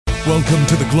Welcome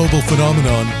to the global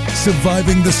phenomenon,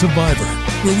 Surviving the Survivor,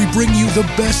 where we bring you the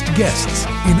best guests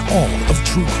in all of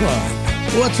true crime.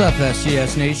 What's up,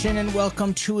 SGS Nation, and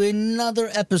welcome to another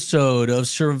episode of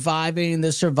Surviving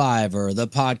the Survivor, the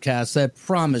podcast that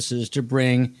promises to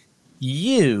bring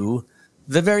you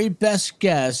the very best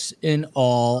guests in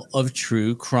all of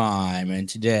true crime. And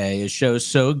today, a show's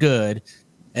so good,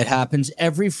 it happens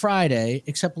every Friday,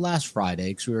 except last Friday,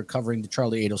 because we were covering the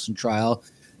Charlie Adelson trial.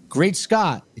 Great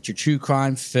Scott, it's your true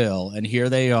crime Phil, and here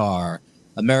they are.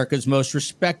 America's most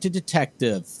respected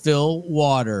detective, Phil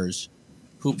Waters,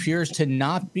 who appears to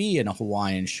not be in a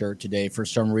Hawaiian shirt today for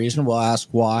some reason. We'll ask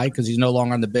why, because he's no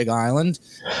longer on the Big Island.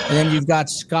 And then you've got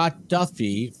Scott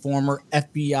Duffy, former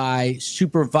FBI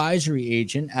supervisory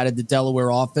agent out of the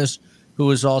Delaware office, who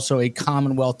is also a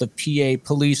Commonwealth of PA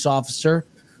police officer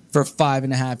for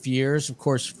 5.5 years. Of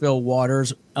course, Phil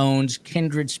Waters owns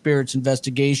Kindred Spirits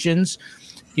Investigations.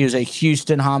 He was a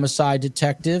Houston homicide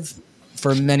detective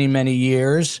for many, many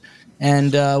years,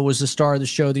 and was the star of the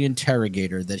show The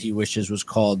Interrogator that he wishes was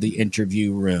called The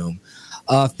Interview Room.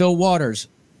 Phil Waters,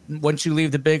 once you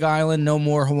leave the Big Island, no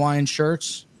more Hawaiian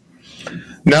shirts?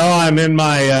 No, I'm in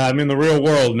I'm in the real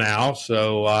world now,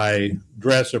 so I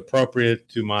dress appropriate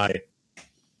to my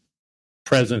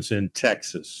presence in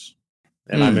Texas.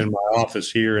 And I'm in my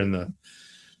office here in the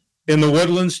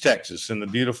Woodlands, Texas, in the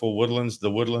beautiful Woodlands,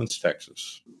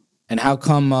 Texas. And how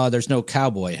come there's no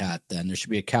cowboy hat then? There should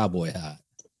be a cowboy hat.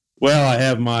 Well, I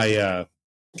have my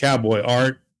cowboy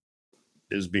art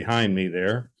is behind me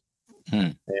there.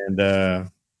 And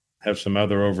have some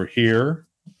other over here.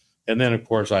 And then, of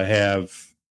course, I have,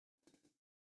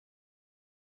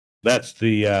 that's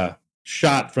the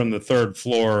shot from the third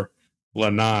floor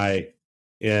lanai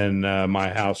in my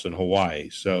house in Hawaii.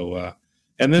 So,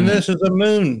 and then this is a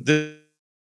moon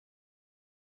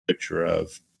picture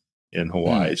of in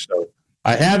Hawaii. So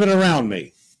I have it around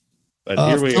me. But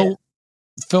here we are.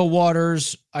 Phil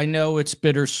Waters, I know it's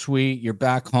bittersweet. You're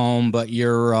back home, but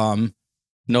you're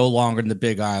no longer in the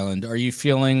Big Island. Are you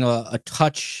feeling a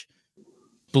touch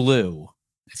blue,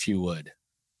 if you would?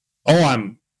 Oh,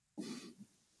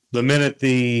 the minute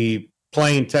the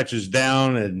plane touches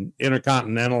down in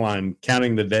Intercontinental, I'm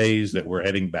counting the days that we're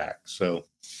heading back. So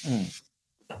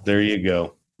there you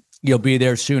go. You'll be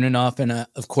there soon enough. And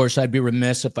of course, I'd be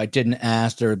remiss if I didn't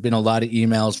ask. There have been a lot of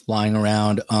emails flying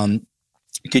around.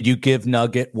 Did you give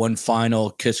Nugget one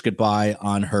final kiss goodbye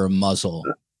on her muzzle?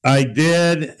 I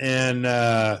did. And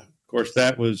of course,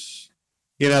 that was,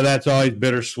 that's always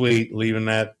bittersweet, leaving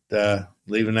that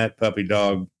puppy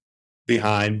dog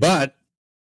behind. But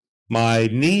my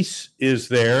niece is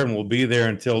there and will be there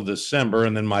until December.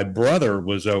 And then my brother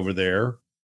was over there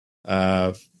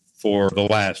for the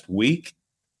last week.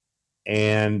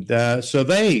 And so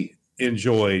they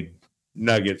enjoyed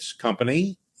Nugget's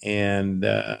company. And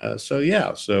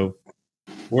so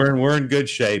we're in good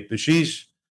shape. But she's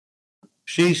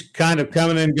kind of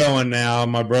coming and going now.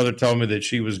 My brother told me that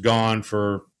she was gone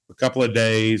for a couple of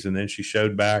days and then she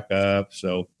showed back up.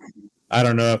 So I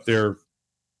don't know if they're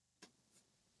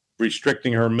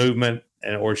restricting her movement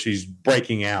or she's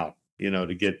breaking out,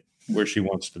 to get where she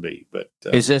wants to be. But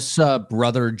is this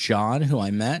brother John who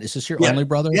I met? Is this your only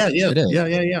brother? Yeah. It is.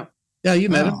 Yeah. Yeah, you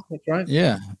met him. That's right.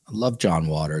 Yeah. I love John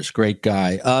Waters. Great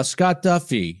guy. Scott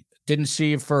Duffy, didn't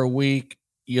see you for a week.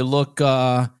 You look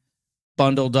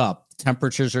bundled up.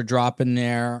 Temperatures are dropping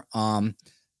there.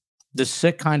 The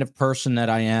sick kind of person that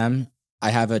I am, I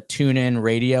have a TuneIn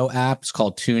radio app. It's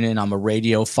called TuneIn. I'm a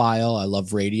radiophile. I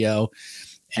love radio.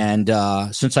 And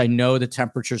since I know the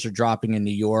temperatures are dropping in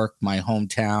New York, my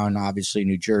hometown, obviously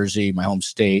New Jersey, my home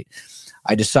state,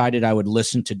 I decided I would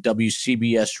listen to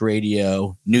WCBS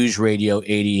Radio, News Radio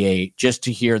 88, just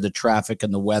to hear the traffic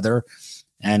and the weather.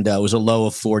 And it was a low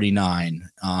of 49.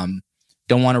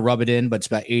 Don't want to rub it in, but it's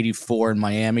about 84 in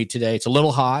Miami today. It's a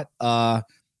little hot. How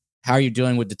are you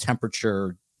doing with the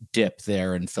temperature dip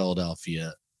there in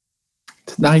Philadelphia?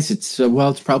 It's nice. It's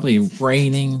probably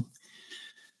raining.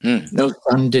 No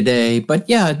sun today, but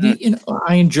yeah,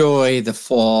 I enjoy the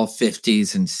fall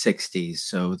 50s and 60s,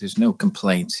 so there's no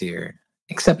complaints here,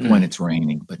 except when it's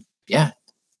raining. But yeah,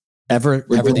 ever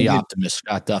the optimist,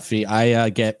 Scott Duffy.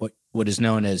 I get what is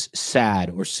known as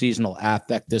SAD, or seasonal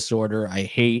affect disorder. I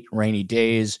hate rainy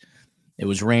days. It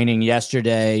was raining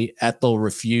yesterday. Ethel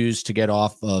refused to get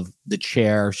off of the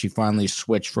chair. She finally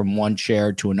switched from one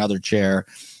chair to another chair.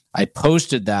 I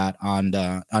posted that on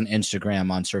Instagram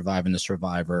on Surviving the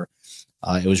Survivor.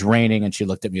 It was raining, and she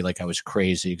looked at me like I was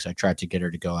crazy because I tried to get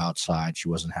her to go outside. She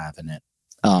wasn't having it.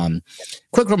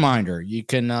 Quick reminder, you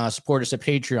can support us at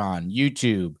Patreon,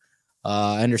 YouTube.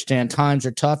 I understand times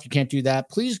are tough. You can't do that.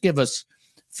 Please give us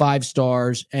 5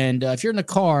 stars. And if you're in the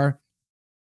car,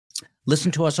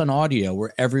 listen to us on audio.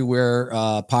 We're everywhere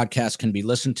podcasts can be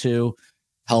listened to.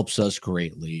 Helps us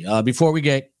greatly. Before we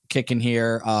get kicking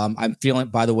here, I'm feeling,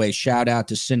 by the way, shout out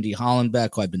to Cindy Hollenbeck,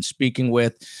 who I've been speaking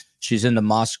with. She's in the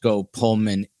Moscow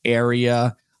Pullman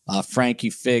area. Frankie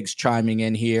Figs chiming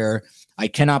in here. I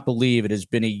cannot believe it has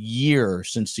been a year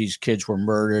since these kids were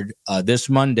murdered. This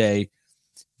Monday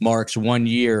marks 1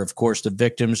 year. Of course, the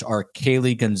victims are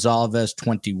Kaylee Gonzalez,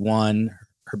 21,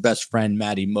 her best friend,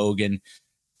 Maddie Mogan,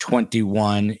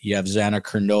 21. You have Xana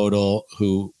Kernodle,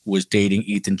 who was dating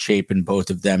Ethan Chapin, both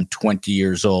of them 20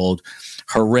 years old.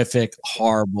 Horrific,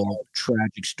 horrible,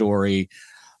 tragic story.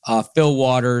 Phil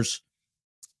Waters,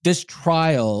 this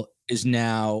trial is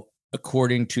now,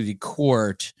 according to the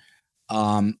court,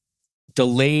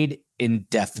 delayed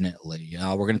indefinitely.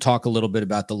 We're going to talk a little bit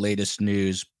about the latest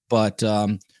news, but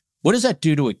what does that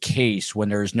do to a case when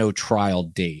there is no trial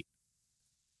date?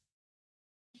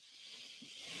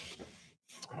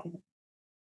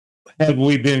 Have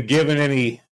we been given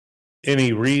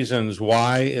any reasons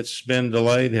why it's been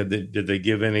delayed? Did they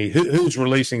give any? Who's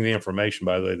releasing the information?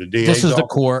 By the way, the DA. This is the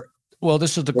court. Well,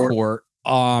 this is the court.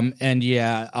 And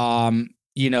yeah,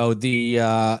 you know,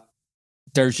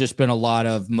 there's just been a lot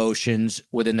of motions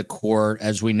within the court.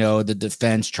 As we know, the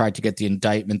defense tried to get the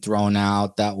indictment thrown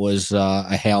out. That was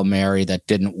a Hail Mary that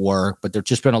didn't work, but there's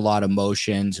just been a lot of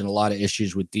motions and a lot of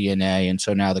issues with DNA. And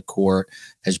so now the court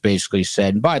has basically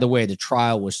said, and by the way, the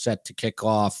trial was set to kick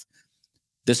off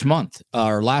this month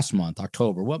or last month,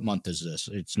 October. What month is this?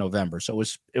 It's November. So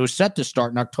it was set to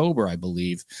start in October, I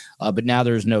believe. But now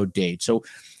there's no date. So,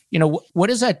 you know, what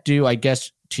does that do, I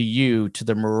guess, to you, to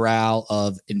the morale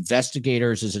of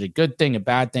investigators? Is it a good thing, a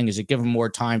bad thing? Is it give them more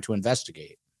time to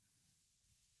investigate?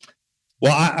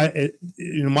 Well,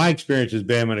 my experience has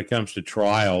been when it comes to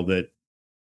trial that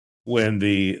when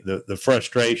the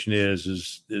frustration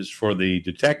is for the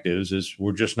detectives is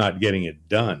we're just not getting it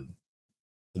done.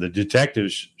 The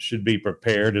detectives should be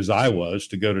prepared, as I was,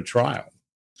 to go to trial.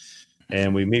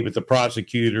 And we meet with the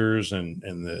prosecutors and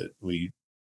we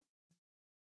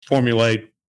formulate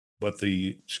what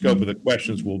the scope of the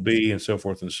questions will be and so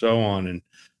forth and so on, and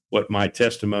what my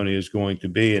testimony is going to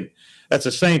be. And that's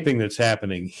the same thing that's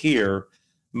happening here.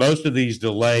 Most of these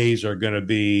delays are going to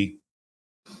be,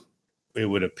 it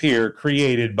would appear,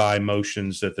 created by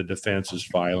motions that the defense is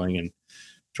filing and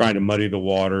trying to muddy the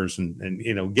waters and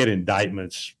you know, get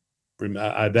indictments. They're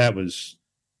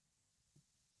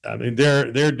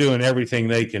doing everything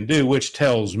they can do, which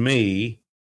tells me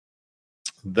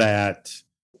that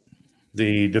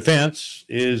the defense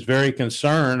is very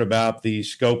concerned about the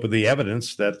scope of the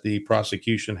evidence that the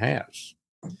prosecution has.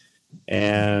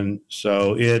 And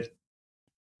so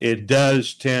it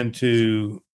does tend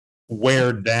to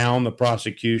wear down the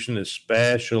prosecution,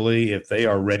 especially if they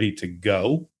are ready to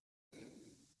go.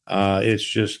 It's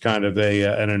just kind of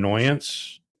an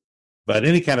annoyance. But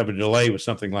any kind of a delay with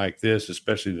something like this,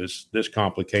 especially this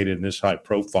complicated and this high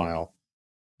profile,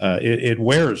 it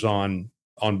wears on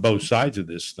both sides of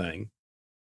this thing.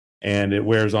 And it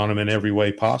wears on them in every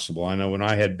way possible. I know when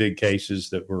I had big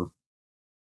cases that were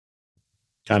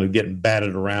kind of getting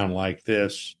batted around like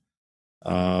this, you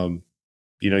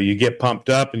know, you get pumped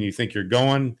up and you think you're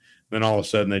going, then all of a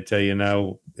sudden they tell you,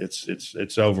 no,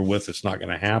 it's over with. It's not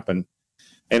going to happen.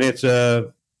 And it's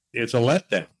a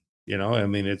letdown, you know. I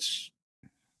mean, it's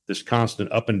this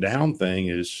constant up and down thing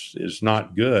is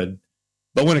not good.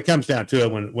 But when it comes down to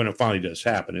it, when it finally does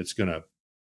happen, it's going to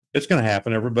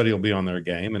happen. Everybody will be on their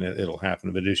game and it'll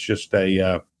happen. But it's just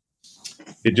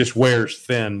it just wears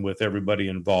thin with everybody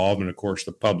involved. And of course,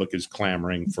 the public is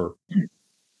clamoring for, you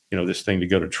know, this thing to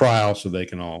go to trial so they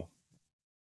can all,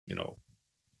 you know,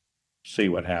 see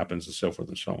what happens and so forth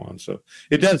and so on. So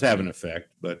it does have an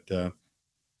effect, but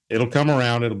it'll come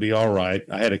around. It'll be all right.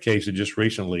 I had a case that just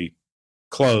recently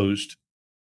closed,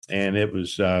 and it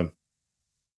was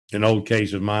an old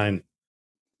case of mine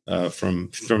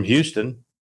from Houston.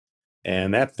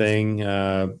 And that thing,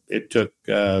 it took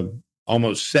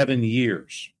almost 7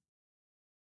 years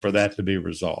for that to be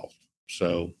resolved.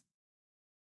 So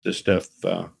this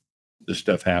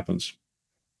stuff happens.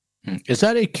 Is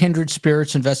that a Kindred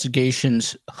Spirits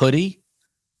Investigations hoodie?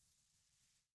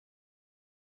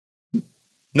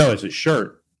 No, it's a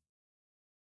shirt.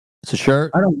 It's a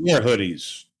shirt? I don't wear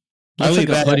hoodies. Looks like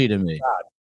a hoodie to me.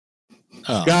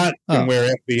 Scott can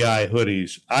wear FBI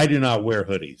hoodies. I do not wear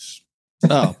hoodies.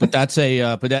 Oh, but that's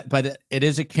it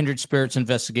is a Kindred Spirits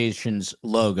Investigations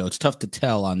logo. It's tough to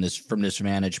tell on this from this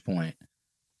vantage point.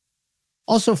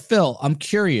 Also, Phil, I'm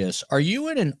curious, are you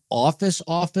in an office?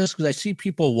 Because I see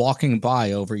people walking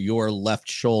by over your left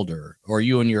shoulder, or are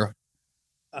you in your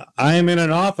I am in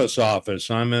an office.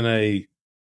 I'm in a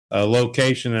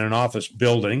location in an office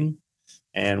building,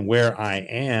 and where I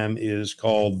am is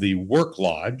called the Work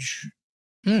Lodge,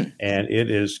 and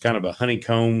it is kind of a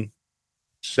honeycomb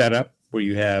setup where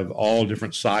you have all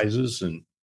different sizes and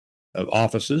of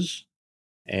offices.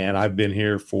 And I've been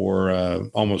here for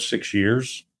almost 6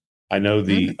 years. I know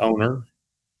the owner,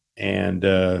 and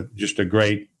just a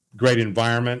great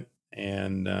environment,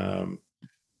 and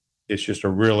it's just a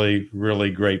really,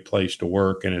 really great place to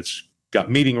work. And it's got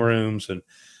meeting rooms and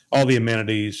all the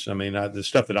amenities. I mean, the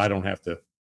stuff that I don't have to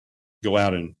go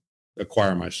out and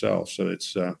acquire myself. So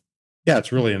it's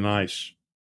it's really a nice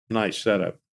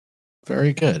setup.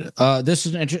 Very good. This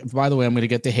is by the way, I'm going to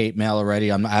get the hate mail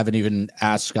already. I haven't even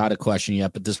asked Scott a question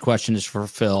yet, but this question is for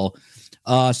Phil.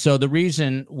 So the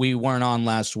reason we weren't on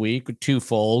last week,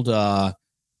 twofold.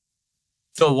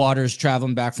 Phil Waters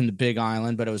traveling back from the Big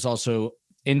Island, but it was also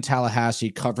in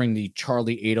Tallahassee covering the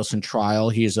Charlie Adelson trial.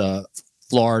 He is a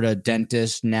Florida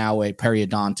dentist, now a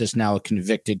periodontist, now a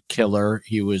convicted killer.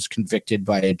 He was convicted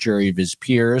by a jury of his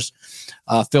peers.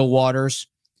 Phil Waters,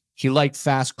 he liked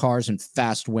fast cars and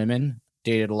fast women,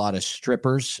 dated a lot of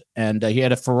strippers, and he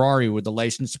had a Ferrari with the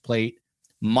license plate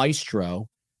Maestro,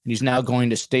 and he's now going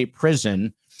to state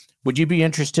prison. Would you be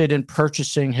interested in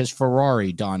purchasing his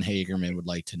Ferrari? Don Hagerman would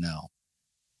like to know.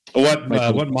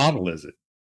 What model is it?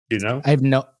 You know, I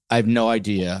have no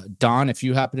idea. Don, if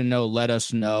you happen to know, let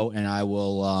us know, and I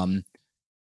will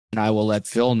let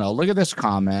Phil know. Look at this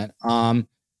comment.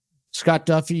 Scott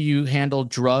Duffy, you handle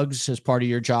drugs as part of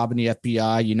your job in the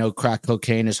FBI. You know crack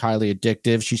cocaine is highly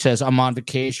addictive. She says, I'm on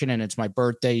vacation and it's my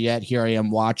birthday yet. Here I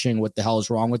am watching. What the hell is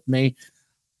wrong with me?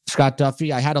 Scott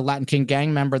Duffy, I had a Latin King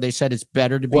gang member. They said it's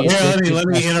better to be. Well, here, let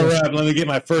me interrupt. Let me get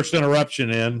my first interruption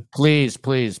in. Please.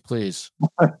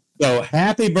 So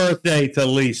happy birthday to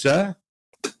Lisa.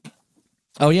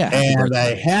 Oh, yeah. And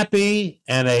a happy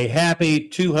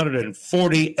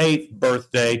 248th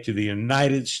birthday to the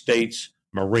United States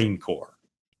Marine Corps.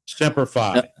 Semper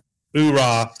Fi.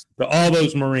 Hoorah to all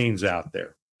those Marines out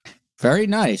there. Very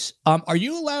nice. Are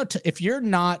you allowed to, if you're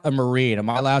not a Marine, am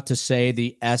I allowed to say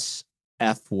the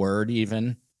SF word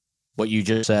even? What you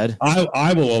just said?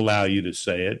 I will allow you to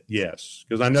say it, yes.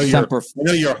 Because I know your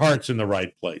heart's in the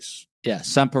right place. Yeah,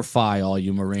 Semper Fi, all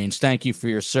you Marines. Thank you for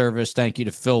your service. Thank you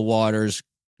to Phil Waters.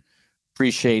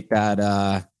 Appreciate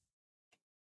that.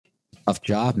 Tough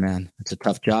job, man. It's a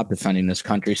tough job defending this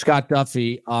country. Scott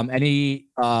Duffy, any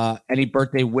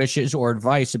birthday wishes or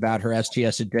advice about her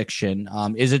STS addiction?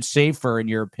 Is it safer, in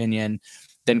your opinion,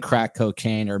 than crack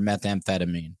cocaine or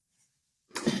methamphetamine?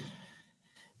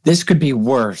 This could be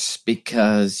worse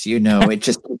because, you know,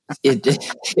 it's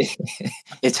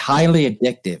highly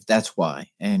addictive. That's why.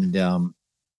 And,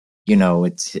 you know,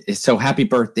 it's so happy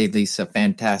birthday, Lisa.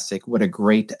 Fantastic. What a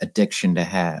great addiction to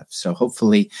have. So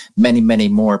hopefully many, many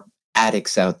more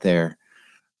addicts out there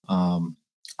are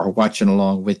watching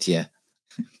along with you.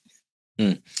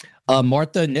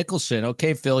 Martha Nicholson.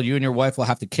 Okay, Phil, you and your wife will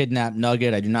have to kidnap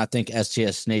Nugget. I do not think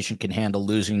STS Nation can handle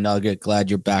losing Nugget. Glad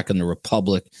you're back in the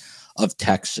Republic of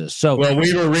Texas. So, well,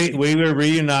 we were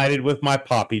reunited with my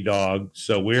Poppy dog,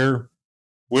 so we're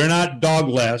not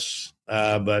dogless.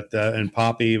 But and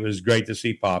Poppy, it was great to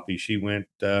see Poppy. She went,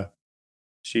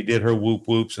 she did her whoop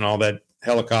whoops and all that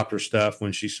helicopter stuff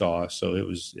when she saw us. So it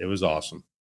was awesome.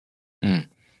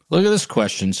 Look at this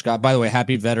question, Scott. By the way,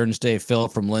 happy Veterans Day, Phil,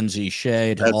 from Lindsay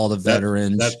Shea to all the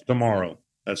veterans. That's tomorrow.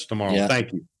 Yeah.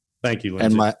 Thank you,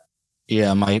 Lindsay.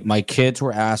 And my kids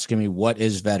were asking me what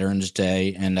is Veterans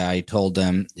Day, and I told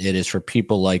them it is for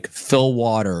people like Phil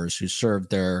Waters who served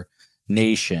their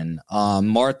nation.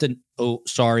 Martha, oh,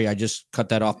 sorry, I just cut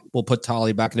that off. We'll put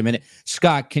Tolly back in a minute.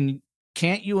 Scott,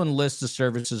 can't you enlist the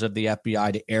services of the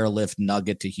FBI to airlift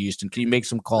Nugget to Houston? Can you make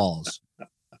some calls?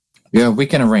 Yeah, we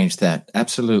can arrange that.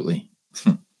 Absolutely.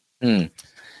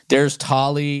 There's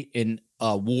Tolly in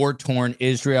war-torn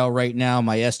Israel right now.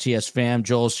 My STS fam,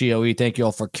 Joel COE, thank you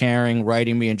all for caring,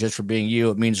 writing me, and just for being you.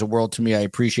 It means the world to me. I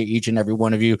appreciate each and every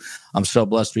one of you. I'm so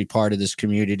blessed to be part of this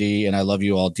community, and I love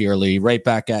you all dearly. Right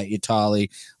back at you,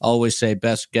 Tolly. Always say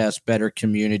best guest, better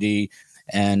community,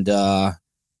 and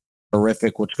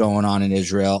horrific what's going on in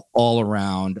Israel all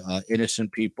around.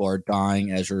 Innocent people are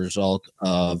dying as a result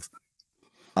of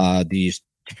these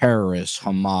terrorists,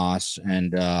 Hamas,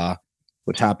 and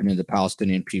what's happening to the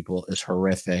Palestinian people is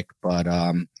horrific. But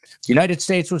the United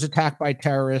States was attacked by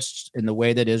terrorists in the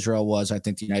way that Israel was. I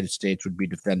think the United States would be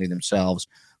defending themselves.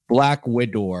 Black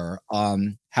Widower.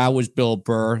 How was Bill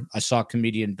Burr? I saw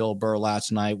comedian Bill Burr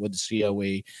last night with the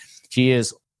COE. He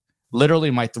is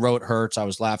literally, my throat hurts. I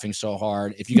was laughing so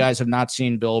hard. If you guys have not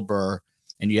seen Bill Burr,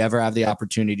 and you ever have the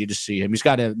opportunity to see him, he's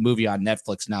got a movie on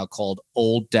Netflix now called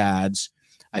Old Dads.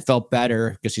 I felt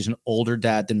better because he's an older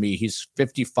dad than me. He's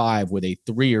 55 with a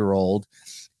 3-year-old.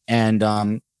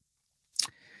 And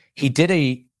he did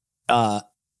a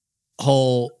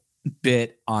whole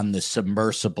bit on the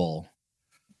submersible.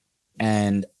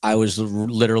 And I was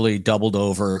literally doubled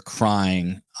over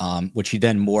crying, which he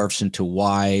then morphs into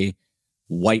why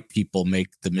white people make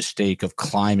the mistake of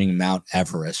climbing Mount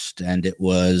Everest. And it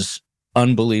was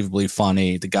unbelievably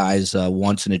funny. The guy's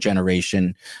once in a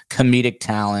generation comedic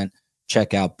talent.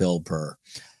 Check out Bill Burr.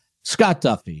 Scott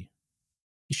Duffy.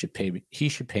 He should pay me. He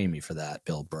should pay me for that,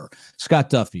 Bill Burr. Scott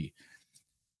Duffy.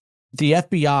 The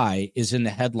FBI is in the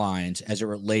headlines as it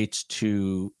relates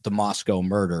to the Moscow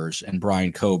murders and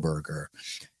Bryan Kohberger.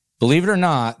 Believe it or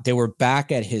not, they were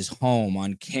back at his home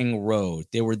on King Road.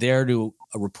 They were there to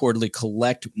reportedly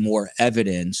collect more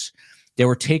evidence. They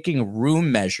were taking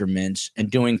room measurements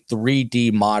and doing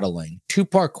 3D modeling.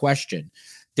 Two-part question.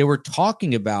 They were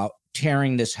talking about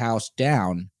tearing this house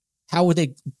down. How would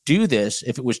they do this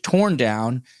if it was torn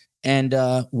down? And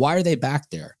why are they back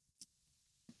there?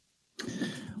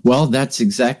 Well, that's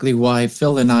exactly why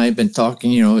Phil and I have been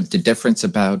talking, the difference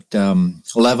about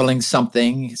leveling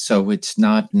something. So it's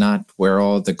not where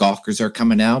all the gawkers are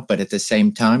coming out, but at the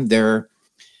same time, there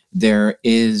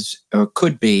is or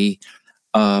could be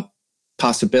a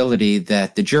possibility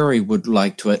that the jury would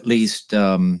like to at least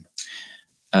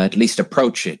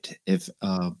approach it if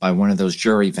by one of those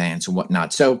jury vans and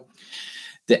whatnot. So,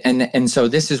 so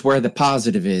this is where the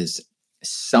positive is.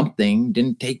 Something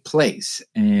didn't take place,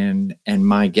 and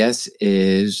my guess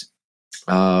is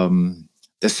the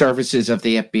services of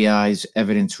the FBI's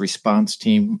evidence response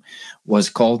team was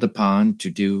called upon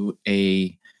to do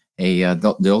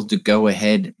they'll go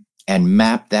ahead and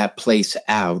map that place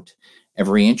out,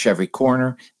 every inch, every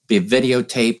corner, be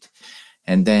videotaped.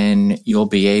 And then you'll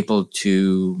be able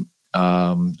to,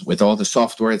 with all the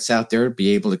software that's out there,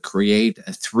 be able to create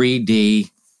a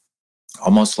 3D,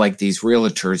 almost like these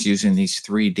realtors using these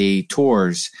 3D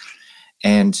tours.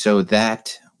 And so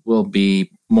that will be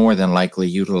more than likely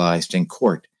utilized in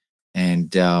court.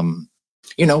 And,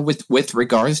 with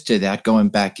regards to that, going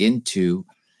back into,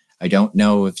 I don't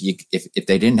know if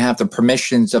they didn't have the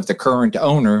permissions of the current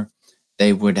owner,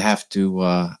 they would have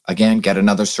to, again, get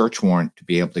another search warrant to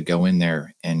be able to go in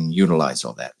there and utilize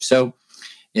all that. So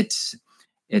it's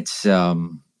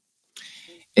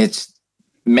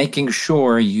making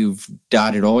sure you've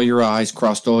dotted all your I's,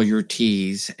 crossed all your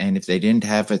T's. And if they didn't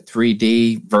have a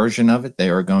 3D version of it, they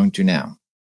are going to now.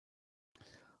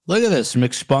 Look at this,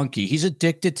 McSpunky. He's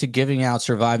addicted to giving out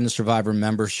Surviving the Survivor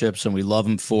memberships, and we love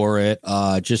him for it.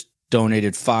 Just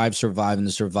donated 5 Surviving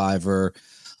the Survivor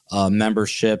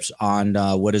memberships on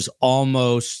what is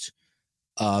almost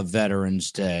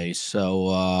Veterans Day.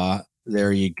 So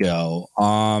there you go.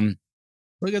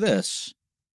 Look at this.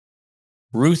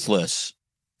 Ruthless.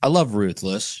 I love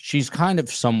Ruthless. She's kind of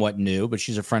somewhat new, but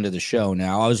she's a friend of the show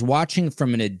now. I was watching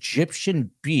from an Egyptian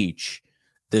beach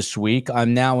this week.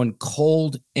 I'm now in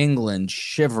cold England,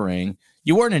 shivering.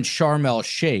 You weren't in Sharm el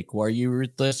Sheikh, were you,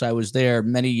 Ruthless? I was there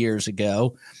many years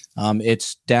ago.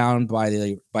 It's down by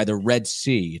the Red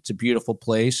Sea. It's a beautiful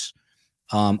place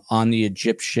on the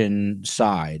Egyptian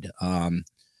side.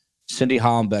 Cindy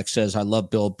Hollenbeck says, I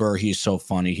love Bill Burr. He's so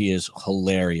funny. He is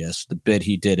hilarious. The bit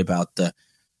he did about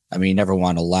you never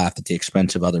want to laugh at the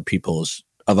expense of other people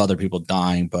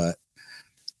dying, but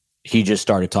he just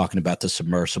started talking about the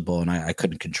submersible and I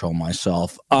couldn't control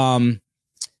myself.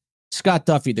 Scott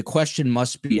Duffy, the question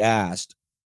must be asked.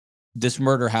 This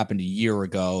murder happened a year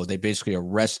ago. They basically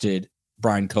arrested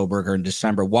Bryan Kohberger in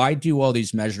December. Why do all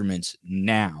these measurements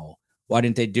now? Why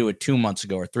didn't they do it 2 months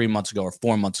ago or 3 months ago or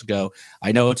 4 months ago?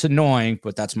 I know it's annoying,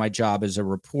 but that's my job as a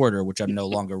reporter, which I'm no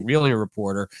longer really a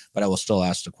reporter, but I will still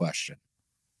ask the question.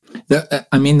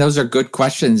 Those are good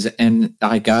questions. And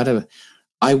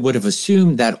I would have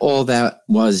assumed that all that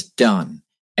was done.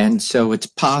 And so it's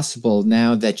possible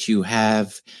now that you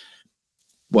have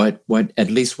what at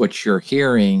least what you're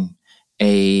hearing,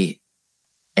 a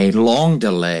long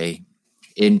delay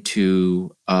into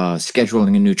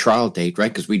scheduling a new trial date,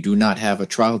 right? Because we do not have a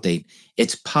trial date.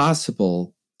 It's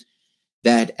possible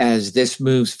that as this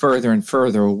moves further and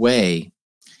further away,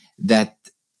 that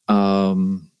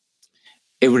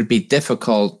it would be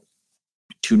difficult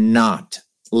to not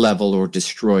level or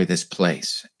destroy this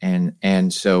place.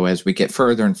 And so as we get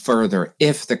further and further,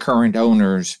 if the current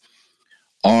owners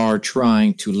are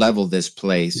trying to level this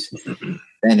place,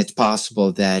 then it's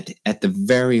possible that at the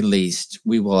very least,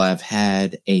 we will have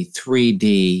had a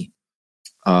 3D,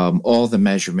 all the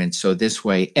measurements. So this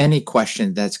way, any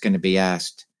question that's going to be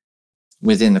asked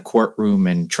within the courtroom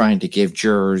and trying to give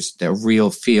jurors the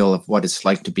real feel of what it's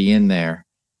like to be in there,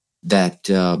 that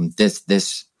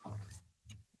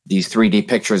these 3D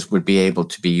pictures would be able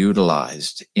to be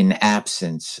utilized in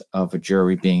absence of a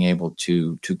jury being able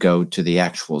to go to the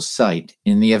actual site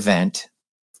in the event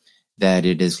that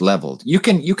it is leveled. You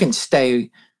can stave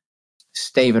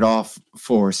it off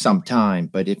for some time,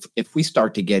 but if we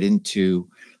start to get into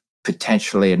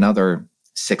potentially another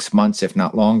 6 months, if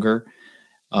not longer,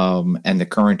 and the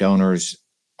current owners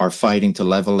are fighting to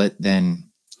level it,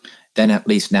 then at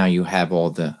least now you have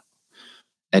all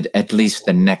at least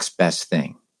the next best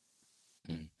thing.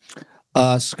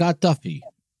 Scott Duffy,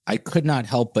 I could not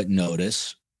help but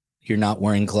notice you're not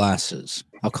wearing glasses.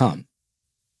 How come?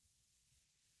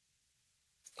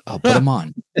 Oh, put them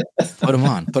on. Put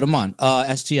them on.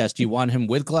 STS, do you want him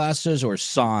with glasses or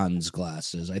sans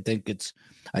glasses? I think it's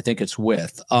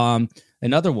with.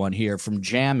 Another one here from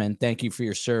Jammin. Thank you for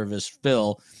your service,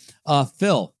 Phil.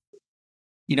 Phil,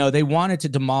 they wanted to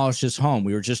demolish his home.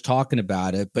 We were just talking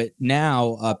about it, but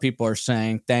now people are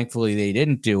saying, thankfully, they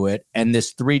didn't do it. And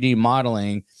this 3D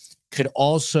modeling could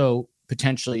also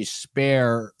potentially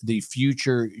spare the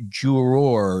future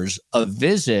jurors a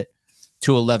visit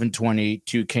to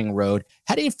 1122 King Road.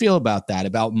 How do you feel about that,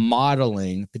 about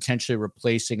modeling potentially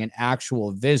replacing an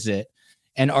actual visit?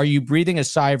 And are you breathing a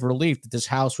sigh of relief that this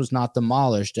house was not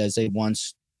demolished as they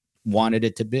once wanted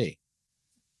it to be?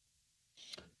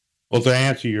 Well, to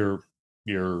answer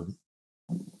your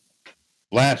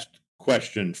last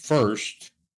question first,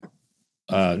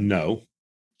 no,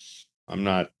 I'm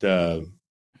not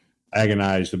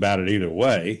agonized about it either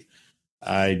way.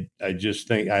 I just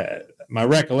think my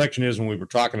recollection is when we were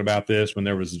talking about this, when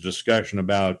there was a discussion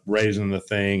about raising the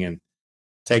thing and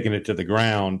taking it to the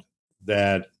ground,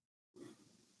 that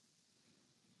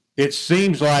it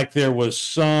seems like there was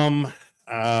some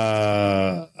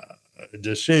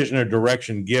decision or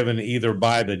direction given either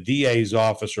by the DA's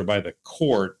office or by the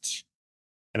court.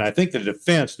 And I think the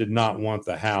defense did not want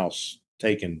the house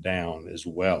taken down as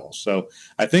well. So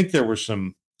I think there were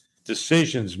some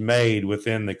decisions made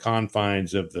within the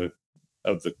confines of the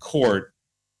court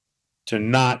to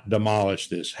not demolish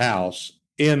this house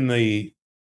and my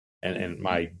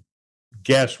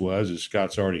guess was, as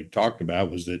Scott's already talked about,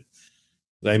 was that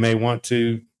they may want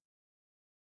to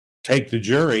take the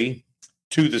jury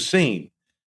to the scene,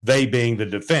 they being the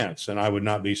defense. And I would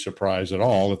not be surprised at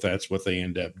all if that's what they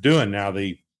end up doing. Now,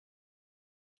 the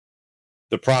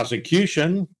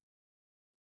prosecution,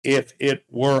 if it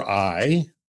were I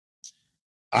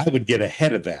would get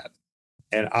ahead of that,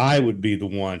 and I would be the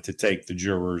one to take the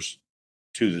jurors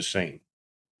to the scene.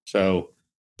 So,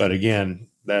 but again,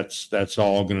 that's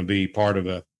all going to be part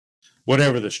of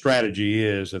whatever the strategy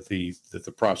is that the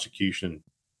prosecution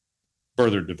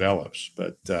further develops.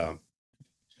 But so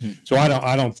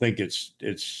I don't think it's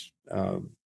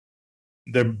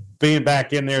they're being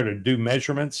back in there to do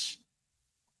measurements.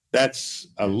 That's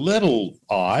a little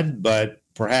odd, but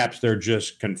perhaps they're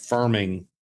just confirming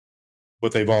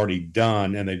what they've already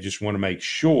done, and they just want to make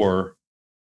sure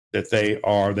that they've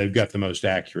got the most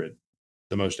accurate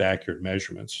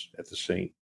measurements at the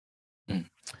scene.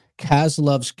 Kaz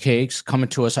Loves Cakes coming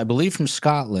to us, I believe, from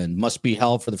Scotland. Must be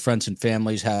hell for the friends and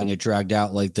families having it dragged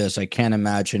out like this. I can't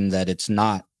imagine that it's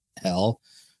not hell.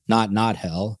 Not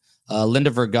hell. Linda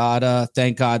Vergata,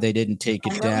 thank God they didn't take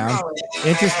it down.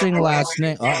 Interesting last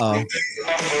name. Uh-oh.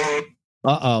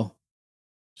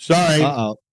 Sorry.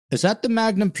 Uh-oh. Is that the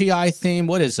Magnum PI theme?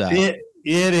 What is that? It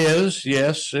is.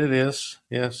 Yes, it is.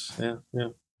 Yes.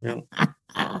 Yeah.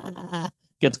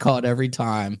 Gets caught every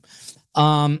time.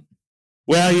 Well,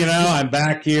 I'm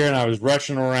back here and I was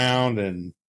rushing around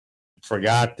and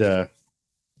forgot to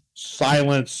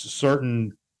silence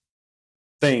certain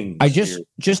things. I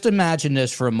just imagine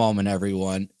this for a moment,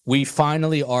 everyone. We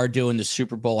finally are doing the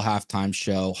Super Bowl halftime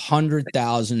show.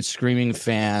 100,000 screaming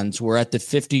fans. We're at the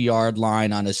 50-yard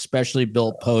line on a specially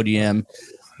built podium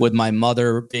with my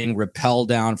mother being rappelled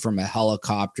down from a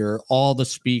helicopter. All the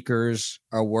speakers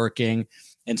are working,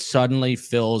 and suddenly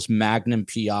Phil's Magnum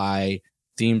PI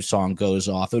theme song goes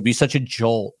off. It would be such a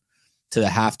jolt to the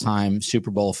halftime Super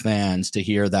Bowl fans to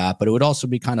hear that, but it would also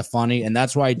be kind of funny. And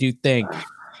that's why I do think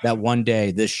that one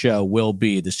day this show will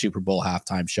be the Super Bowl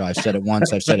halftime show. I've said it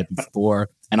once, I've said it before,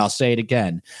 and I'll say it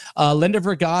again. Linda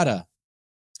Vergata,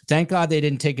 thank God they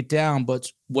didn't take it down.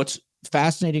 But what's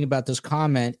fascinating about this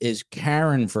comment is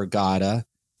Karen Vergata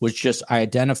was just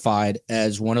identified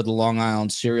as one of the Long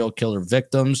Island serial killer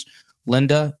victims.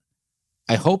 Linda,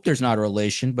 I hope there's not a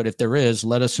relation, but if there is,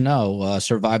 let us know.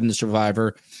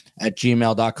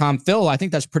 survivingthesurvivor@gmail.com. Phil, I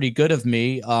think that's pretty good of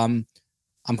me.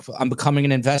 I'm becoming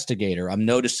an investigator. I'm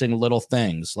noticing little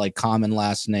things like common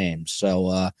last names.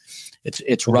 So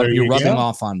you're rubbing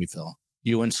off on me, Phil.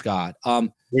 You and Scott.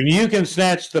 When you can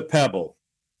snatch the pebble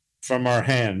from our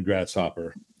hand,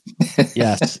 Grasshopper.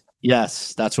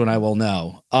 Yes, that's when I will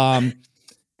know.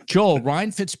 Joel,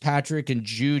 Ryan Fitzpatrick and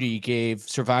Judy gave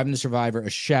Surviving the Survivor a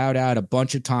shout out a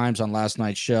bunch of times on last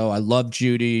night's show. I love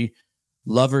Judy,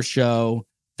 love her show.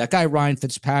 That guy, Ryan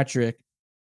Fitzpatrick,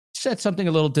 said something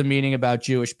a little demeaning about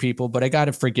Jewish people, but I got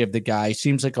to forgive the guy. He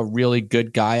seems like a really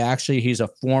good guy. Actually, he's a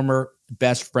former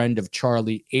best friend of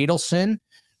Charlie Adelson.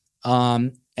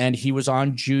 And he was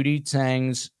on Judy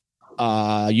Tang's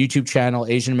YouTube channel,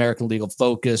 Asian American Legal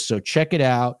Focus. So check it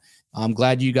out. I'm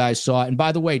glad you guys saw it. And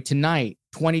by the way, tonight,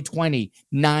 2020,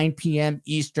 9 p.m.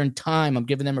 Eastern time, I'm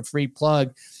giving them a free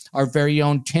plug. Our very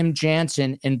own Tim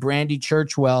Jansen and Brandy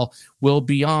Churchwell will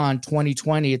be on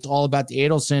 2020. It's all about the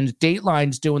Adelsons.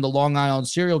 Dateline's doing the Long Island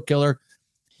serial killer.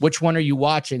 Which one are you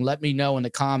watching? Let me know in the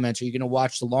comments. Are you going to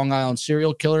watch the Long Island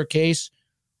serial killer case,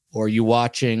 or are you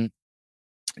watching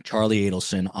Charlie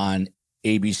Adelson on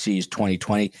ABC's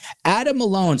 2020? Adam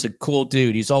Malone's a cool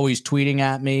dude. He's always tweeting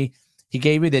at me. He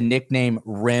gave me the nickname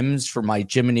Rims for my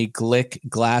Jiminy Glick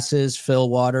glasses, Phil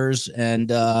Waters,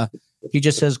 and he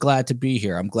just says glad to be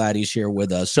here. I'm glad he's here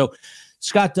with us. So,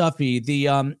 Scott Duffy,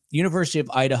 the University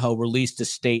of Idaho released a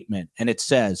statement, and it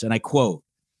says, and I quote,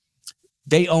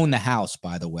 they own the house,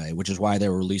 by the way, which is why they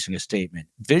were releasing a statement.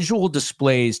 Visual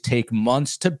displays take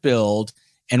months to build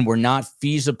and were not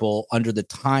feasible under the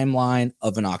timeline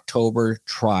of an October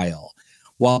trial.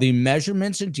 While the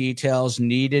measurements and details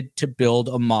needed to build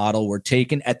a model were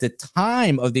taken at the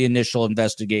time of the initial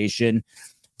investigation,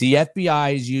 the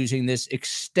FBI is using this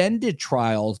extended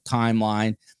trial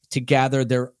timeline to gather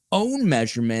their own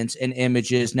measurements and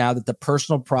images now that the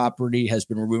personal property has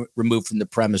been removed from the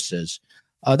premises.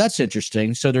 That's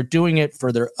interesting. So they're doing it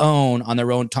for their own, on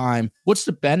their own time. What's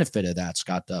the benefit of that,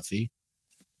 Scott Duffy?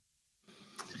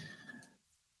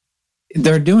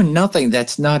 They're doing nothing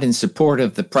that's not in support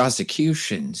of the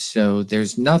prosecution. So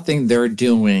there's nothing they're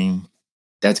doing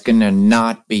that's going to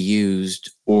not be used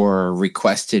or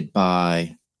requested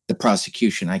by the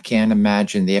prosecution. I can't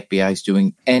imagine the FBI is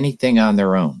doing anything on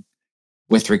their own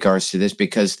with regards to this,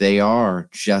 because they are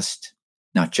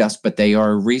but they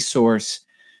are a resource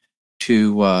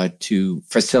to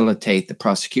facilitate the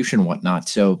prosecution and whatnot.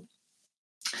 So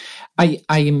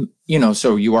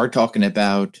so you are talking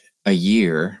about a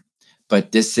year,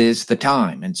 but this is the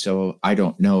time. And so I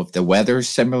don't know if the weather's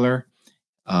similar.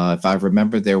 If I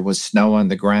remember, there was snow on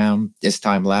the ground this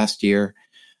time last year.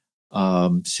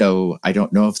 So I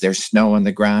don't know if there's snow on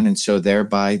the ground. And so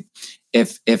thereby,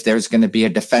 if there's going to be a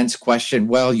defense question,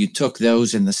 well, you took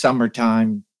those in the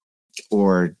summertime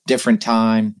or different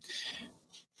time.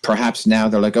 Perhaps now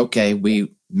they're like, okay,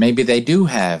 maybe they do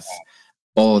have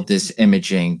all of this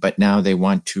imaging, but now they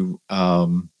want to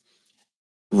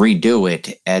redo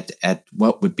it at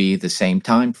what would be the same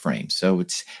time frame. So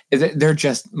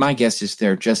my guess is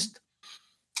they're just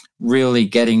really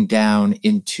getting down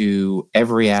into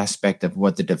every aspect of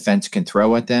what the defense can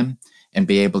throw at them and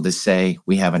be able to say,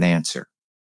 we have an answer.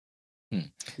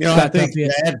 I think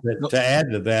to add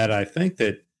to that, I think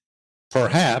that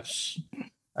perhaps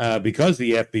because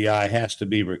the FBI has to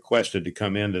be requested to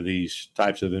come into these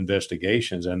types of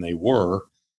investigations, and they were,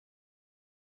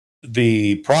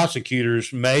 the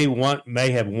prosecutors may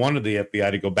have wanted the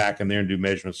FBI to go back in there and do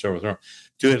measurements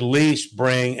to at least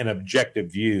bring an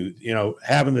objective view.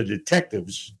 Having the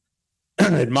detectives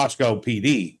at Moscow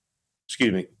PD,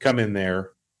 come in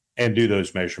there and do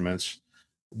those measurements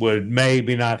would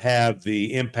maybe not have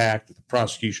the impact that the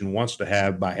prosecution wants to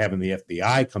have by having the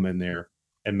FBI come in there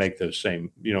and make those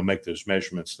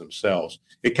measurements themselves.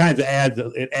 It kind of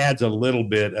adds a little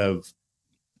bit of,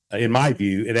 in my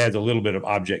view, it adds a little bit of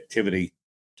objectivity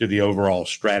to the overall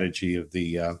strategy of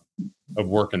of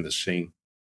working the scene.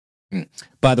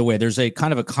 By the way, there's a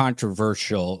kind of a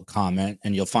controversial comment,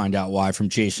 and you'll find out why, from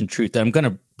Jason Truth that I'm going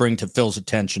to bring to Phil's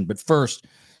attention. But first,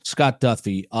 Scott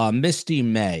Duffy, Misty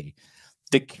May,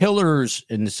 the killers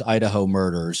in this Idaho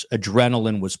murders,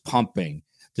 adrenaline was pumping.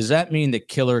 Does that mean the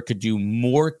killer could do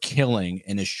more killing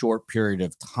in a short period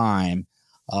of time?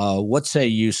 What say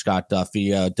you, Scott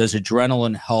Duffy? Does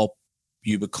adrenaline help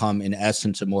you become, in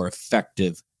essence, a more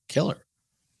effective killer?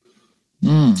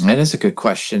 That is a good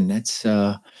question. That's,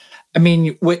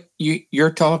 what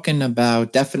you're talking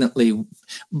about, definitely,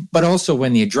 but also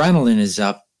when the adrenaline is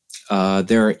up,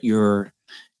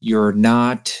 you're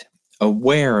not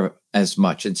aware as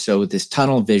much, and so this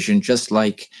tunnel vision, just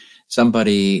like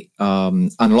somebody on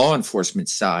law enforcement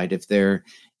side, if they're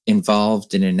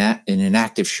involved in an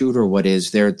active shooter,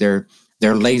 they're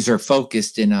they're laser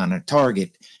focused in on a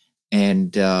target,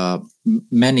 and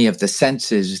many of the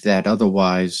senses that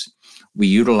otherwise we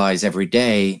utilize every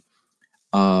day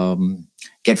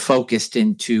get focused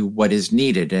into what is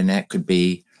needed, and that could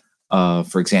be,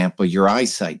 for example, your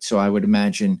eyesight. So I would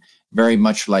imagine very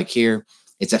much like here,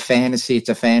 it's a fantasy, it's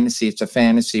a fantasy, it's a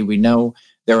fantasy. We know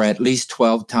there are at least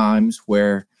 12 times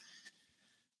where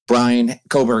Bryan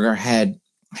Kohberger had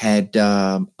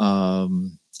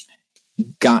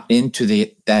got into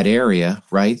that area,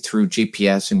 right, through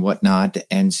GPS and whatnot,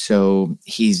 and so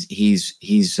he's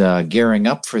gearing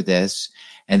up for this,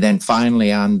 and then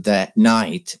finally on that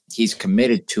night he's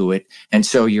committed to it, and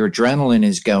so your adrenaline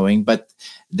is going, but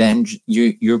then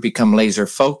you become laser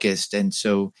focused, and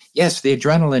so yes, the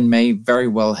adrenaline may very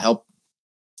well help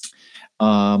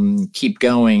keep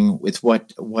going with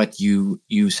what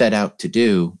you set out to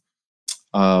do.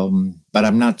 But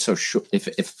I'm not so sure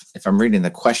if I'm reading the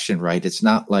question right. It's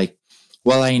not like,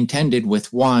 well, I intended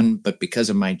with one, but because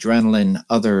of my adrenaline,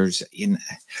 others.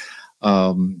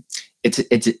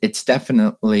 It's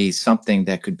definitely something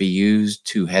that could be used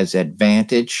to his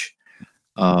advantage,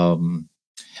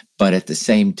 but at the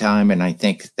same time, and I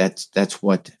think that's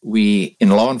what we in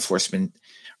law enforcement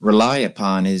rely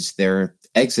upon, is their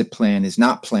exit plan is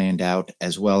not planned out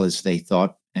as well as they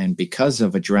thought, and because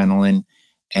of adrenaline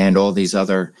and all these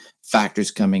other factors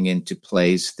coming into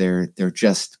place, they're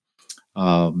just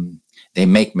they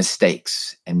make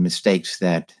mistakes, and mistakes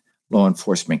that law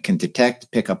enforcement can detect,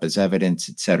 pick up as evidence,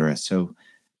 etc. So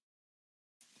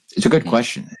it's a good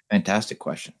question, fantastic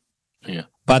question. Yeah.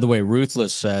 By the way,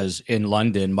 Ruthless says in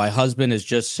London, my husband has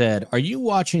just said, "Are you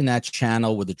watching that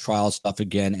channel with the trial stuff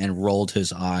again?" and rolled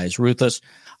his eyes. Ruthless,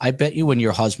 I bet you when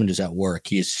your husband is at work,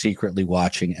 he is secretly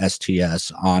watching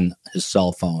STS on his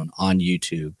cell phone on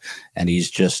YouTube, and he's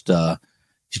just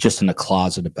in a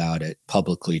closet about it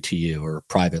publicly to you or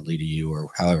privately to you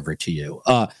or however to you.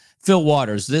 Phil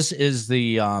Waters, this is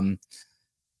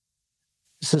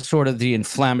sort of the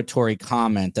inflammatory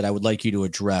comment that I would like you to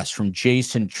address from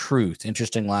Jason Truth.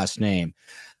 Interesting last name.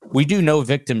 We do no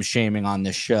victim shaming on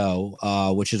this show,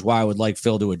 which is why I would like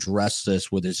Phil to address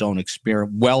this with his own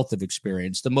wealth of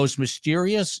experience. The most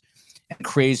mysterious and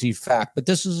crazy fact, but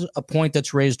this is a point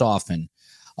that's raised often.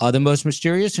 The most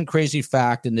mysterious and crazy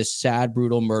fact in this sad,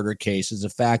 brutal murder case is the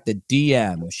fact that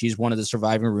DM, she's one of the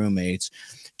surviving roommates,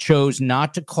 chose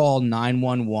not to call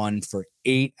 911 for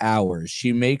 8 hours.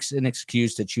 She makes an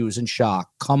excuse that she was in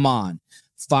shock. Come on.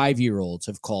 5-year-olds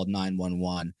have called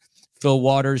 911. Phil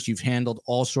Waters, you've handled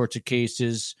all sorts of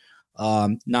cases,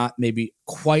 not maybe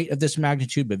quite of this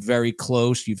magnitude, but very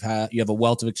close. You have a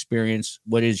wealth of experience.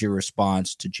 What is your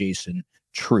response to Jason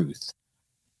Truth?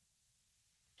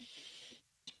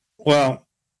 Well,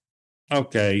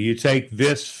 okay, you take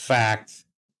this fact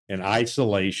in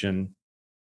isolation,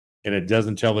 and it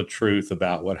doesn't tell the truth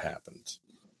about what happened.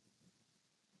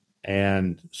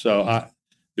 And so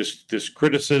this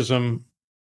criticism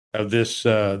of this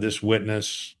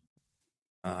witness,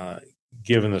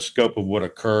 given the scope of what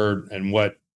occurred and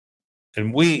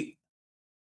we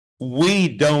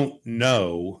don't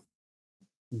know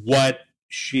what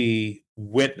she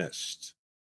witnessed.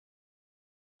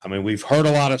 I mean, we've heard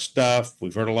a lot of stuff.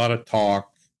 We've heard a lot of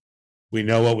talk. We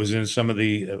know what was in some of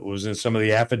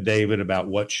the affidavit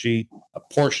about a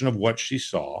portion of what she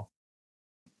saw.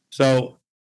 So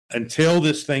until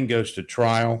this thing goes to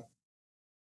trial,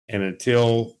 and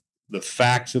until the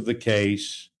facts of the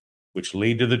case, which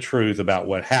lead to the truth about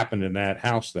what happened in that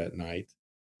house that night,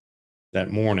 that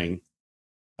morning,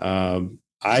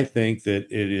 I think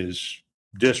that it is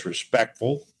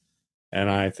disrespectful, and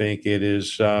I think it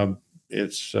is.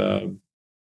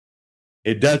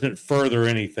 It doesn't further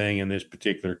anything in this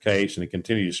particular case, and to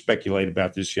continue to speculate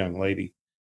about this young lady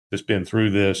that's been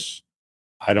through this,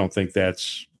 I don't think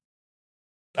that's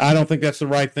the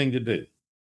right thing to do.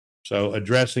 So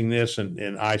addressing this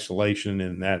in isolation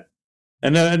and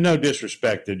no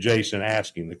disrespect to Jason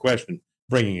asking the question,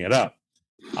 bringing it up.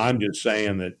 I'm just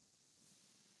saying that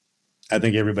I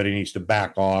think everybody needs to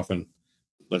back off and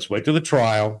let's wait till the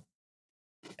trial.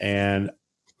 And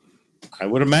I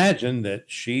would imagine that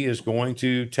she is going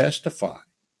to testify.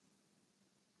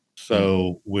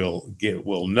 So we'll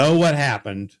know what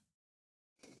happened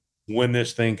when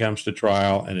this thing comes to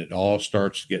trial and it all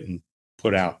starts getting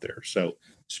put out there. So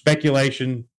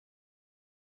speculation,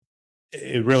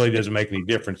 it really doesn't make any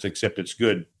difference, except it's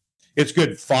good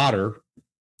fodder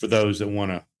for those that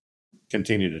want to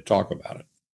continue to talk about it.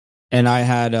 And I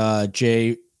had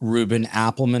J. Reuben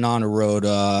Appelman on, who wrote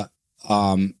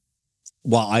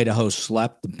While Idaho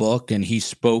Slept, the book, and he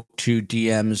spoke to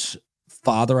DM's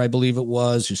father, I believe it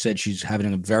was, who said she's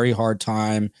having a very hard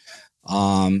time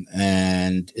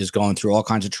and is going through all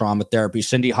kinds of trauma therapy.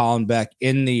 Cindy Hollenbeck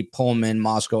in the Pullman,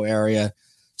 Moscow area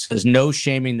says, no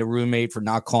shaming the roommate for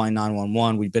not calling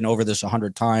 911. We've been over this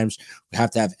 100 times. We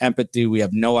have to have empathy. We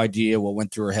have no idea what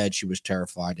went through her head. She was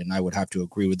terrified, and I would have to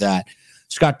agree with that.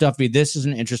 Scott Duffy, this is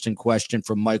an interesting question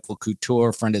from Michael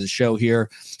Couture, friend of the show here.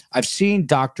 I've seen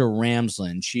Dr.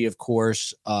 Ramsland. She, of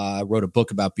course, wrote a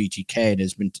book about BTK and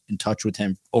has been in touch with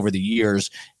him over the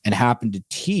years and happened to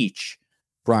teach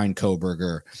Bryan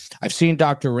Kohberger. I've seen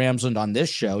Dr. Ramsland on this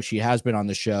show. She has been on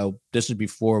the show. This is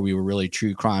before we were really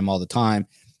true crime all the time,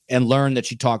 and learned that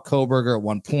she taught Kohberger at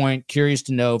one point. Curious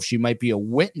to know if she might be a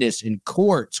witness in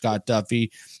court, Scott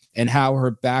Duffy, and how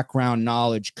her background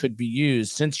knowledge could be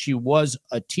used. Since she was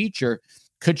a teacher,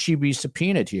 could she be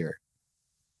subpoenaed here?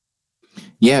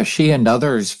 Yeah, she and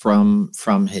others from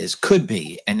his could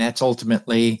be. And that's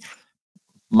ultimately,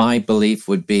 my belief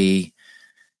would be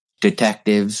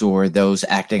detectives or those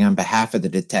acting on behalf of the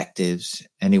detectives,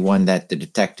 anyone that the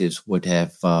detectives would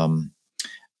have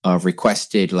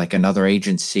requested, like another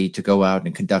agency, to go out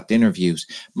and conduct interviews.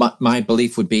 My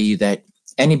belief would be that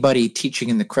anybody teaching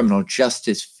in the criminal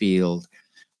justice field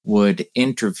would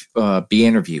be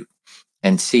interviewed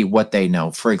and see what they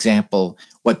know. For example,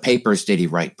 what papers did he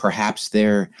write? Perhaps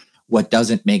what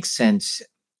doesn't make sense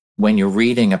when you're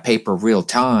reading a paper real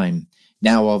time.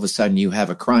 Now all of a sudden you have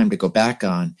a crime to go back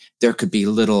on. There could be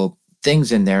little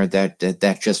things in there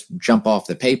that just jump off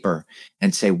the paper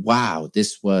and say, wow,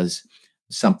 this was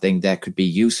something that could be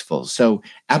useful. So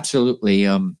absolutely,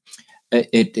 as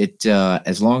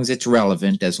long as it's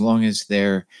relevant, as long as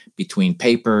they're between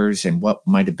papers and what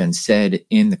might have been said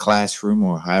in the classroom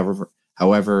or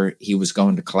however he was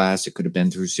going to class, it could have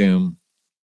been through Zoom,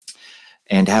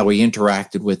 and how he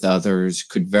interacted with others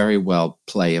could very well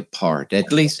play a part.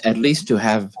 At least to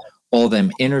have all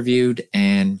them interviewed,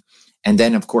 and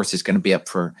then of course it's going to be up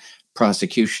for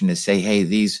prosecution to say, hey,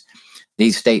 these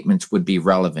statements would be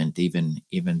relevant, even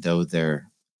though they're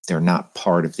not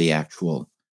part of the actual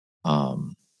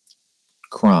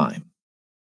crime.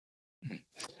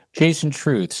 Jason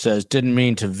Truth says, didn't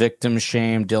mean to victim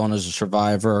shame. Dylan is a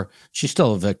survivor. She's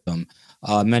still a victim.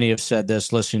 Many have said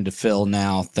this, listening to Phil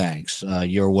now. Thanks.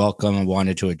 You're welcome. I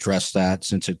wanted to address that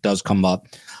since it does come up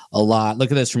a lot.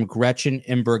 Look at this from Gretchen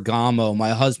in Bergamo.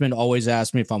 My husband always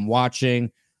asks me if I'm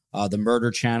watching the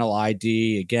Murder Channel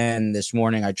ID. Again, this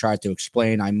morning I tried to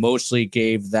explain. I mostly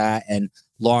gave that and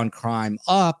Law and Crime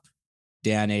up,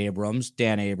 Dan Abrams,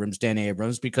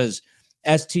 because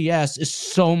STS is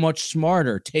so much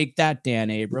smarter. Take that,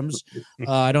 Dan Abrams.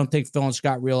 I don't think Phil and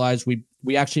Scott realized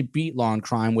we actually beat Law and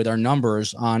Crime with our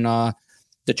numbers on the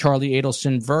Charlie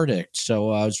Adelson verdict.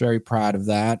 So I was very proud of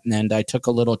that. And I took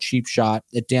a little cheap shot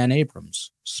at Dan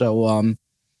Abrams. So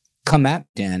come at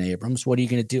Dan Abrams. What are you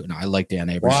going to do? No, I like Dan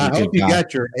Abrams. Well, I hope you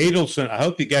got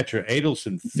your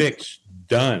Adelson fix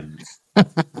done.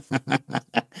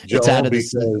 It's out of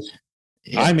because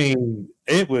yeah. I mean,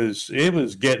 it was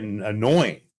getting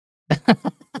annoying.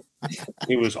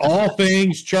 It was all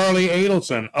things Charlie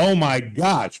Adelson. Oh my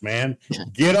gosh, man.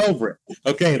 Get over it.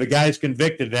 Okay, the guy's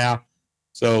convicted now.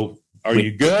 So are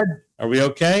you good? Are we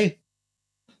okay?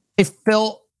 Hey,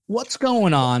 Phil, what's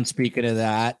going on? Speaking of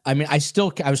that, I mean, I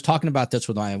was talking about this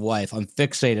with my wife. I'm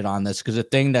fixated on this because the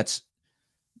thing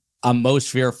I'm most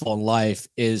fearful in life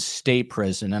is state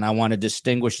prison, and I want to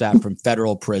distinguish that from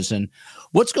federal prison.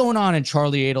 What's going on in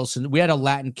Charlie Adelson? We had a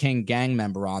Latin King gang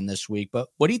member on this week, but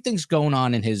what do you think's going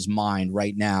on in his mind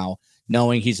right now,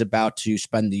 knowing he's about to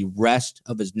spend the rest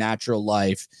of his natural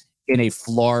life in a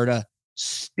Florida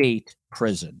state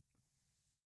prison?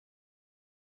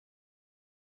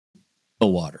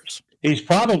 Bill Waters. He's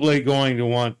probably going to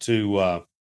want to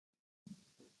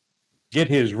get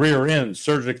his rear end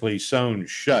surgically sewn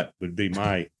shut would be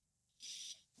my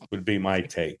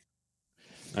take.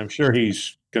 I'm sure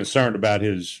he's concerned about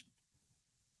his,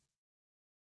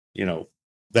 that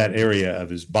area of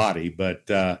his body. But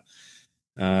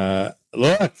look,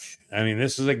 I mean,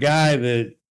 this is a guy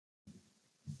that,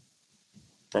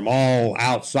 from all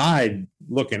outside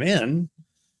looking in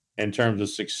terms of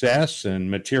success and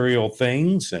material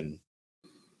things and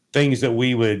things that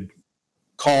we would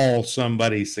call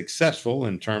somebody successful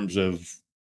in terms of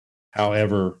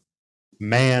however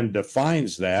man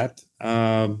defines that,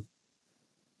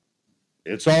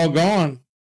 it's all gone.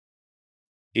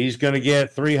 He's going to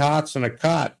get 3 hots and a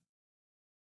cot,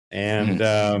 and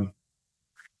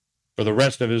for the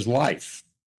rest of his life.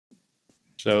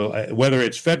 So whether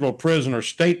it's federal prison or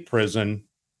state prison,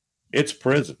 it's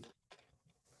prison.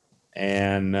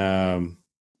 And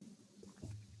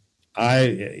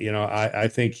I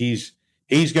think he's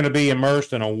going to be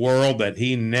immersed in a world that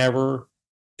he never,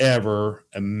 ever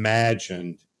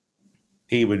imagined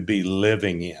he would be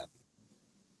living in.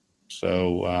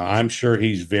 So I'm sure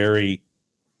he's very,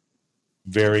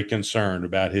 very concerned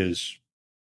about his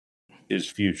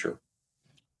future.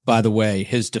 By the way,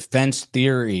 his defense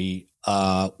theory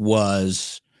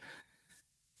was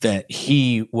that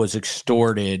he was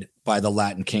extorted by the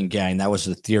Latin King gang. That was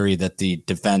the theory that the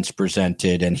defense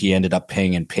presented, and he ended up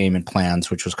paying in payment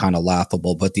plans, which was kind of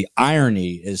laughable. But the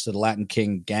irony is the Latin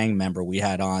King gang member we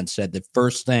had on said the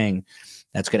first thing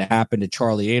that's going to happen to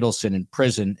Charlie Adelson in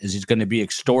prison is he's going to be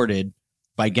extorted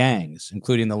by gangs,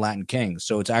 including the Latin Kings.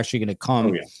 So it's actually going to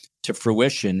come to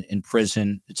fruition in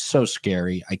prison. It's so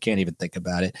scary. I can't even think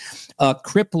about it.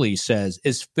 Cripley says,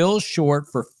 is Phil short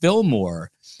for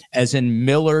Fillmore, as in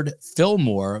Millard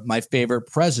Fillmore, my favorite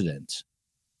president?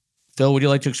 Phil, would you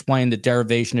like to explain the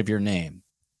derivation of your name?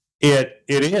 It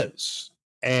is.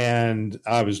 And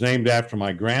I was named after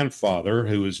my grandfather,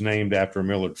 who was named after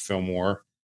Millard Fillmore.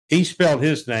 He spelled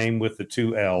his name with the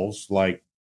 2 L's like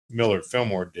Millard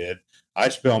Fillmore did. I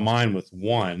spell mine with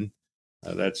 1.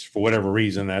 That's, for whatever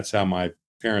reason, that's how my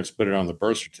parents put it on the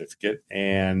birth certificate.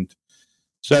 And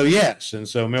so, yes. And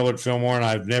so Millard Fillmore, and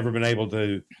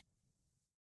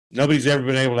nobody's ever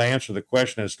been able to answer the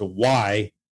question as to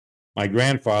why my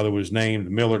grandfather was named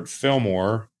Millard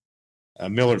Fillmore.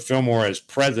 Millard Fillmore as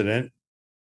president.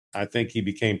 I think he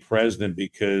became president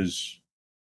because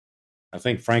I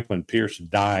think Franklin Pierce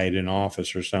died in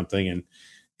office or something, and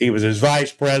he was his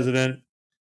vice president.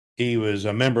 He was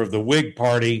a member of the Whig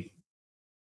Party.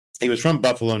 He was from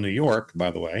Buffalo, New York, by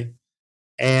the way,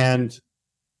 and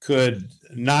could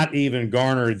not even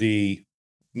garner the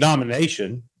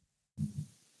nomination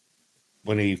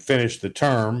when he finished the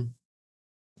term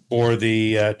for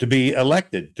the to be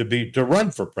elected to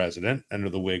run for president under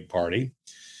the Whig Party.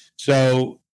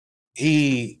 So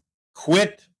he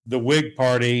quit the Whig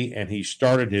Party and he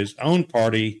started his own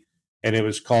party, and it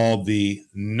was called the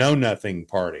Know Nothing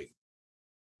Party,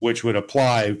 which would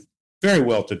apply very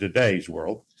well to today's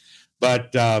world.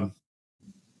 But the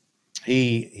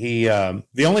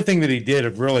only thing that he did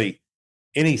of really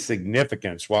any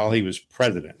significance while he was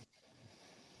president,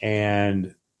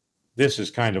 and this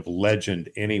is kind of legend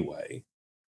anyway,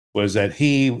 was that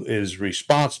he is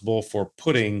responsible for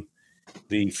putting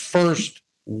the first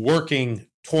working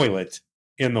toilet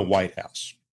in the White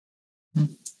House.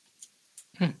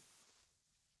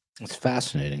 That's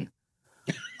fascinating.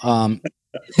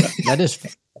 That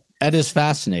is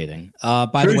fascinating.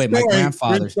 By the way, my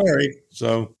grandfather's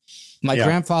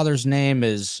grandfather's name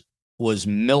was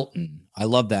Milton. I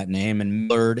love that name, and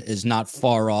Millard is not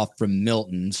far off from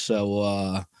Milton. So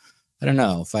I don't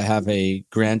know, if I have a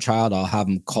grandchild, I'll have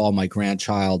him call my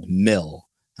grandchild Mill.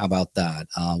 How about that?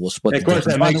 We'll split. Of course,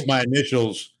 that makes my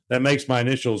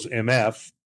initials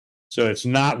MF. So it's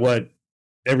not what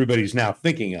everybody's now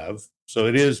thinking of. So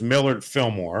it is Millard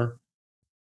Fillmore,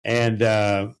 and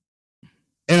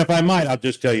if I might, I'll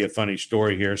just tell you a funny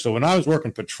story here. So when I was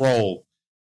working patrol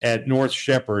at North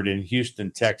Shepherd in Houston,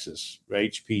 Texas,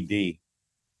 HPD,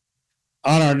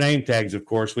 on our name tags, of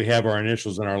course, we have our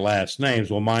initials and our last names.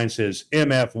 Well, mine says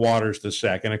MF Waters II.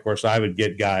 Of course, I would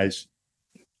get guys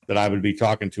that I would be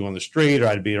talking to on the street or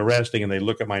I'd be arresting, and they'd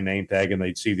look at my name tag and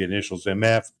they'd see the initials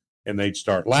MF and they'd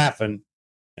start laughing.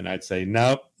 And I'd say,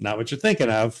 nope, not what you're thinking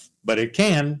of, but it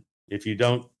can if you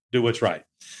don't do what's right.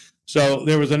 So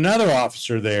there was another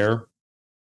officer there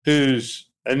whose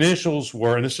initials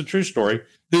were, and this is a true story,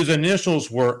 whose initials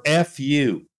were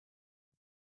FU.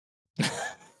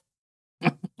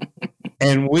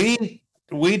 And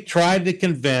we tried to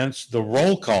convince the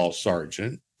roll call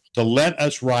sergeant to let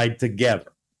us ride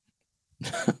together.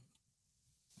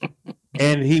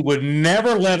 And he would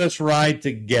never let us ride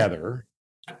together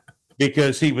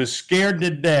because he was scared to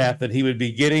death that he would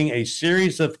be getting a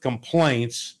series of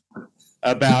complaints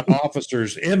about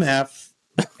officers MF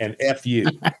and FU.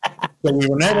 So we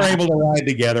were never able to ride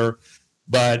together,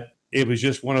 but it was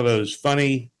just one of those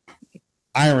funny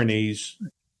ironies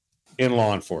in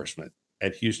law enforcement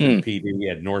at Houston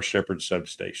PD at North Shepherd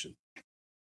Substation.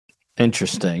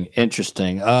 Interesting.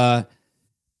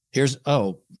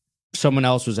 Someone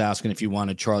else was asking if you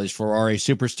wanted Charlie's Ferrari.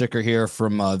 Super sticker here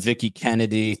from Vicky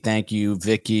Kennedy. Thank you,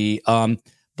 Vicky.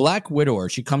 Black Widower,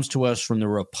 she comes to us from the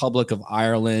Republic of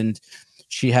Ireland.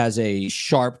 She has a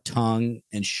sharp tongue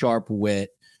and sharp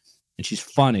wit, and she's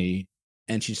funny.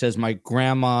 And she says, my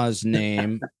grandma's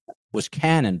name was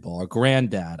Cannonball, or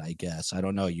granddad, I guess. I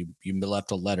don't know. You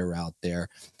left a letter out there,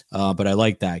 but I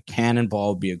like that. Cannonball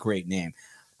would be a great name.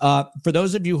 For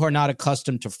those of you who are not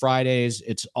accustomed to Fridays,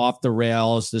 it's off the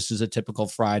rails. This is a typical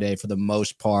Friday for the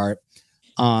most part.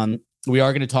 we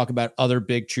are going to talk about other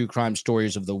big true crime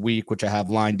stories of the week, which I have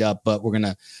lined up, but we're going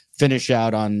to finish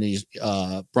out on these,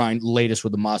 Brian, latest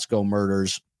with the Moscow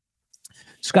murders.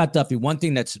 Scott Duffy, one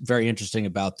thing that's very interesting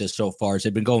about this so far is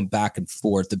they've been going back and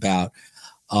forth about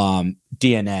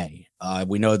DNA.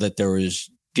 We know that there was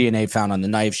DNA found on the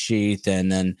knife sheath,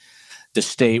 and then the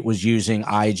state was using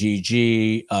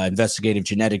IgG, investigative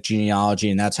genetic genealogy,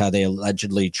 and that's how they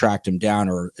allegedly tracked him down,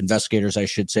 or investigators, I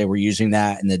should say, were using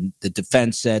that. And then the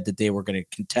defense said that they were going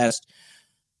to contest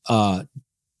some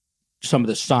of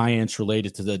the science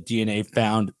related to the DNA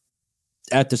found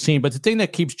at the scene. But the thing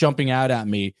that keeps jumping out at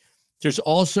me, there's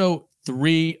also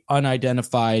 3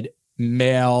 unidentified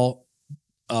male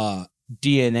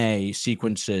DNA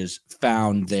sequences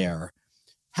found there.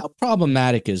 How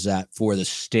problematic is that for the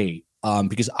state?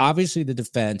 Because obviously the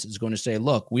defense is going to say,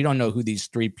 look, we don't know who these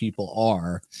 3 people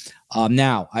are.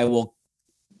 Now, I will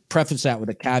preface that with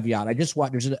a caveat. I just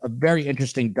watched, there's a very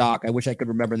interesting doc, I wish I could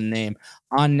remember the name,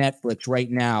 on Netflix right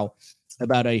now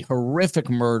about a horrific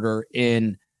murder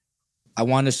in, I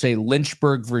want to say,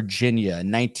 Lynchburg, Virginia,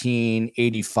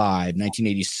 1985,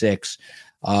 1986.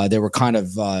 They were kind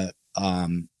of,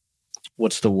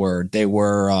 what's the word? They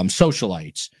were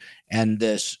socialites. And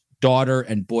this daughter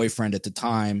and boyfriend at the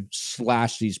time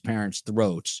slashed these parents'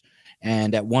 throats.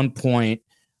 And at one point,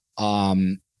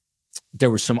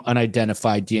 there was some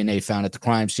unidentified DNA found at the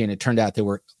crime scene. It turned out there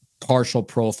were partial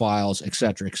profiles, et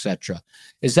cetera, et cetera.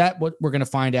 Is that what we're going to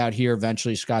find out here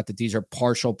eventually, Scott, that these are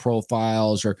partial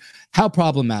profiles, or how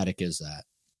problematic is that?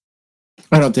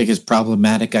 I don't think it's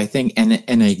problematic. I think,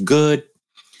 and a good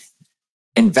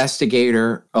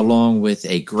investigator, along with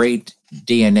a great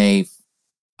DNA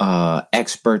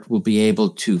expert, will be able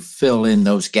to fill in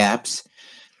those gaps.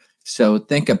 So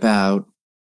think about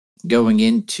going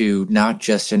into not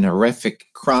just an horrific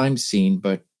crime scene,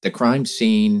 but the crime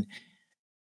scene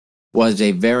was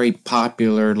a very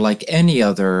popular, like any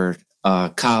other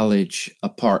college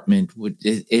apartment.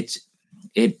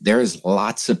 There's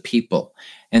lots of people.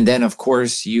 And then, of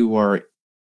course,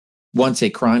 once a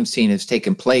crime scene has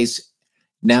taken place,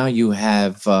 now you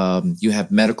have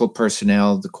medical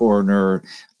personnel, the coroner,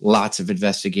 lots of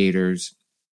investigators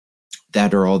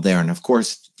that are all there. And of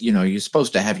course, you're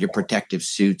supposed to have your protective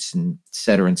suits and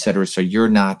et cetera, so you're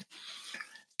not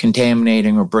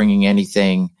contaminating or bringing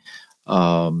anything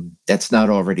that's not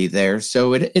already there.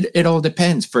 So it all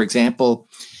depends. For example,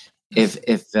 if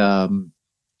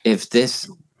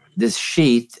this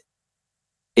sheath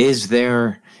is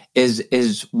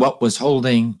what was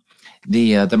holding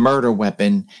the murder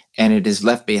weapon, and it is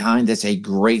left behind, that's a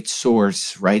great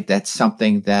source, right? That's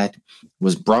something that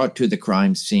was brought to the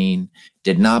crime scene,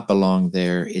 did not belong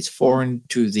there. It's foreign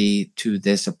to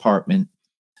this apartment,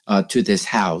 to this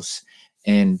house,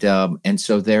 and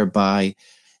so thereby,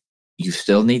 you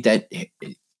still need that.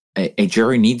 A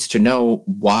jury needs to know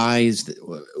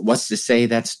what's to say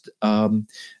that's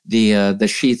the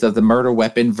sheath of the murder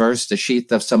weapon versus the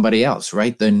sheath of somebody else,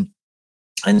 right?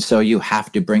 And so you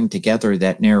have to bring together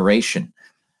that narration.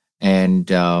 And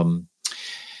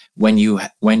when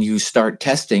you start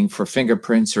testing for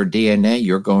fingerprints or DNA,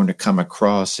 you're going to come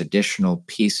across additional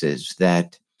pieces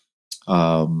that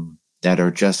are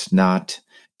just not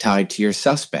tied to your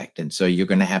suspect. And so you're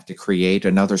going to have to create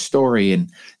another story. And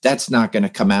that's not going to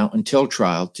come out until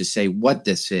trial to say what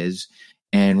this is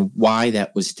and why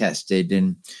that was tested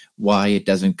and why it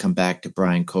doesn't come back to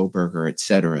Bryan Kohberger, et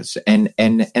cetera. And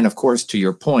of course, to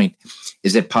your point,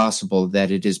 is it possible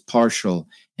that it is partial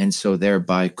and so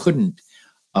thereby couldn't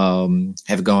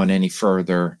have gone any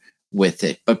further with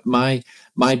it? But my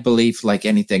belief, like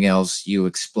anything else, you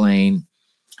explain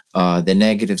the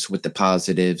negatives with the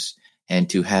positives, and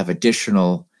to have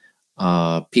additional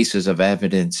pieces of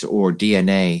evidence or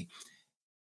DNA,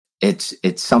 it's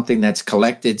something that's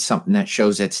collected, something that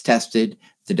shows it's tested.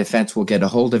 The defense will get a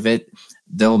hold of it.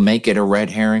 They'll make it a red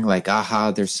herring, like,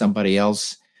 aha, there's somebody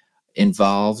else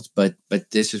involved. But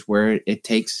this is where it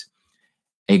takes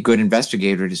a good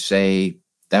investigator to say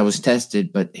that was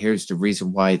tested, but here's the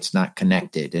reason why it's not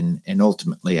connected. And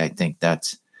ultimately, I think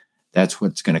that's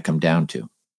what's going to come down to.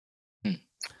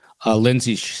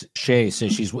 Lindsay Shea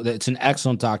says it's an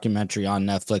excellent documentary on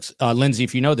Netflix. Lindsay,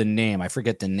 if you know the name, I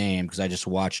forget the name because I just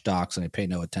watch docs and I pay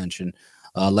no attention.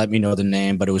 Let me know the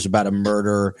name, but it was about a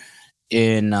murder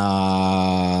in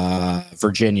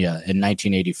Virginia in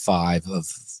 1985 of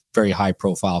very high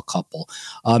profile couple.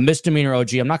 Misdemeanor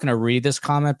OG, I'm not going to read this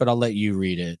comment, but I'll let you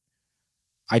read it.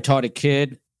 I taught a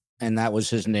kid and that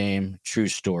was his name. True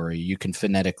story. You can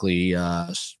phonetically,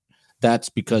 that's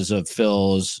because of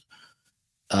Phil's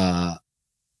MF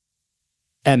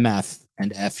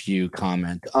and FU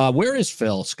comment. Where is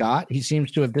Phil, Scott? He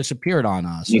seems to have disappeared on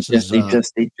us. He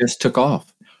just took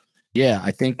off. Yeah,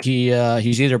 I think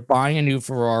he's either buying a new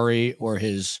Ferrari or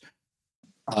his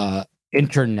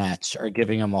internets are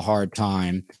giving him a hard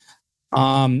time.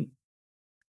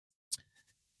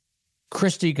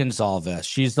 Christy Gonzalez,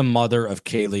 she's the mother of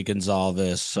Kaylee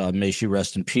Gonzalez. May she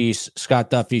rest in peace. Scott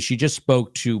Duffy, she just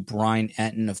spoke to Brian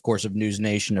Enton, of course, of News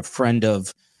Nation, a friend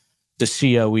of the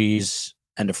COEs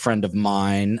and a friend of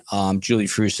mine. Julie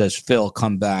Frew says, Phil,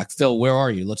 come back. Phil, where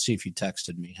are you? Let's see if you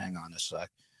texted me. Hang on a sec.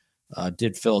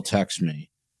 Did Phil text me?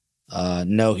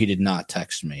 No, he did not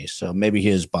text me. So maybe he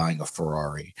is buying a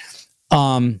Ferrari.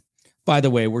 By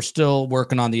the way, we're still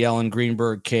working on the Ellen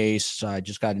Greenberg case. I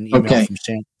just got an email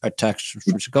from a text.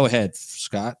 Go ahead,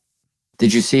 Scott.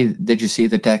 Did you see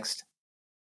the text?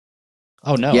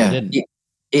 Oh, no, I didn't.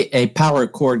 A power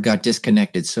cord got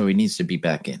disconnected, so he needs to be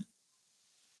back in.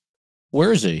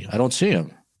 Where is he? I don't see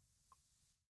him.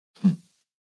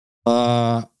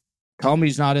 Tell me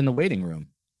he's not in the waiting room.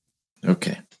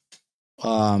 Okay.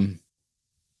 Tell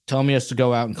me he has to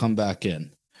go out and come back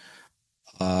in.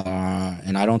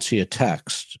 And I don't see a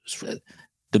text.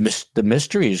 The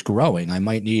mystery is growing. I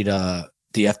might need the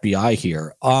FBI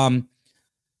here.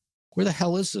 Where the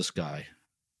hell is this guy?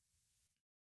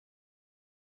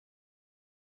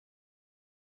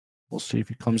 We'll see if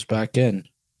he comes back in.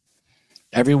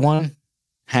 Everyone,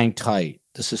 hang tight.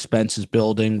 The suspense is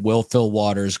building. Will Phil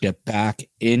Waters get back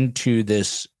into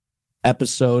this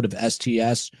episode of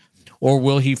STS, or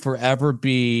will he forever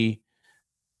be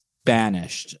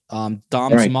banished?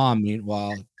 Dom's mom,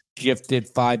 meanwhile, gifted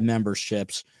 5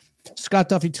 memberships. Scott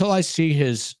Duffy, till I see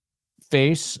his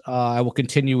face, I will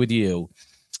continue with you.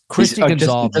 Christy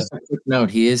Gonzalez. Just a quick note: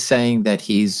 he is saying that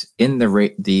he's in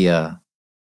the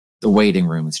waiting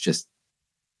room. It's just.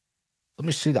 Let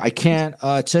me see that. I can't.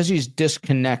 It says he's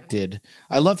disconnected.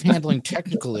 I love handling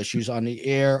technical issues on the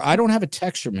air. I don't have a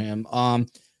text from him.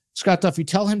 Scott Duffy,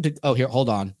 tell him to. Oh, here, hold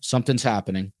on. Something's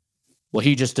happening. Well,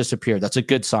 he just disappeared. That's a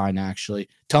good sign, actually.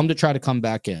 Tell him to try to come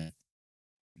back in,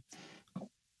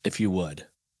 if you would.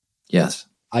 Yes.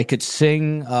 I could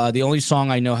sing. The only song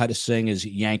I know how to sing is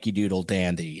Yankee Doodle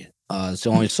Dandy. It's the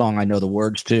only song I know the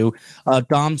words to.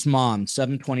 Dom's mom,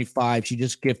 725. She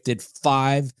just gifted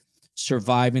 5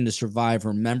 Surviving the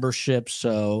Survivor memberships.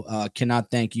 So cannot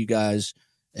thank you guys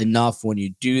enough when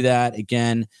you do that.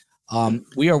 Again,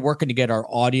 we are working to get our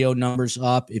audio numbers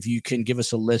up. If you can give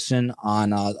us a listen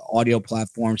on audio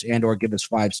platforms and or give us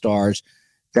 5 stars,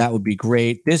 that would be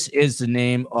great. This is the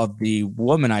name of the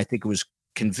woman, I think, who was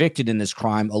convicted in this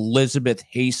crime, Elizabeth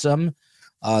Haysom.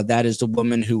 That is the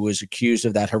woman who was accused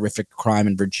of that horrific crime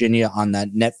in Virginia on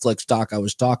that Netflix doc I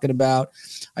was talking about.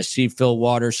 I see Phil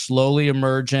Waters slowly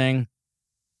emerging.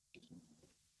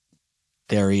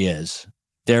 There he is.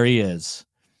 There he is.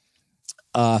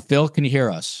 Phil, can you hear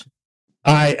us?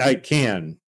 I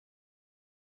can.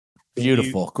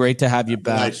 Beautiful. Great to have you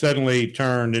back. I suddenly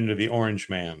turned into the orange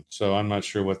man, so I'm not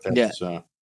sure what that's. Yeah.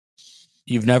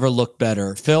 You've never looked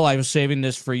better. Phil, I was saving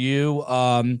this for you.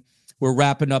 We're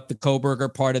wrapping up the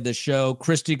Kohberger part of the show.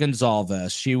 Christy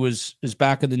Gonzalez, she is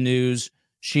back in the news.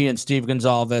 She and Steve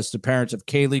Gonzalez, the parents of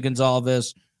Kaylee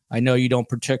Gonzalez. I know you don't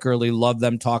particularly love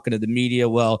them talking to the media.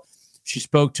 Well, she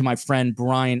spoke to my friend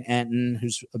Brian Enton,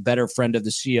 who's a better friend of the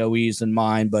COEs than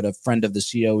mine, but a friend of the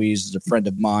COEs is a friend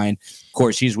of mine. Of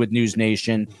course, he's with News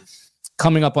Nation.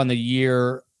 Coming up on the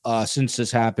year since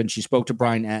this happened, she spoke to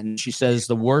Brian Enton. She says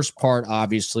the worst part,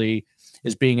 obviously,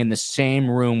 is being in the same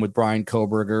room with Brian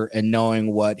Kohberger and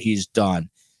knowing what he's done.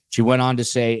 She went on to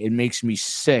say, it makes me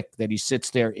sick that he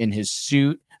sits there in his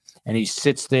suit and he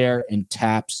sits there and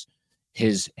taps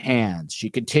his hands. She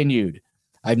continued,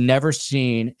 I've never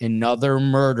seen another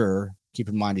murder, keep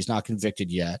in mind he's not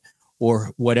convicted yet,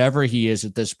 or whatever he is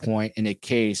at this point in a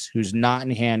case, who's not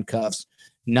in handcuffs,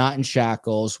 not in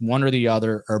shackles, one or the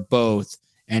other, or both,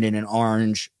 and in an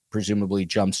orange, presumably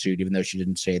jumpsuit, even though she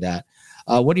didn't say that.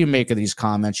 What do you make of these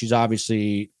comments? She's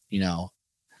obviously,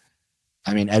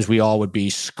 as we all would be,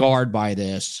 scarred by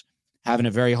this, having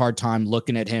a very hard time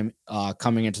looking at him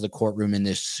coming into the courtroom in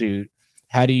this suit.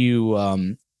 How do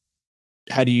you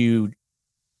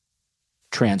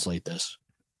translate this?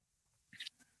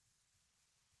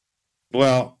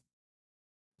 Well,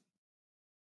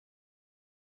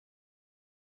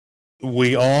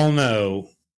 we all know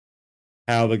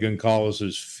how the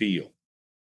Goncalveses feel.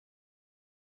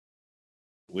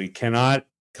 We cannot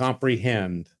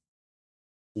comprehend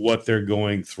what they're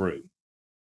going through.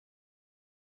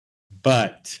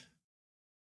 But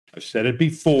I've said it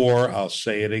before, I'll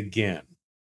say it again.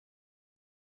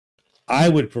 I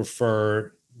would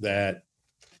prefer that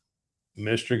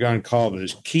Mr.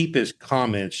 Goncalves keep his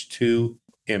comments to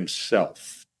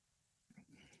himself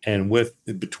and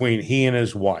between he and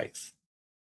his wife.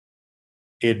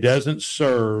 It doesn't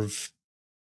serve.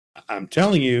 I'm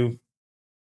telling you,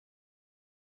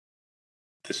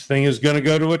 this thing is going to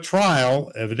go to a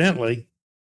trial, evidently.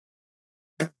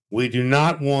 We do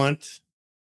not want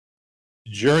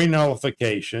jury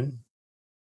nullification.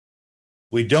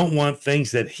 We don't want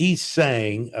things that he's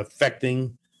saying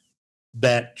affecting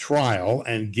that trial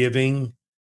and giving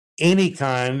any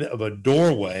kind of a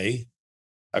doorway,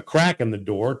 a crack in the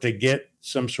door to get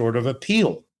some sort of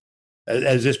appeal,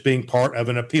 as this being part of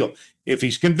an appeal. If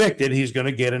he's convicted, he's going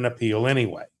to get an appeal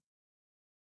anyway.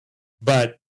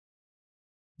 But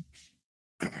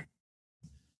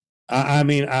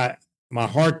my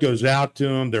heart goes out to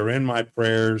him. They're in my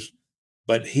prayers,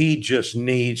 but he just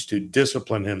needs to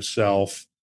discipline himself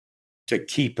to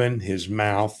keeping his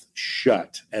mouth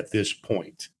shut at this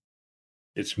point.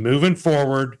 It's moving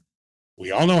forward.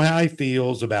 We all know how he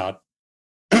feels about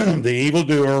the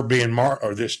evildoer being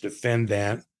or this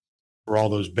defendant. For all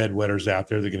those bedwetters out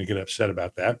there, they're going to get upset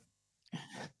about that.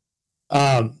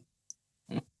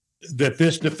 That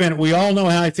this defendant, we all know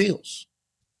how he feels.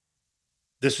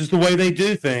 This is the way they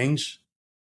do things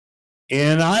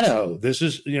in Idaho. This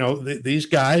is, these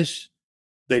guys,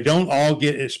 they don't all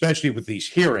get, especially with these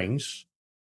hearings,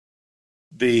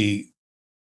 they're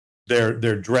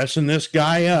dressing this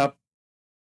guy up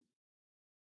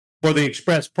for the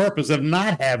express purpose of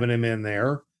not having him in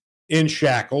there in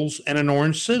shackles and an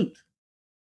orange suit.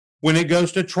 When it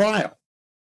goes to trial,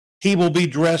 he will be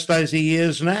dressed as he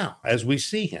is now, as we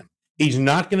see him. He's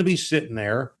not going to be sitting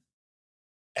there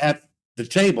at the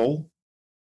table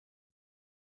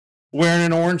wearing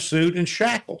an orange suit and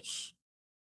shackles.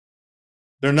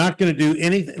 They're not going to do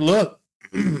anything. Look,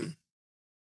 the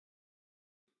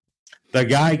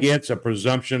guy gets a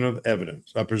presumption of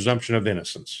evidence, a presumption of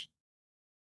innocence.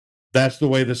 That's the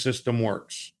way the system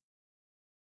works.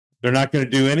 They're not going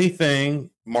to do anything,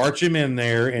 march him in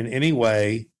there in any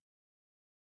way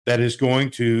that is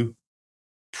going to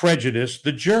prejudice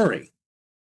the jury.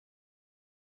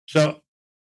 So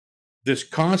this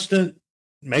constant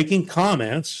making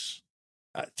comments,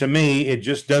 to me, it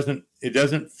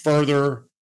doesn't further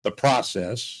the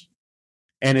process,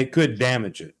 and it could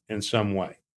damage it in some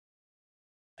way.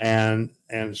 And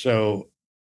so,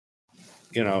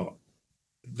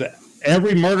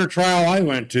 every murder trial I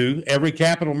went to, every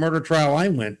capital murder trial I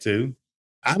went to,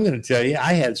 I'm going to tell you,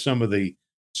 I had some of the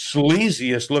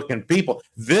sleaziest looking people.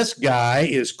 This guy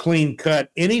is clean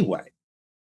cut anyway.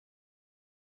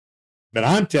 But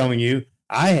I'm telling you,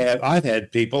 I've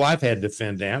had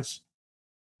defendants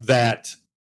that,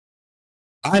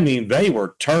 they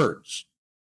were turds.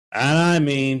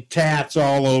 And tats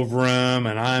all over them.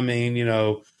 And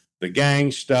the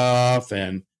gang stuff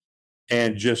and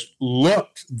just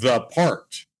looked the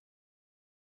part.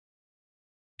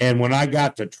 And when I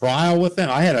got to trial with them,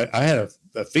 I had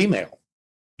a female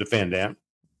defendant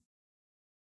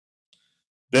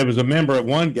that was a member of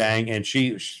one gang, and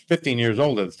she was 15 years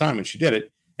old at the time when she did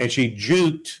it, and she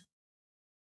juked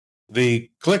the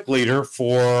clique leader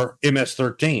for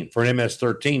MS-13, for an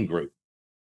MS-13 group.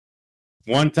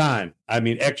 One time,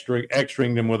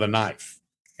 extraing them with a knife,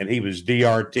 and he was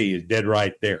DRT, is dead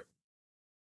right there.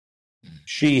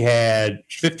 She's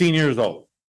 15 years old,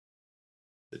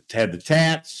 had the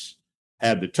tats,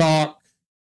 had the talk,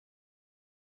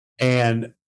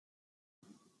 and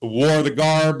wore the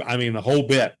garb. The whole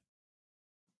bit.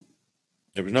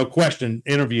 There was no question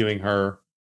interviewing her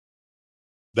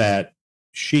that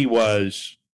she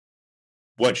was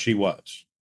what she was.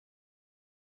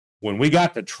 When we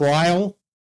got to trial,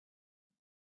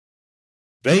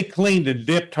 they cleaned and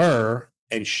dipped her,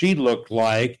 and she looked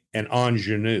like an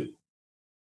ingenue.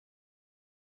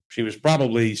 She was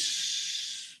probably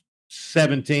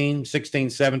 16,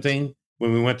 17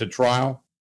 when we went to trial.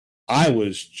 I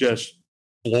was just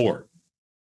floored.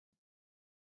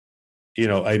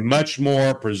 A much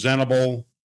more presentable,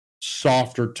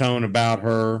 softer tone about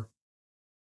her,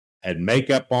 had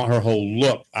makeup on her whole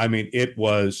look. It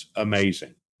was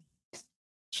amazing.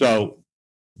 So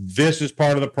this is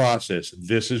part of the process.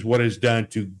 This is what is done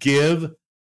to give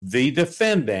the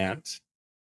defendant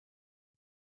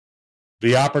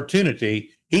the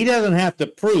opportunity. He doesn't have to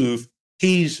prove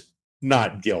he's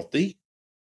not guilty.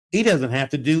 He doesn't have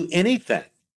to do anything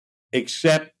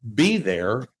except be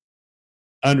there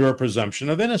under a presumption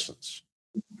of innocence.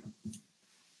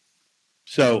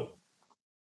 So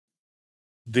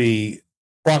the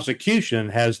prosecution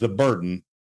has the burden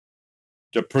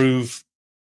to prove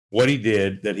what he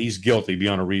did, that he's guilty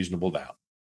beyond a reasonable doubt.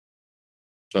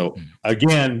 So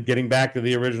again, getting back to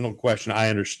the original question, I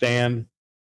understand.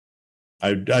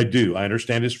 I do. I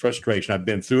understand his frustration. I've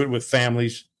been through it with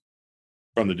families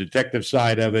from the detective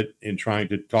side of it in trying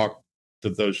to talk to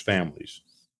those families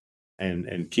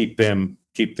and keep them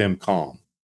calm.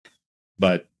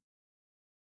 But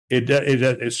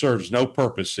it serves no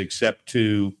purpose except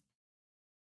to,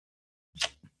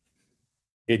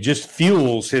 it just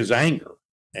fuels his anger.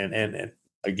 And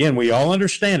again, we all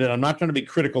understand it. I'm not trying to be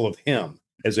critical of him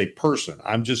as a person.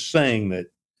 I'm just saying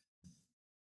that,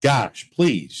 gosh,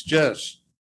 please, just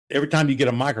every time you get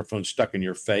a microphone stuck in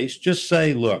your face, just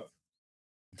say, look,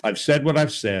 I've said what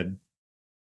I've said.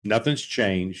 Nothing's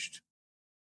changed.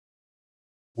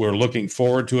 We're looking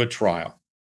forward to a trial,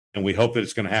 and we hope that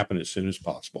it's going to happen as soon as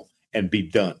possible and be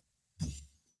done.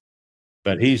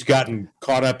 But he's gotten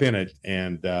caught up in it,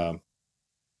 and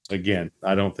again,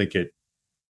 I don't think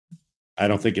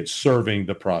it's serving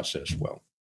the process well.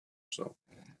 So,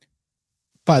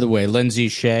 by the way, Lindsay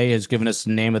Shea has given us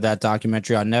the name of that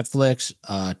documentary on Netflix,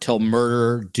 Till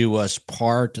Murder Do Us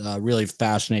Part. Really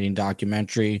fascinating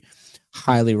documentary.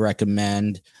 Highly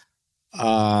recommend.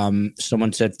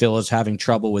 Someone said Phil is having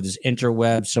trouble with his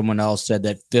interweb. Someone else said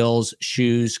that Phil's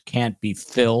shoes can't be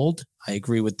filled. I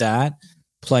agree with that.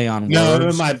 Play on words.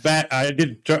 No, my bat. I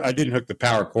didn't hook the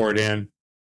power cord in,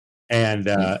 and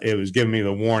it was giving me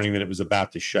the warning that it was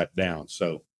about to shut down.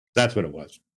 So that's what it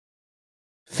was.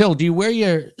 Phil, do you wear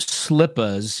your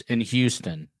slippers in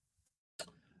Houston?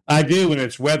 I do when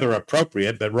it's weather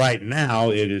appropriate, but right now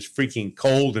it is freaking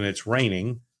cold and it's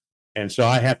raining. And so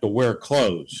I have to wear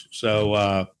clothes.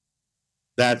 So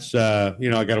that's, I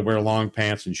got to wear long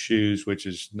pants and shoes, which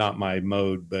is not my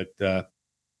mode. But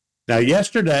now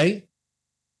yesterday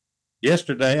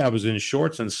I was in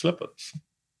shorts and slippers.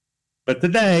 But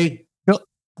today,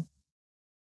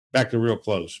 back to real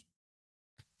clothes.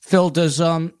 Phil, does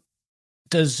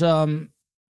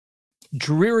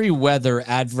dreary weather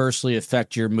adversely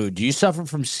affect your mood? Do you suffer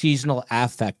from seasonal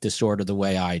affect disorder the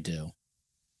way I do?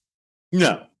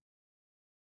 No.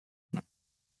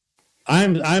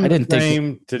 I'm the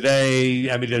same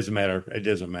today. I mean, it doesn't matter. It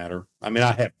doesn't matter. I mean,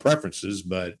 I have preferences,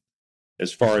 but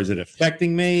as far as it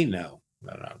affecting me, no,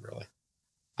 not really.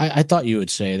 I thought you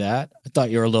would say that. I thought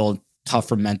you were a little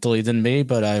tougher mentally than me,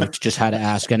 but I just had to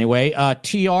ask anyway.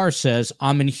 TR says,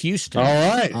 I'm in Houston.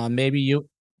 All right.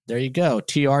 There you go.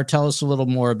 TR, tell us a little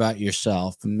more about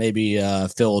yourself. Maybe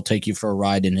Phil will take you for a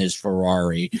ride in his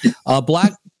Ferrari.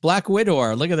 Black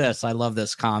Widower, look at this. I love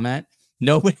this comment.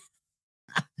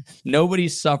 Nobody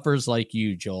suffers like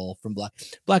you, Joel, from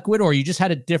Black Widower. You just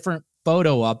had a different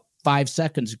photo up 5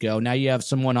 seconds ago. Now you have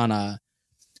someone on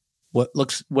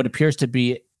what appears to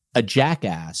be a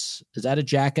jackass. Is that a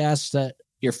jackass that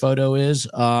your photo is?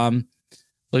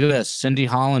 Look at this. Cindy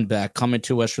Hollenbeck coming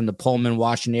to us from the Pullman,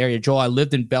 Washington area. Joel, I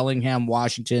lived in Bellingham,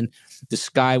 Washington. The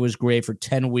sky was gray for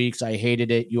 10 weeks. I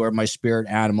hated it. You are my spirit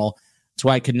animal. That's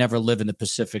why I could never live in the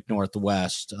Pacific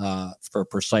Northwest for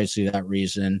precisely that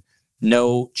reason.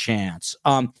 No chance.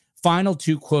 Final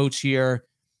two quotes here.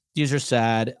 These are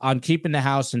sad. On keeping the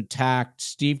house intact,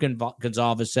 Steve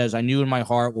Gonzalez says, I knew in my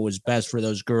heart what was best for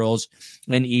those girls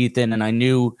and Ethan, and I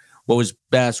knew what was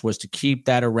best was to keep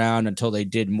that around until they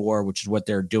did more, which is what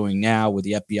they're doing now with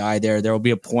the FBI there. There will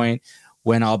be a point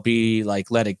when I'll be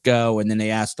like, let it go. And then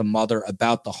they asked the mother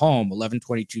about the home,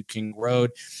 1122 King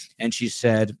Road. And she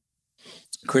said,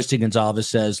 Christy Gonzalez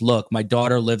says, look, my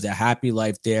daughter lived a happy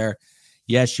life there.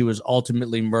 Yes, she was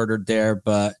ultimately murdered there,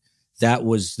 but that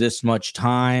was this much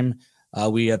time.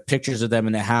 We have pictures of them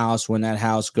in the house. When that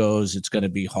house goes, it's going to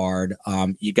be hard.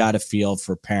 You got to feel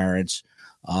for parents.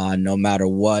 No matter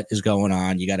what is going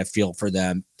on, you got to feel for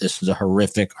them. This is a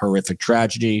horrific, horrific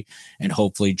tragedy, and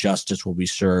hopefully justice will be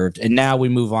served. And now we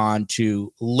move on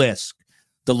to Lisk,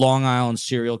 the Long Island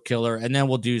serial killer, and then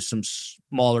we'll do some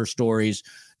smaller stories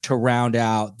to round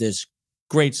out this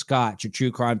great Scott, your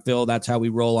true crime Phil. That's how we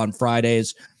roll on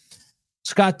Fridays.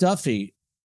 Scott Duffy,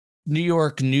 New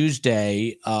York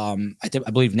Newsday. I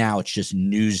believe now it's just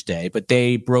Newsday, but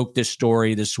they broke this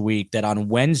story this week that on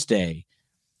Wednesday,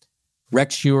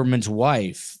 Rex Heuermann's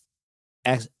wife,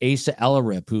 Asa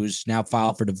Ellerip, who's now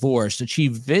filed for divorce, that she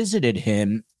visited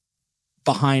him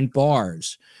behind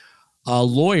bars. A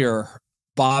lawyer,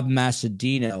 Bob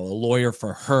Macedino, a lawyer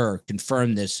for her,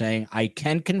 confirmed this, saying, I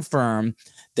can confirm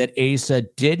that Asa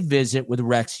did visit with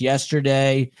Rex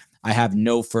yesterday. I have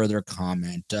no further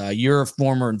comment. You're a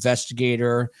former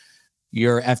investigator.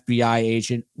 You're an FBI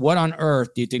agent. What on earth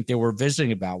do you think they were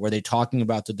visiting about? Were they talking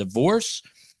about the divorce?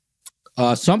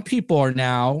 Some people are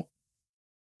now,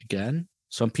 in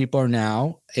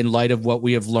light of what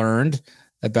we have learned,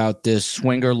 about this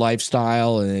swinger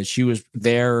lifestyle, and she was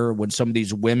there when some of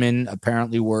these women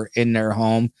apparently were in their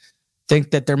home.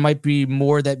 Think that there might be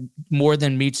more than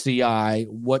meets the eye.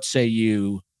 What say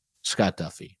you, Scott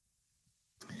Duffy?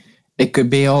 It could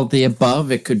be all the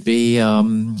above. It could be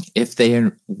if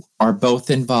they are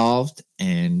both involved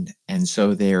and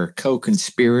so they're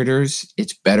co-conspirators,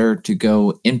 it's better to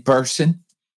go in person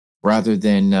rather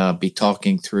than be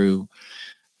talking through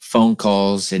phone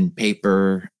calls and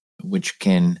paper, which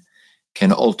can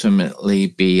ultimately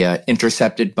be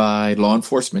intercepted by law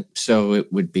enforcement. So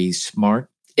it would be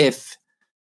smart if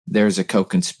there's a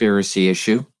co-conspiracy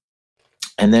issue.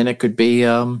 And then it could be,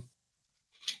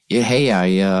 hey,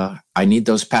 I need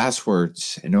those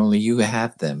passwords, and only you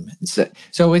have them.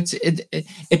 So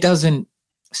it doesn't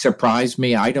surprise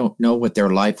me. I don't know what their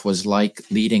life was like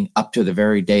leading up to the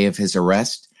very day of his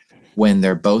arrest, when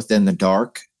they're both in the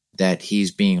dark, that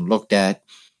he's being looked at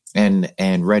and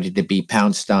ready to be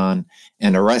pounced on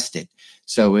and arrested.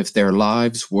 So if their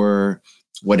lives were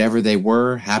whatever they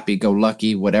were,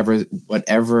 happy-go-lucky,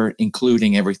 whatever,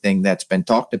 including everything that's been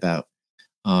talked about,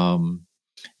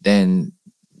 then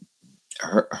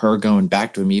her going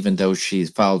back to him, even though she's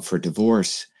filed for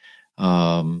divorce,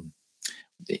 none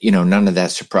of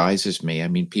that surprises me. I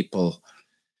mean, people,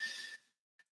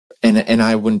 and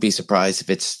I wouldn't be surprised if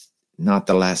it's not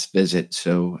the last visit.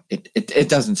 So it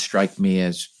doesn't strike me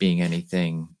as being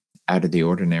anything out of the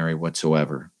ordinary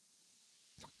whatsoever.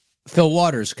 Phil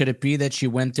Waters, could it be that she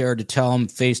went there to tell him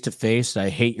face to face, I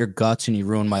hate your guts and you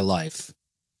ruined my life?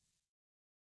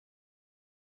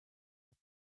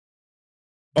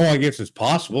 Oh, I guess it's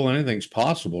possible. Anything's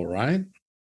possible, right?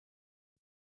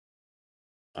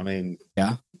 I mean,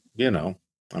 yeah.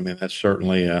 That's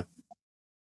certainly a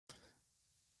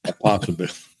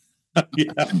possibility.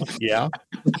 Yeah.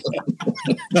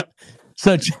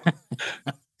 So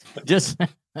just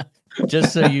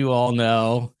so you all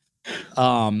know,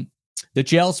 the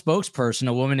jail spokesperson,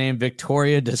 a woman named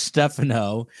Victoria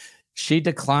DeStefano, she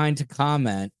declined to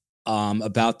comment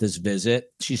about this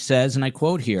visit. She says, and I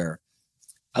quote here,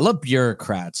 I love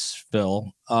bureaucrats,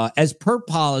 Phil. As per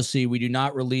policy, we do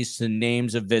not release the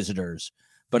names of visitors,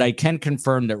 but I can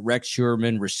confirm that Rex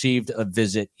Heuermann received a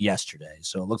visit yesterday.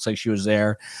 So it looks like she was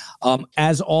there.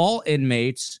 As all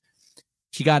inmates,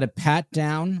 he got a pat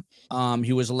down.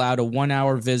 He was allowed a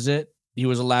 1-hour visit. He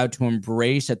was allowed to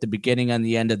embrace at the beginning and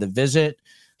the end of the visit.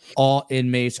 All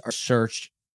inmates are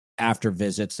searched after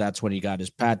visits. That's when he got his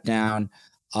pat down.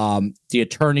 The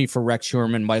attorney for Rex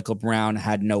Heuermann, Michael Brown,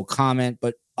 had no comment,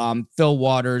 but Phil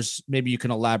Waters, maybe you can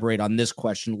elaborate on this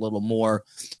question a little more.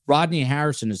 Rodney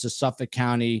Harrison is the Suffolk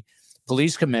County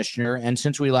Police Commissioner, and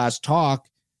since we last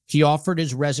talked, he offered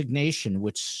his resignation,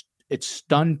 which it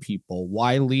stunned people.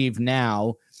 Why leave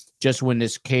now, just when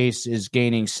this case is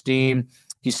gaining steam?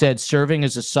 He said, serving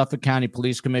as a Suffolk County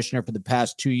Police Commissioner for the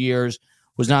past 2 years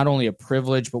was not only a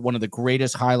privilege, but one of the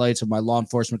greatest highlights of my law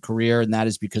enforcement career, and that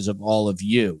is because of all of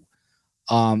you.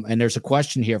 And there's a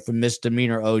question here from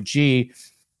Misdemeanor OG.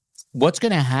 What's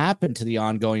going to happen to the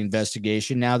ongoing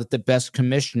investigation now that the best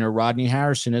commissioner, Rodney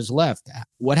Harrison, has left?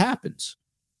 What happens?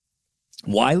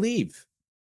 Why leave?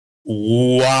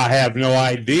 Well, I have no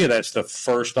idea. That's the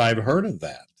first I've heard of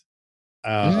that.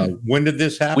 When did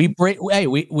this happen?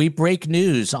 We break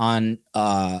news on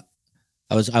I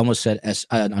almost said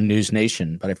on News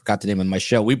Nation, but I forgot the name of my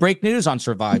show. We break news on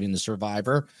Surviving the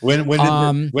Survivor. When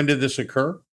did this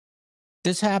occur?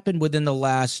 This happened within the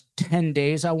last 10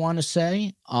 days, I want to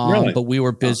say. Really? But we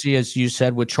were busy, as you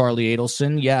said, with Charlie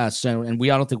Adelson. Yes. And I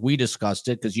don't think we discussed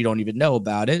it because you don't even know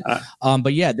about it.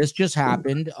 But yeah, this just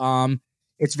happened.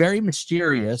 It's very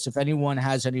mysterious. If anyone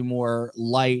has any more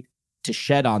light to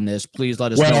shed on this, please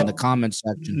let us know in the comments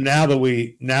section. Now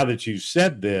that you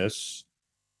said this,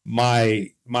 my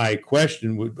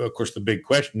question would, of course, the big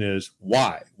question is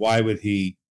why? Why would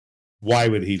he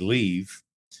leave?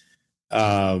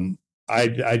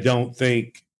 I don't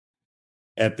think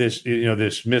at this,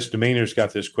 this misdemeanor's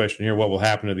got this question here, what will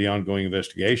happen to the ongoing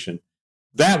investigation?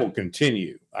 That will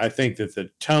continue. I think that the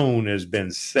tone has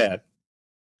been set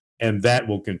and that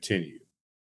will continue.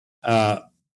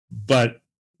 But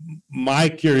my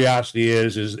curiosity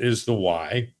is the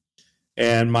why.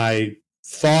 And my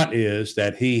thought is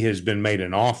that he has been made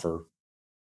an offer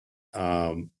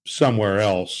somewhere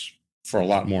else for a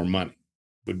lot more money.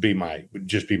 Would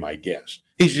just be my guess.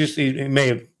 He may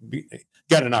have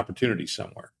got an opportunity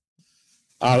somewhere.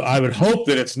 I would hope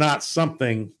that it's not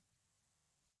something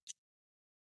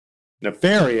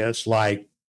nefarious, like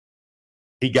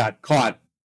he got caught,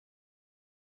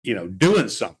 doing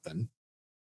something.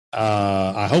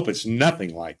 I hope it's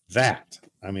nothing like that.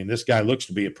 I mean, this guy looks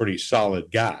to be a pretty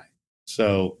solid guy.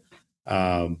 So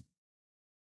I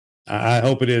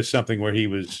hope it is something where he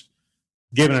was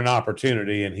given an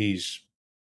opportunity and he's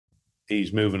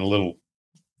moving a little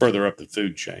further up the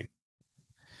food chain.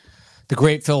 The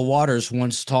great Phil Waters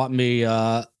once taught me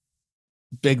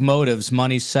big motives,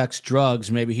 money, sex,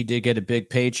 drugs. Maybe he did get a big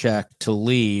paycheck to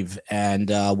leave, and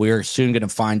we're soon going to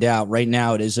find out. Right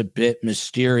now, it is a bit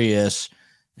mysterious,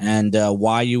 and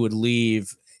why you would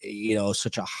leave,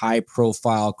 such a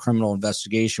high-profile criminal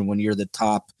investigation when you're the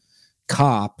top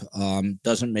cop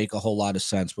doesn't make a whole lot of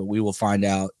sense, but we will find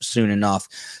out soon enough.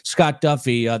 Scott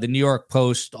Duffy, the New York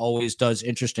Post always does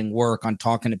interesting work on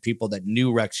talking to people that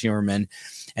knew Rex Heuermann,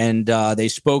 and they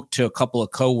spoke to a couple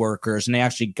of coworkers, and they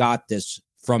actually got this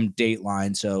from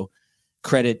Dateline, so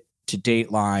credit to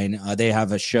Dateline. They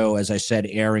have a show, as I said,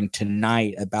 airing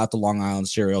tonight about the Long Island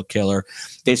serial killer.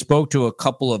 They spoke to a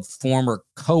couple of former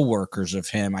coworkers of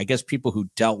him, I guess people who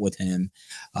dealt with him,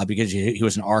 because he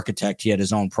was an architect. He had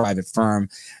his own private firm.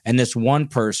 And this one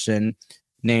person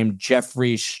named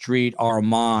Jeffrey Street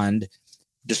Armand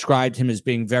described him as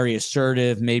being very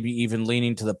assertive, maybe even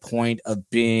leaning to the point of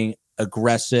being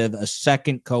aggressive. A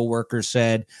second coworker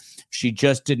said she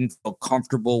just didn't feel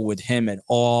comfortable with him at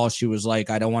all. She was like,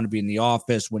 I don't want to be in the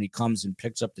office when he comes and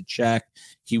picks up the check.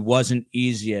 He wasn't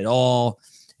easy at all.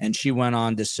 And she went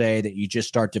on to say that you just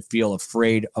start to feel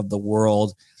afraid of the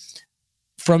world.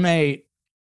 From a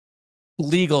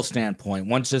legal standpoint,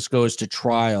 once this goes to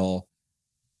trial,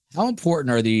 how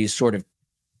important are these sort of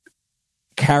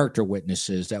character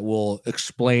witnesses that will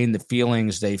explain the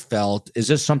feelings they felt? Is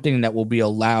this something that will be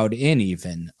allowed in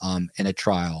even in a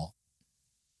trial?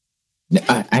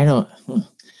 I don't.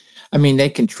 I mean, they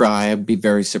can try. I'd be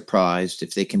very surprised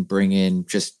if they can bring in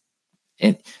just.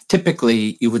 And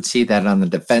typically, you would see that on the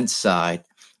defense side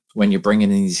when you're bringing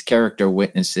in these character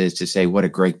witnesses to say what a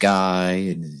great guy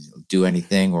and do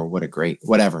anything or what a great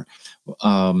whatever.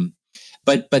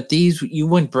 But these, you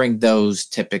wouldn't bring those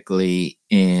typically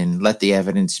in. Let the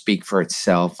evidence speak for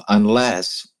itself,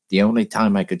 unless the only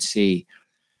time I could see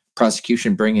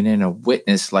prosecution bringing in a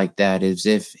witness like that is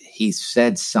if he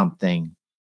said something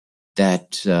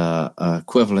that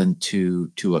equivalent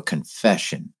to a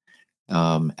confession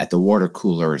at the water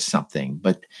cooler or something.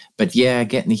 But yeah,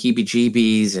 getting the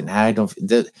heebie-jeebies, and I don't.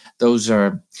 Those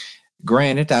are.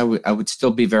 Granted, I would still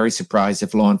be very surprised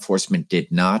if law enforcement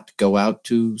did not go out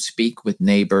to speak with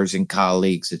neighbors and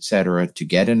colleagues, et cetera, to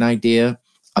get an idea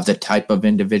of the type of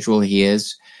individual he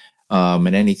is,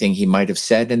 and anything he might have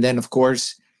said. And then, of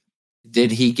course,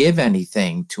 did he give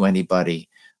anything to anybody?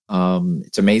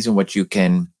 It's amazing what you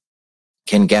can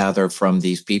gather from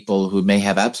these people who may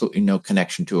have absolutely no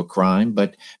connection to a crime,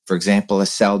 but, for example, a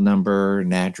cell number,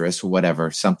 an address, or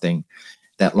whatever, something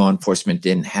that law enforcement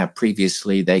didn't have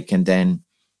previously. They can then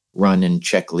run and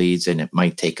check leads, and it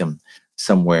might take them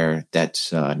somewhere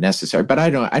that's necessary. But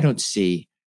I don't see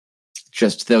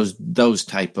just those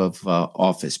type of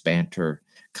office banter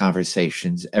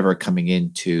conversations ever coming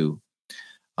into.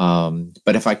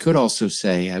 But if I could also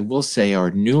say, I will say our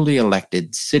newly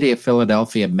elected City of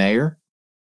Philadelphia mayor,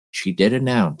 she did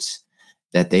announce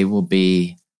that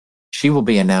she will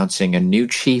be announcing a new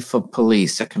chief of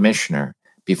police, a commissioner,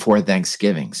 before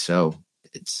Thanksgiving. So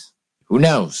it's, who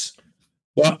knows?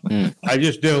 Well, I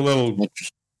just did a little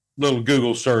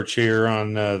Google search here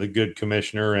on the good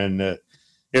commissioner, and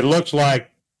it looks like,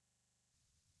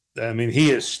 I mean, he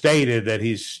has stated that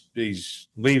he's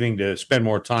leaving to spend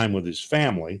more time with his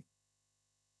family,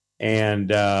 and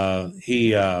there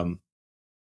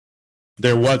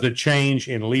was a change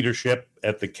in leadership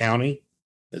at the county,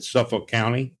 at Suffolk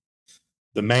County.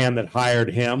 The man that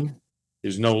hired him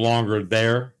is no longer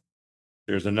there.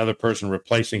 There's another person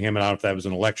replacing him, and I don't know if that was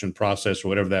an election process or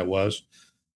whatever that was,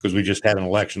 because we just had an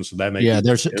election, so that makes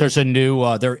there's a new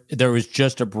there was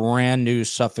just a brand new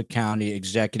Suffolk County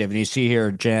executive, and you see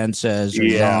here Jan says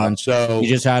so he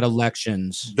just had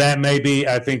elections. That may be,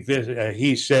 I think this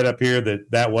he said up here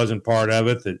that wasn't part of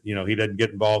it, that he doesn't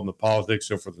get involved in the politics,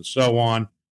 so forth and so on.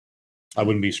 I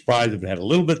wouldn't be surprised if it had a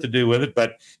little bit to do with it,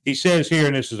 but he says here,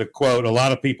 and this is a quote, "A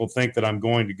lot of people think that I'm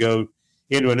going to go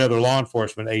into another law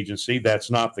enforcement agency.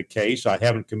 That's not the case. I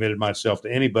haven't committed myself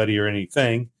to anybody or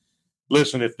anything.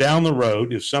 Listen, if down the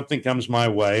road, if something comes my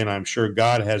way, and I'm sure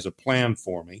God has a plan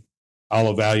for me,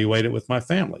 I'll evaluate it with my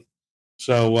family."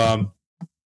 So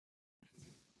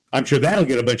I'm sure that'll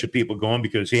get a bunch of people going,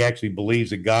 because he actually believes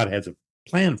that God has a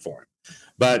plan for him.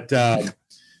 But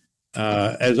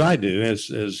as I do, as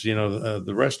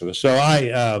the rest of us.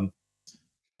 So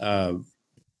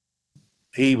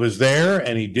he was there,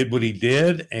 and he did what he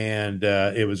did, and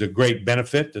it was a great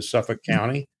benefit to Suffolk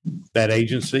County, that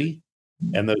agency,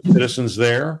 and the citizens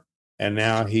there. and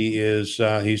now he's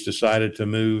decided to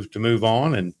move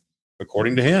on, and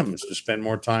according to him, is to spend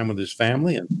more time with his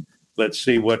family, and let's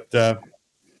see what the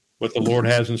Lord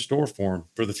has in store for him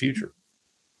for the future.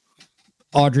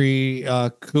 Audrey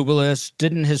Kubelis,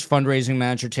 didn't his fundraising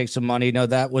manager take some money? No,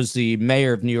 that was the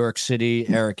mayor of New York City,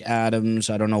 Eric Adams.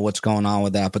 I don't know what's going on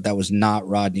with that, but that was not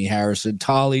Rodney Harrison.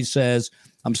 Tali says,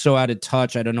 I'm so out of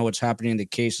touch. I don't know what's happening in the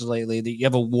cases lately. You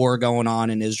have a war going on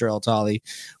in Israel, Tali.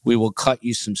 We will cut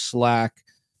you some slack.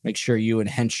 Make sure you and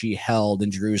Henshi held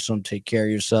in Jerusalem. Take care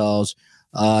of yourselves.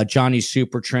 Johnny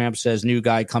Supertramp says, new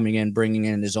guy coming in, bringing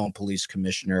in his own police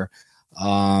commissioner.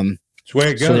 That's where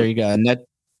it goes. So there you go.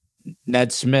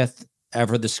 Ned Smith,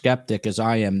 ever the skeptic as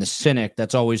I am, the cynic.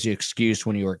 That's always the excuse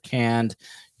when you were canned.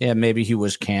 Yeah, maybe he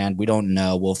was canned. We don't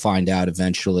know. We'll find out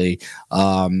eventually.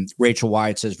 Rachel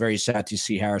Wyatt says, very sad to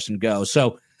see Harrison go.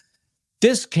 So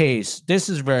this case, this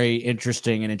is very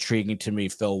interesting and intriguing to me,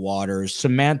 Phil Waters.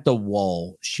 Samantha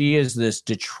Woll, she is this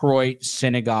Detroit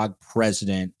synagogue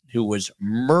president who was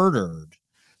murdered.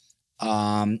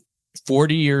 40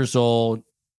 years old,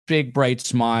 big, bright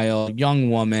smile, young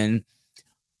woman.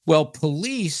 Well,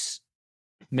 police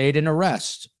made an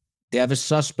arrest. They have a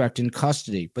suspect in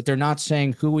custody, but they're not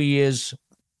saying who he is,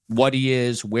 what he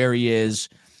is, where he is.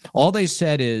 All they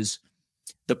said is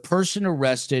the person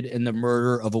arrested in the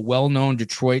murder of a well-known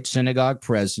Detroit synagogue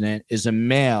president is a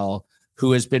male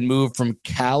who has been moved from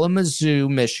Kalamazoo,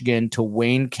 Michigan to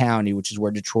Wayne County, which is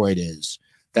where Detroit is.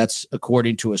 That's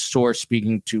according to a source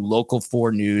speaking to Local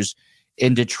 4 News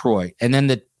in Detroit. And then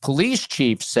the police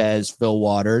chief says, Phil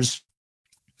Waters,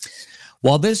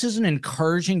 while this is an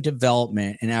encouraging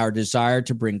development in our desire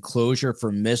to bring closure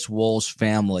for Miss Woll's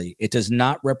family, it does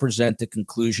not represent the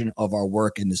conclusion of our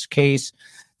work in this case.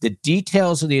 The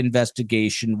details of the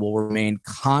investigation will remain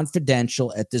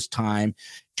confidential at this time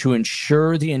to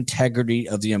ensure the integrity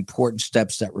of the important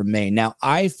steps that remain. Now,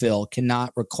 I, Phil,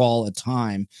 cannot recall a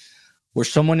time where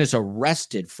someone is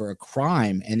arrested for a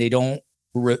crime and they don't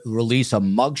release a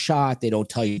mugshot, they don't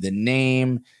tell you the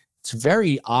name. It's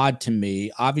very odd to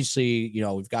me. Obviously,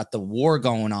 we've got the war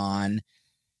going on.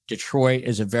 Detroit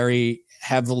is a very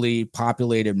heavily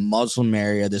populated Muslim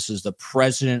area. This is the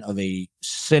president of a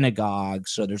synagogue.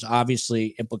 So there's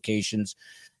obviously implications.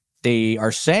 They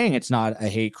are saying it's not a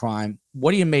hate crime.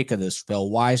 What do you make of this,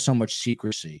 Phil? Why so much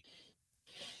secrecy?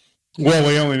 Well,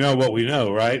 we only know what we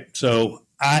know, right? So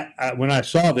I when I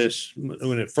saw this,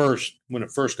 when it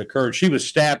first occurred, she was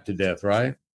stabbed to death,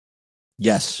 right?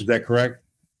 Yes. Is that correct?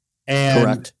 And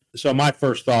correct. So my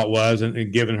first thought was,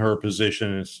 and given her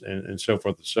position and so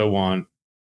forth and so on,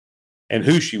 and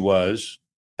who she was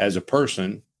as a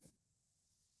person,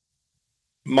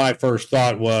 my first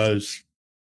thought was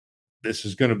this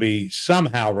is going to be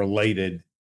somehow related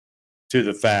to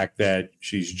the fact that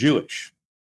she's Jewish.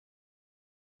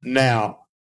 Now,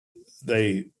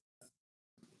 the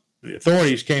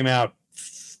authorities came out,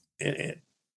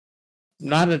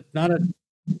 not a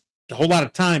whole lot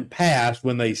of time passed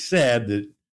when they said that,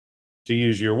 to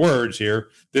use your words here,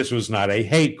 this was not a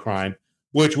hate crime,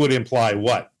 which would imply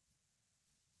what?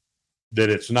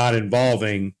 That it's not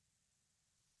involving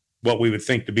what we would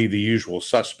think to be the usual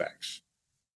suspects.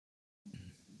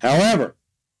 However,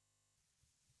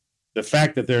 the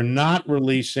fact that they're not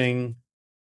releasing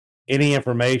any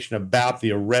information about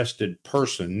the arrested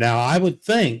person. Now, I would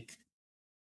think,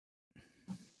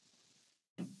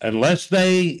 unless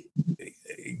they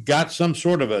got some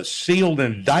sort of a sealed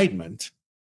indictment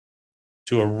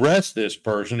to arrest this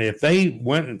person, if they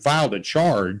went and filed a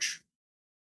charge,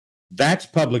 that's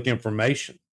public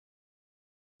information.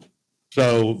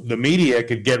 So the media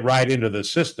could get right into the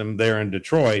system there in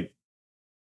Detroit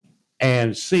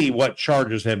and see what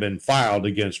charges have been filed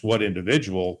against what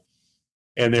individual,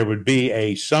 and there would be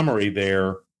a summary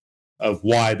there of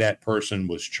why that person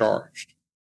was charged.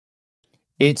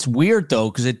 It's weird, though,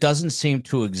 because it doesn't seem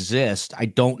to exist. I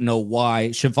don't know why.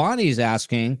 Shivani is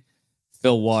asking,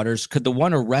 Phil Waters, could the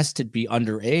one arrested be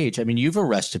underage? I mean, you've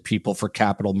arrested people for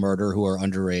capital murder who are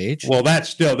underage. Well, that's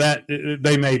still that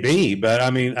they may be, but I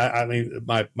mean,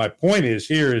 my point is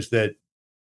here is that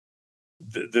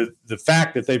the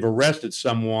fact that they've arrested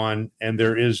someone and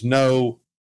there is no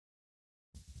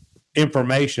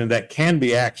information that can be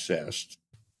accessed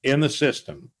in the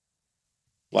system,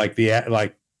 like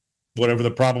whatever the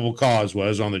probable cause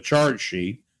was on the charge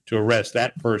sheet to arrest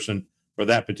that person for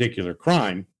that particular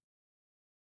crime,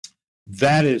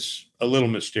 that is a little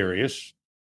mysterious.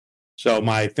 So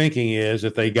my thinking is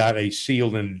that they got a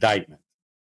sealed indictment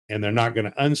and they're not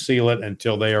going to unseal it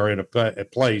until they are in a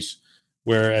place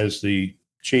where, as the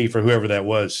chief or whoever that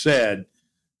was said,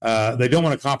 they don't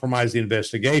want to compromise the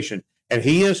investigation. And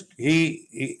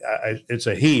it's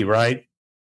a he, right?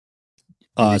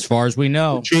 As far as we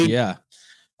know, yeah.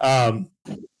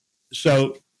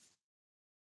 So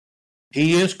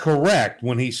he is correct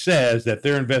when he says that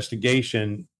their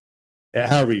investigation,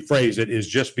 however he phrased it, is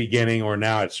just beginning, or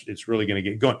now it's really going to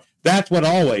get going. That's what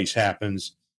always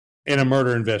happens in a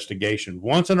murder investigation.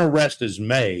 Once an arrest is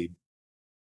made,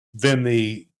 then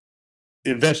the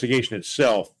investigation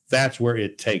itself, that's where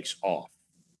it takes off.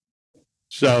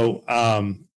 So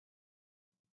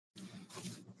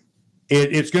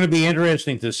it's going to be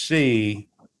interesting to see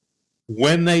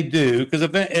when they do, because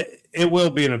it will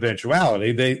be an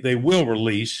eventuality. They will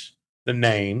release the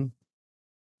name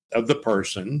of the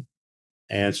person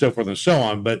and so forth and so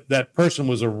on. But that person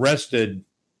was arrested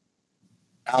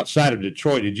outside of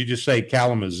Detroit. Did you just say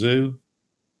Kalamazoo?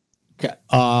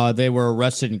 They were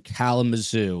arrested in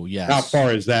Kalamazoo, yes. How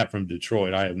far is that from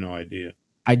Detroit? I have no idea.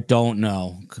 I don't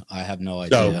know. I have no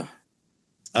idea.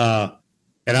 So,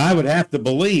 and I would have to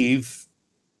believe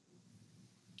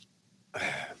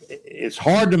it's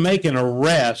hard to make an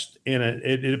arrest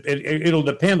it'll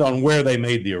depend on where they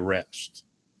made the arrest.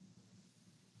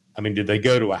 I mean, did they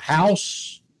go to a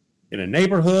house in a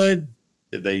neighborhood?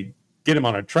 Did they get him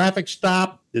on a traffic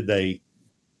stop? Did they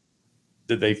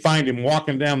find him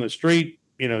walking down the street,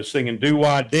 singing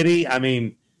doo-wah ditty? I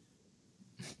mean,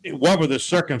 what were the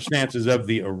circumstances of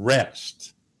the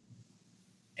arrest?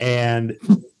 And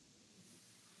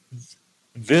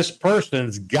this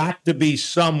person's got to be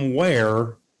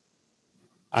somewhere.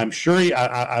 I'm sure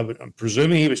I'm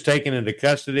presuming he was taken into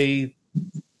custody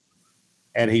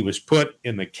and he was put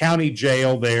in the county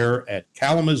jail there at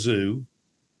Kalamazoo.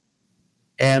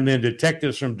 And then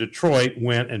detectives from Detroit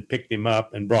went and picked him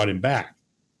up and brought him back.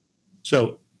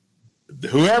 So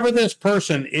whoever this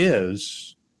person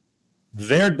is,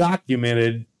 they're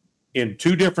documented in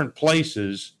two different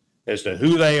places as to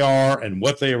who they are and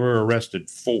what they were arrested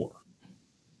for.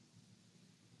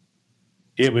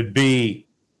 It would be,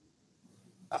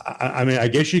 I mean, I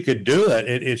guess you could do it.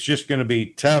 It's just going to be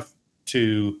tough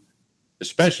to,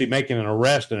 especially making an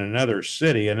arrest in another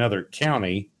city, another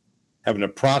county, having to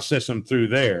process them through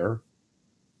there,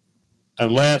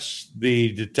 unless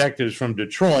the detectives from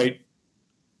Detroit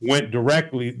went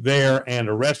directly there and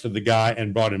arrested the guy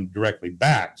and brought him directly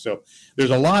back. So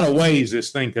there's a lot of ways this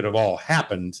thing could have all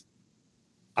happened.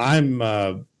 I'm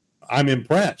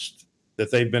impressed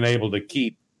that they've been able to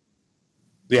keep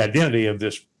the identity of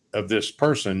this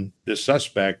person, this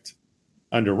suspect,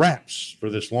 under wraps for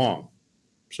this long.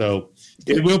 So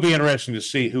it will be interesting to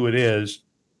see who it is,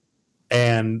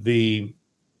 and the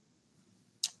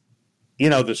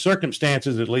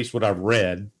circumstances, at least what I've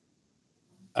read.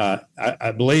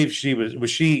 I believe she was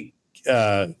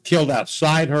killed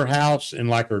outside her house in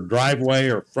like her driveway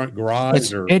or front garage.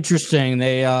 It's interesting.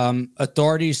 They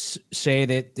authorities say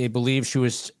that they believe she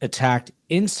was attacked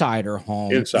inside her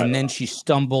home, and then she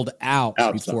stumbled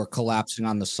outside before collapsing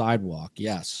on the sidewalk.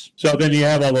 Yes. So then you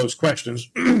have all those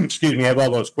questions. Excuse me. You have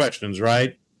all those questions,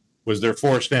 right? Was there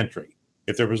forced entry?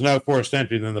 If there was no forced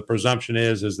entry, then the presumption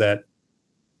is that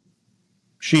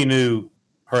she knew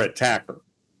her attacker.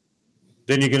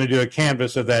 Then you're going to do a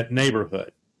canvass of that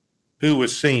neighborhood. Who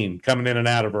was seen coming in and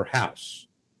out of her house?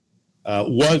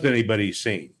 Was anybody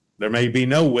seen? There may be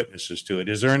no witnesses to it.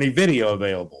 Is there any video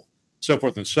available? So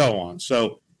forth and so on.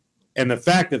 So, and the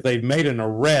fact that they've made an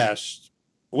arrest,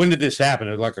 when did this happen?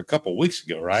 It was like a couple of weeks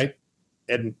ago, right?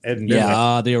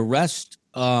 The arrest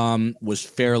was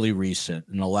fairly recent,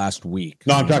 in the last week.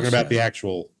 No, I'm talking about the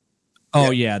actual.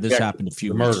 Oh, yeah, this happened a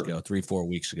few weeks ago, 3-4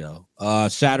 weeks ago.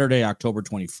 Saturday, October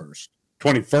 21st.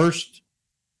 21st?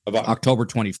 October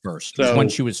 21st, when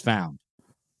she was found.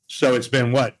 So it's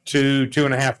been, what,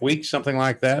 2.5 weeks, something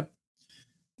like that?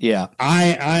 Yeah.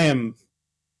 I am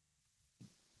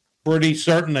pretty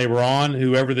certain they were on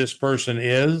whoever this person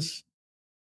is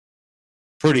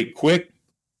pretty quick.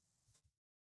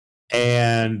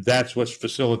 And that's what's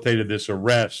facilitated this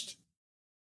arrest,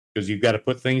 because you've got to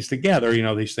put things together.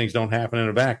 These things don't happen in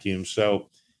a vacuum. So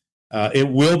it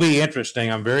will be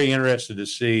interesting. I'm very interested to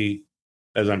see,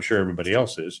 as I'm sure everybody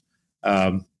else is.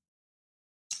 But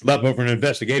from an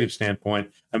investigative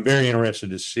standpoint, I'm very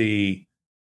interested to see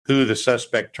who the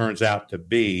suspect turns out to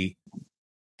be.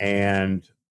 And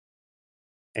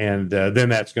then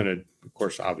that's going to, of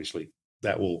course, obviously,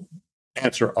 that will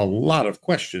answer a lot of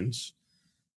questions.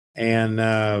 And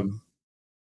but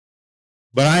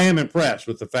I am impressed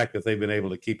with the fact that they've been able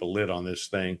to keep a lid on this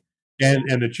thing.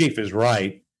 And the chief is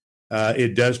right.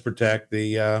 It does protect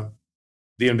the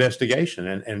investigation,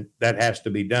 and that has to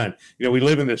be done. We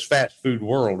live in this fast food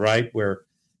world, right, where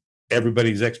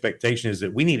everybody's expectation is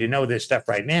that we need to know this stuff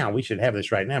right now. We should have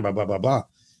this right now, blah, blah, blah, blah.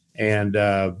 And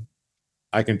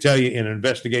I can tell you, in an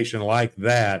investigation like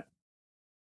that,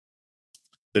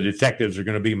 the detectives are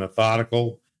going to be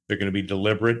methodical, they're going to be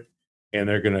deliberate, and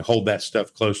they're going to hold that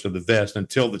stuff close to the vest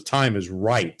until the time is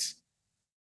right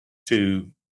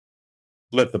to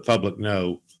let the public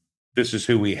know this is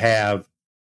who we have,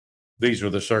 these are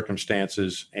the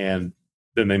circumstances, and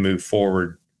then they move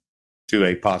forward to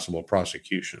a possible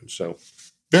prosecution. So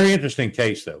very interesting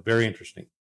case, though. Very interesting.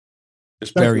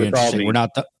 Especially Very with interesting.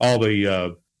 all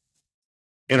the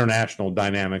international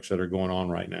dynamics that are going on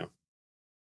right now.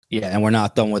 Yeah, and we're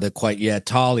not done with it quite yet.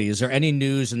 Tolly, is there any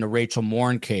news in the Rachel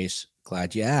Morin case?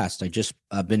 Glad you asked. I just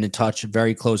been in touch,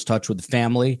 very close touch with the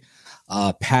family.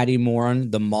 Patty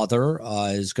Morin, the mother,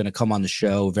 is going to come on the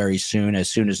show very soon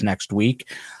as next week.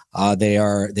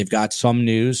 They've got some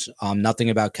news, nothing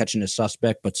about catching a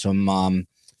suspect, but some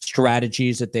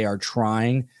strategies that they are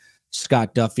trying.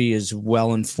 Scott Duffy is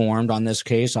well informed on this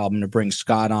case. I'm going to bring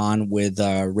Scott on with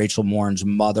Rachel Morin's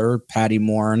mother, Patty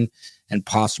Morin, and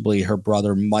possibly her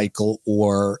brother Michael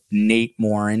or Nate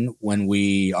Morin when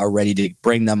we are ready to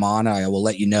bring them on. I will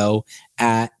let you know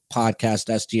at Podcast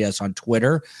SDS on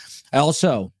Twitter. I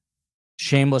also,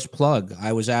 shameless plug,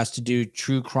 I was asked to do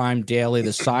True Crime Daily,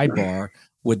 the sidebar,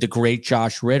 with the great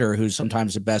Josh Ritter, who's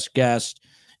sometimes the best guest.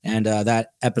 And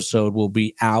that episode will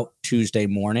be out Tuesday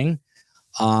morning.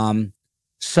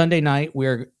 Sunday night,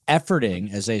 we're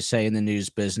efforting, as they say in the news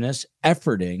business,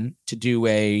 to do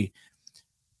a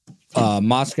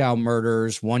Moscow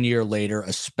Murders 1 year later,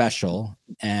 a special,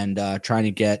 and trying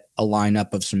to get a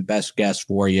lineup of some best guests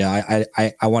for you. I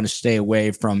want to stay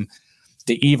away from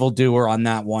the evildoer on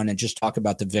that one and just talk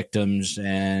about the victims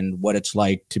and what it's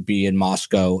like to be in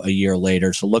Moscow a year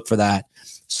later. So look for that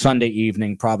Sunday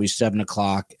evening, probably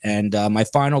 7:00. And my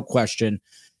final question,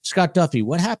 Scott Duffy,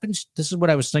 what happens? This is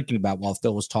what I was thinking about while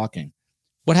Phil was talking.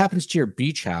 What happens to your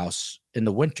beach house in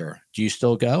the winter? Do you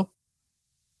still go?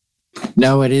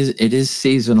 No, it is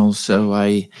seasonal. So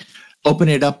I open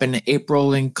it up in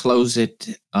April and close it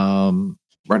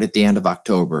right at the end of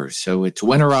October. So it's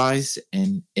winterized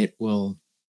and it will,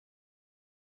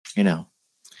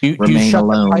 remain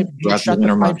alone. Do you shut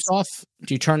the pipes off?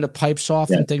 Do you turn the pipes off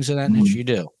and things of that nature? You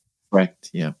do?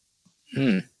 Correct, yeah.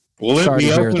 Will it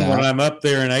be open when I'm up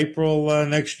there in April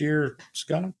next year,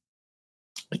 Scott?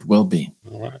 It will be.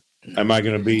 All right. Am I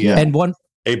going to be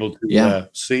able to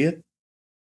see it?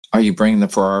 Are you bringing the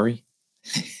Ferrari?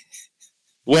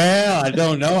 Well, I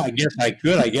don't know. I guess I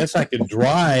could. I guess I could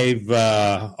drive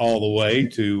all the way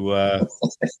to,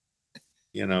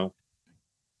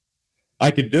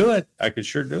 I could do it. I could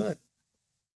sure do it.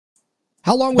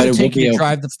 How long would it take you to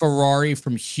drive the Ferrari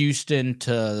from Houston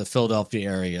to the Philadelphia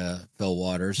area, Phil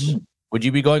Waters? Would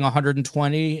you be going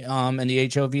 120 in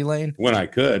the HOV lane? When I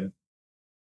could.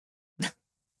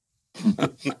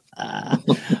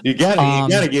 You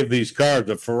gotta give these cars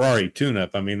a Ferrari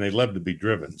tune-up. I mean, they love to be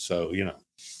driven. So,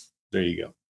 there you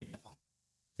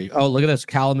go. Oh, look at this.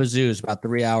 Kalamazoo is about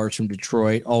 3 hours from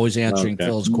Detroit, always answering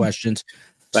Phil's questions.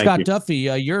 Scott Duffy,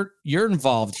 you're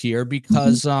involved here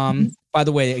because, by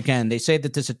the way, again, they say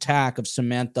that this attack of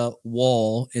Samantha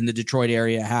Wall in the Detroit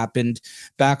area happened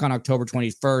back on October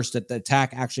 21st, that the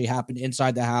attack actually happened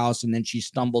inside the house and then she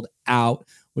stumbled out,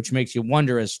 which makes you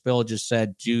wonder, as Phil just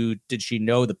said, did she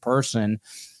know the person?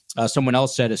 Someone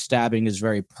else said a stabbing is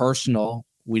very personal.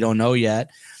 We don't know yet.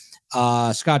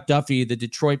 Scott Duffy, the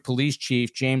Detroit police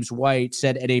chief, James White,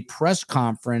 said at a press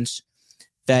conference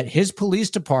that his police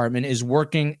department is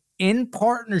working in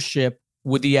partnership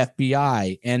with the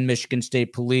FBI and Michigan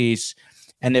State Police,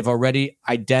 and they've already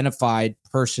identified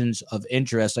persons of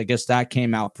interest. I guess that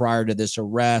came out prior to this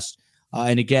arrest.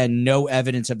 And again, no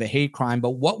evidence of a hate crime.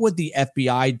 But what would the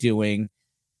FBI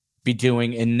be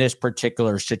doing in this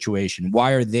particular situation?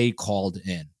 Why are they called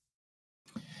in?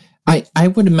 I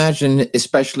would imagine,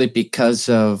 especially because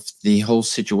of the whole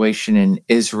situation in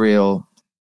Israel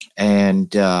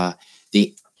and a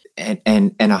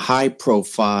high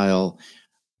profile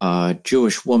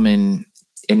Jewish woman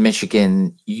in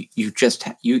Michigan, you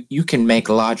can make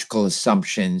logical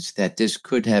assumptions that this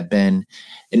could have been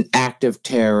an act of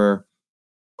terror,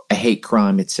 a hate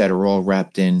crime, et cetera, all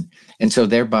wrapped in. And so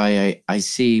thereby I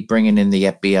see bringing in the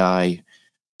FBI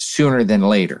sooner than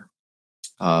later.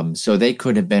 So they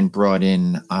could have been brought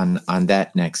in on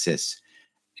that nexus.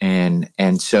 And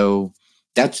so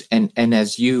that's, and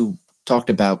as you talked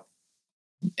about,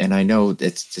 and I know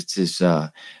it's his,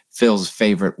 Phil's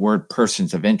favorite word,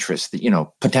 persons of interest,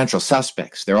 potential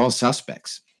suspects. They're all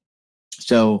suspects.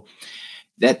 So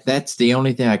that's the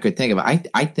only thing I could think of.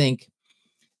 I think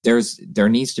there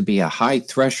needs to be a high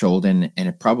threshold, and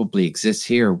it probably exists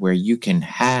here, where you can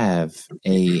have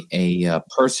a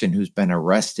person who's been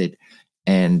arrested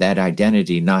and that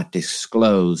identity not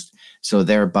disclosed. So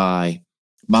thereby,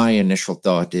 my initial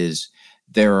thought is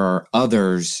there are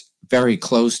others very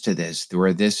close to this,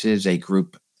 where this is a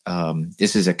group,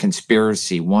 this is a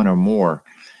conspiracy, one or more,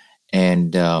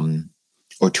 and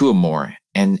or two or more,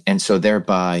 and so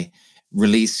thereby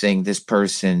releasing this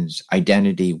person's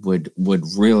identity would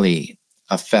really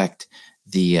affect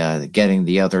the getting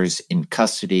the others in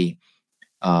custody.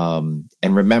 And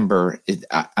remember,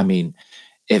 I mean,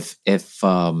 if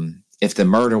the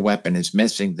murder weapon is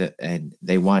missing, and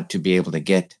they want to be able to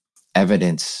get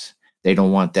evidence, they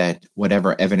don't want that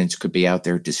whatever evidence could be out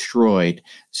there destroyed.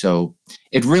 So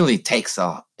it really takes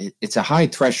it's a high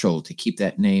threshold to keep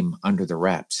that name under the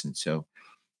wraps, and so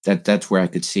that's where I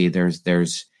could see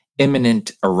there's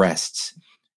imminent arrests,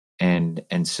 and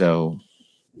so,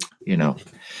 you know,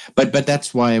 but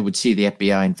that's why I would see the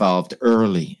FBI involved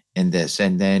early in this,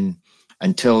 and then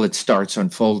until it starts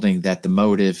unfolding that the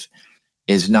motive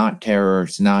is not terror,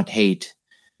 it's not hate,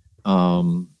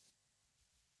 you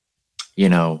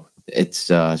know, it's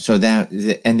so that,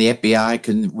 and the FBI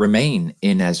can remain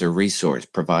in as a resource,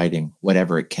 providing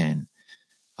whatever it can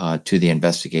to the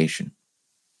investigation.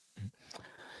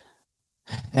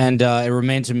 And it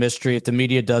remains a mystery. If the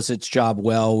media does its job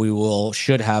well, we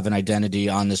should have an identity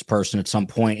on this person at some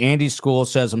point. Andy School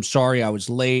says, I'm sorry I was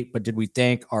late, but did we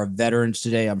thank our veterans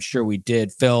today? I'm sure we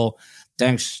did. Phil,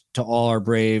 thanks to all our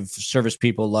brave service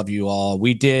people. Love you all.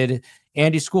 We did.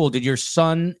 Andy School, did your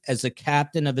son, as the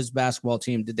captain of his basketball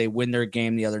team, did they win their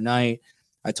game the other night?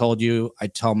 I told you, I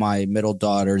tell my middle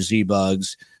daughter,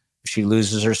 Z-Bugs, if she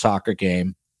loses her soccer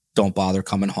game, don't bother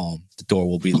coming home. The door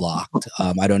will be locked.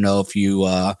 I don't know if you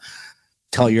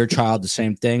tell your child the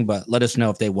same thing, but let us know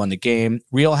if they won the game.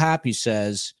 Real Happy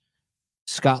says,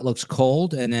 Scott looks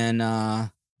cold, and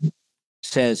then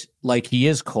says, like he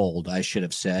is cold, I should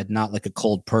have said, not like a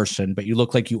cold person, but you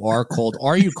look like you are cold.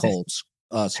 Are you cold,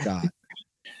 Scott?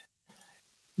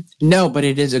 No, but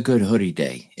it is a good hoodie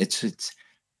day. It's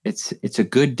a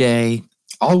good day.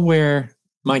 I'll wear,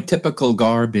 my typical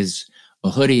garb is a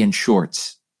hoodie and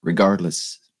shorts,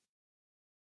 regardless,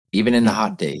 even in the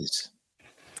hot days.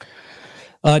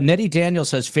 Nettie Daniel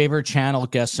says, favorite channel,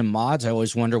 guests and mods. I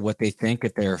always wonder what they think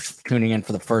if they're tuning in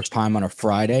for the first time on a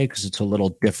Friday, because it's a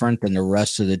little different than the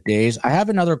rest of the days. I have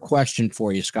another question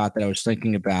for you, Scott, that I was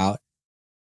thinking about.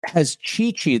 Has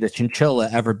Chi-Chi, the chinchilla,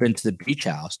 ever been to the beach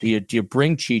house? Do you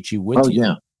bring Chi-Chi with you?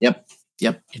 Oh, yeah.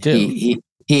 Yep. You do?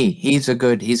 He's a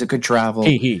good travel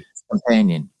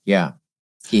companion. Yeah,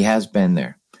 he has been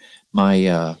there.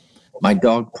 My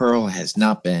dog Pearl has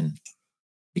not been,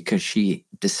 because she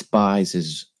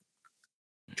despises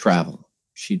travel.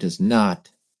 She does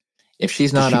not. If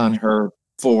she's not on her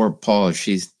four paws,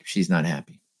 she's not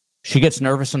happy. She gets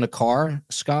nervous in the car,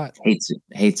 Scott?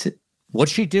 Hates it.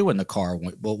 What's she do in the car?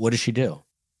 What does she do?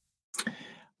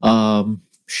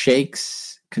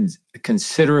 Shakes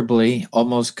considerably,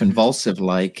 almost convulsive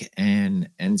like, and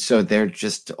so they're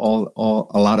just all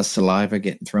a lot of saliva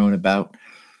getting thrown about.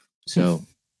 So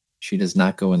she does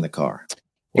not go in the car,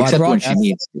 except when she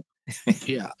needs to.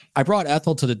 Yeah, I brought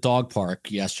Ethel to the dog park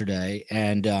yesterday,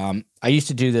 and I used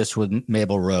to do this with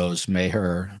Mabel Rose. May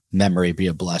her memory be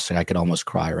a blessing. I could almost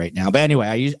cry right now. But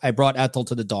anyway, I brought Ethel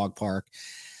to the dog park.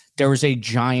 There was a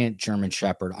giant German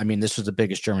Shepherd. I mean, this was the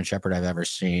biggest German Shepherd I've ever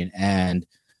seen, and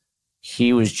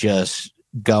he was just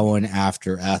going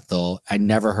after Ethel. I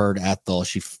never heard Ethel.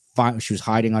 She was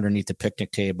hiding underneath the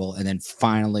picnic table, and then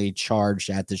finally charged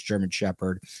at this German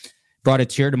Shepherd. Brought a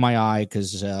tear to my eye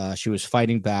because she was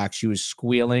fighting back. She was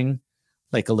squealing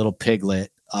like a little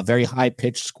piglet, a very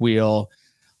high-pitched squeal.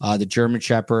 The German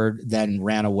Shepherd then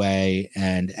ran away,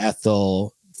 and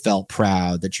Ethel felt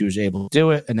proud that she was able to do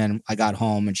it. And then I got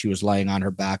home, and she was laying on her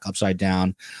back upside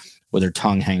down with her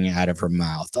tongue hanging out of her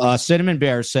mouth. Cinnamon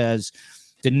Bear says,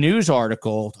 the news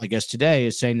article, I guess today,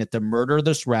 is saying that the murder of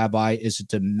this rabbi is a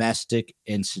domestic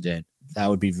incident.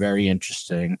 That would be very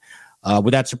interesting.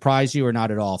 Would that surprise you or not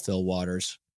at all, Phil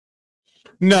Waters?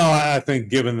 No, I think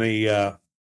given the,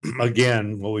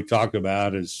 again, what we talked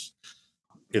about is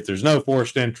if there's no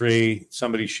forced entry,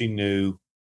 somebody she knew,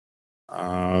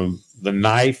 the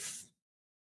knife,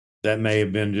 that may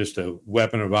have been just a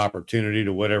weapon of opportunity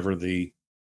to whatever the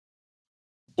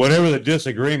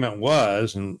disagreement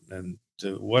was, and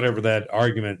to whatever that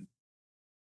argument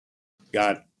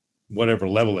got, whatever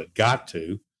level it got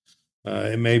to.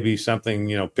 It may be something,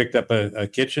 picked up a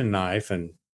kitchen knife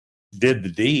and did the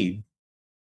deed.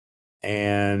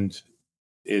 And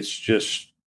it's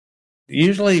just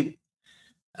usually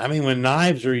I mean, when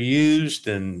knives are used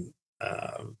and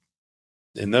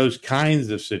in those kinds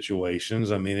of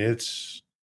situations, I mean, it's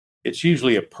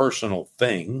usually a personal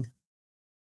thing.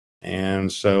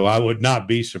 And so I would not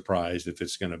be surprised if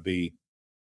it's going to be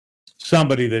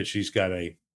somebody that she's got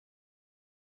a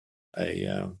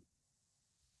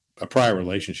prior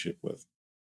relationship with.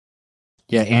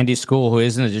 Yeah, Andy School, who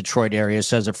is in the Detroit area,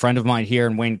 says a friend of mine here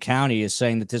in Wayne County is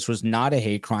saying that this was not a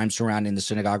hate crime surrounding the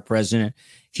synagogue president.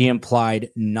 He implied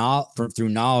through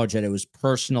knowledge that it was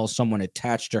personal, someone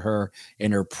attached to her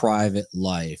in her private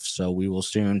life. So we will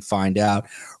soon find out.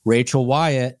 Rachel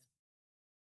Wyatt,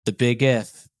 the big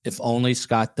if only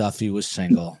Scott Duffy was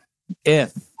single.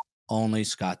 If only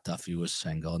Scott Duffy was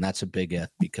single. And that's a big if,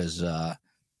 because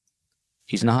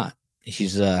he's not.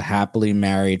 He's a happily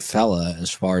married fella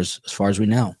as far as we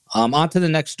know. On to the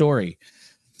next story.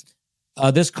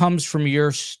 This comes from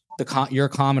your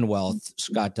Commonwealth,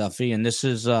 Scott Duffy, and this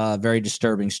is a very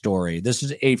disturbing story. This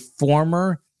is a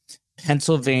former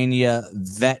Pennsylvania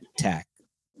vet tech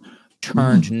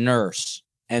turned nurse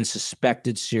and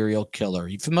suspected serial killer.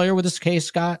 You familiar with this case,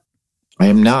 Scott? I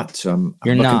am not, so I'm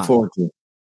looking forward to it.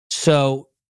 So,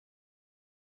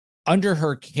 under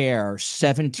her care,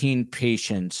 17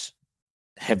 patients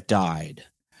have died.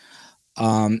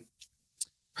 Her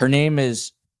name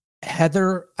is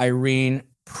Heather Irene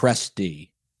Presti.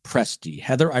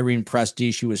 Heather Irene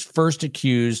Presti. She was first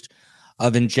accused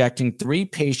of injecting 3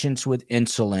 patients with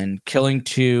insulin, killing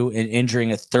 2 and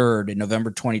injuring a third in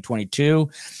November 2022,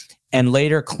 and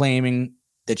later claiming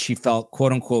that she felt,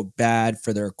 quote unquote, bad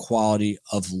for their quality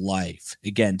of life.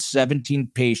 Again,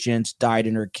 17 patients died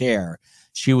in her care.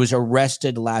 She was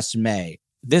arrested last May.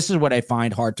 This is what I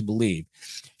find hard to believe.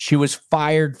 She was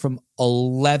fired from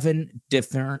 11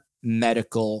 different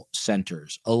medical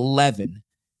centers, 11,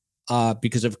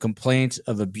 because of complaints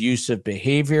of abusive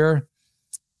behavior.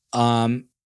 Do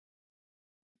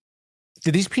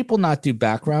these people not do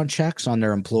background checks on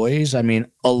their employees? I mean,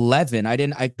 11.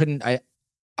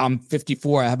 I'm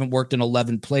 54. I haven't worked in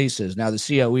 11 places. Now the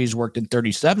COE's worked in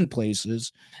 37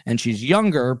 places, and she's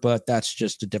younger, but that's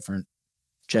just a different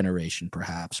generation,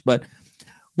 perhaps. But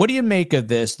what do you make of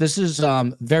this? This is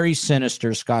very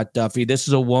sinister, Scott Duffy. This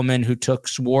is a woman who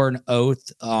swore an oath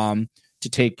to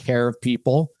take care of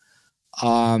people.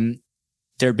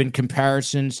 There have been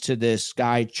comparisons to this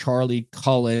guy, Charles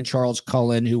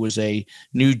Cullen, who was a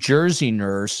New Jersey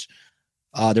nurse.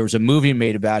 There was a movie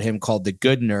made about him called The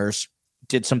Good Nurse.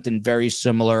 Did something very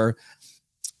similar.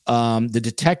 The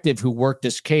detective who worked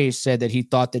this case said that he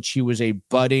thought that she was a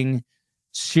budding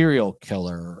serial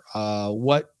killer.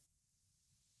 What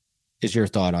is your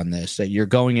thought on this? That you're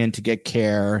going in to get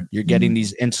care, you're getting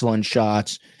these insulin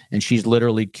shots, and she's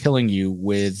literally killing you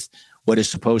with what is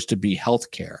supposed to be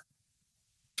health care.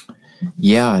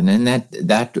 Yeah, and then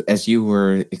that as you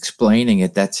were explaining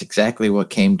it, that's exactly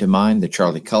what came to mind, the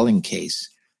Charlie Cullen case.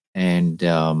 And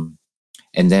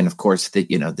then of course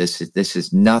this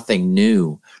is nothing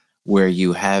new, where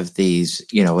you have these,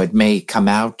 it may come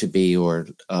out to be, or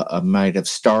might have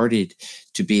started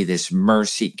to be, this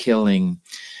mercy killing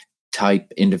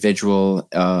type individual,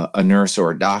 a nurse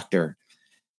or a doctor.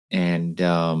 And,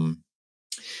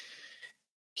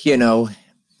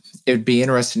 it'd be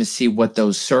interesting to see what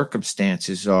those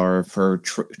circumstances are for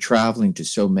traveling to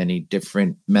so many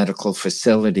different medical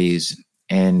facilities.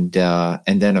 And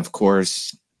then of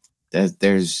course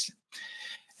there's,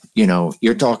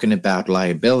 you're talking about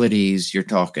liabilities. You're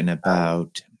talking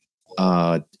about,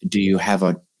 do you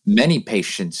have many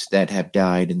patients that have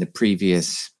died in the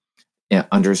previous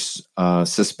under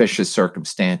suspicious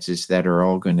circumstances that are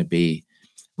all going to be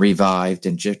revived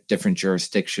in different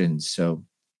jurisdictions. So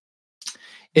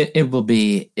it will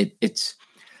be, it's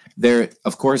there.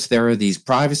 Of course, there are these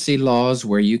privacy laws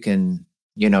where you can,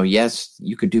 yes,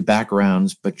 you could do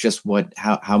backgrounds, but just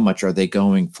how much are they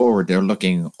going forward? They're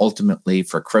looking ultimately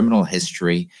for criminal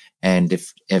history. And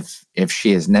if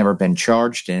she has never been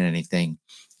charged in anything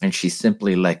and she's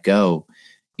simply let go,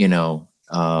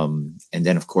 and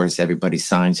then, of course, everybody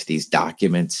signs these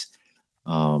documents.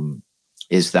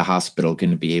 Is the hospital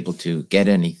going to be able to get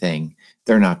anything?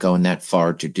 They're not going that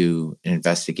far to do an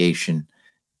investigation,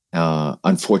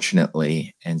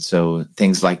 unfortunately. And so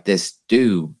things like this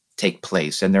do take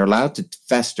place, and they're allowed to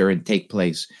fester and take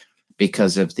place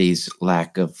because of these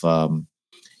lack of,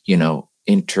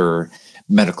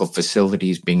 inter-medical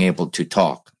facilities being able to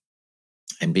talk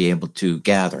and be able to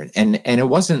gather. And it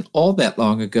wasn't all that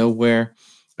long ago where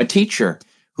a teacher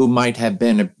who might have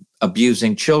been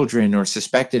abusing children or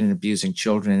suspected in abusing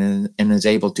children and is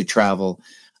able to travel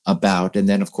about. And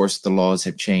then, of course, the laws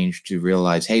have changed to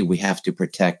realize, hey, we have to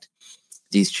protect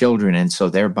these children. And so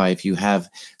thereby, if you have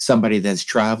somebody that's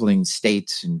traveling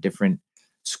states and different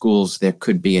schools, there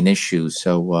could be an issue.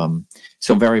 So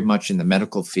so very much in the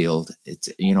medical field, it's,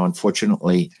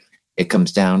 unfortunately, it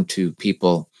comes down to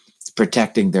people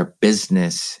protecting their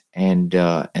business and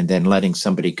then letting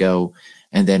somebody go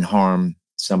and then harm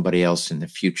somebody else in the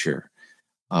future.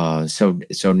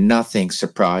 So nothing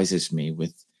surprises me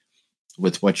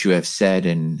with what you have said,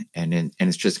 and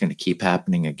it's just going to keep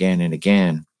happening again and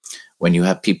again when you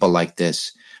have people like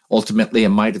this. Ultimately, it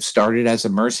might have started as a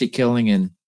mercy killing,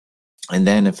 and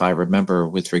then, if I remember,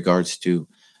 with regards to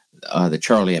the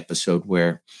Charlie episode,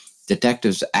 where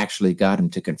detectives actually got him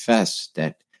to confess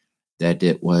that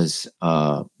it was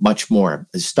much more.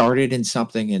 It started in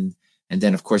something, and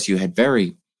then, of course, you had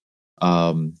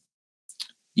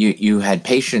you had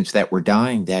patients that were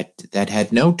dying that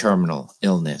had no terminal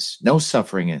illness, no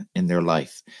suffering in their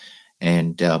life,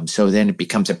 and so then it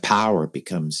becomes a power. It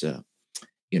becomes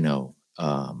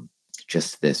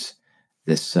just this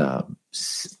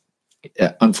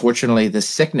unfortunately, the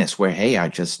sickness where, hey, I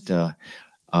just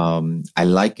I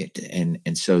like it,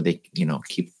 and so they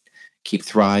keep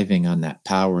thriving on that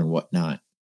power and whatnot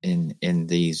in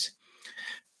these.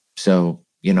 So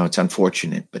it's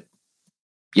unfortunate, but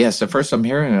yes, the first I'm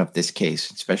hearing of this case,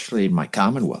 especially in my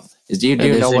Commonwealth, is do you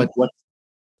know what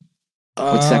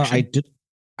section?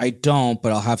 I don't,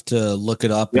 but I'll have to look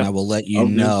it up, and I will let you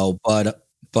know.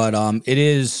 But it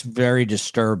is very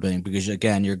disturbing because,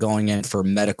 again, you're going in for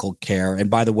medical care. And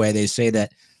by the way, they say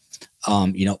that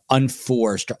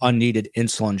unforced or unneeded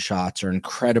insulin shots are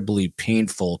incredibly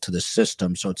painful to the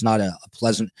system. So it's not a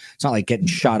pleasant. It's not like getting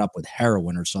shot up with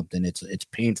heroin or something. It's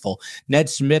painful. Ned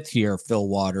Smith here, Phil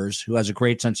Waters, who has a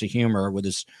great sense of humor with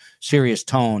his serious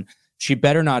tone. She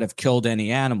better not have killed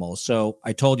any animals. So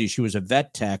I told you she was a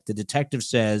vet tech. The detective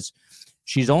says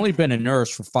she's only been a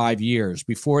nurse for 5 years.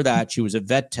 Before that, she was a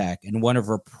vet tech, and one of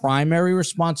her primary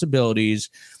responsibilities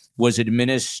was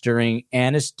administering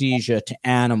anesthesia to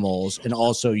animals and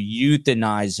also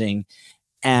euthanizing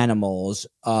animals.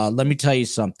 Let me tell you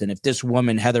something. If this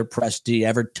woman, Heather Presti,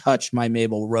 ever touched my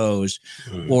Mabel Rose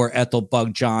or Ethel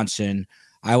Bug Johnson,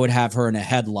 I would have her in a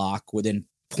headlock within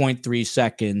 0.3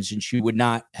 seconds, and she would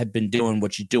not have been doing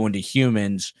what she's doing to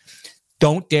humans.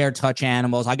 Don't dare touch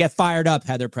animals. I get fired up,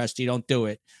 Heather Presti. Don't do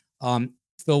it.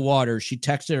 Phil Waters, she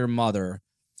texted her mother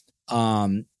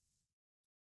on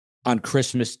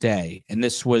Christmas Day, and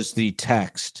this was the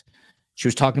text. She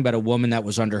was talking about a woman that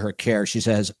was under her care. She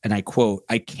says, and I quote,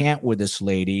 "I can't with this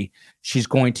lady. She's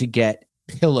going to get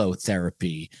pillow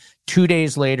therapy." 2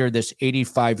 days later, this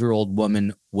 85-year-old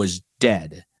woman was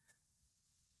dead.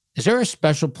 Is there a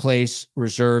special place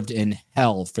reserved in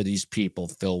hell for these people,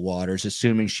 Phil Waters,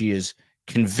 assuming she is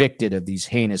convicted of these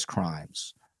heinous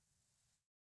crimes?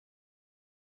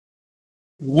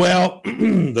 Well,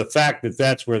 the fact that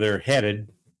that's where they're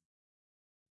headed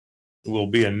will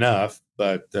be enough,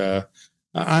 but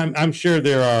I'm sure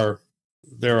there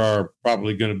are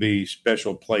probably going to be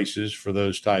special places for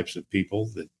those types of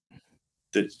people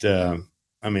that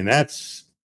I mean, that's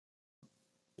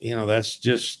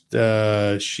just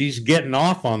she's getting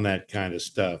off on that kind of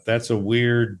stuff. That's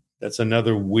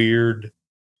another weird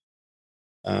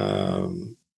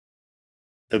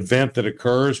event that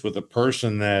occurs with a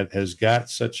person that has got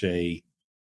such a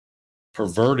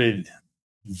perverted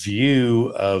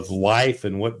view of life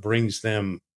and what brings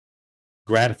them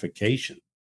gratification.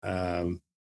 Those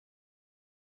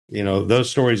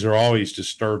stories are always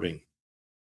disturbing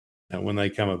when they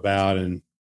come about, and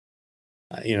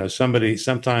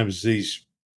sometimes these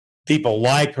people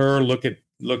like her look at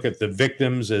the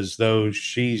victims as though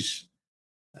she's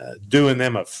doing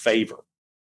them a favor,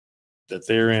 that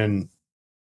they're in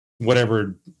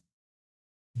whatever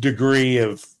degree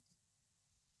of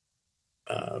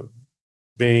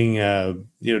being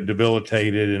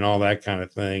debilitated and all that kind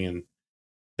of thing, and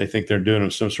they think they're doing them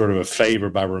some sort of a favor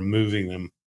by removing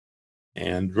them,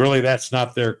 and really that's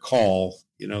not their call.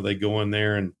 They go in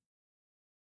there and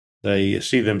they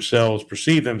perceive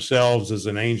themselves as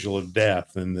an angel of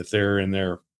death, and that they're in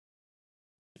there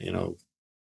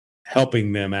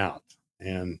helping them out,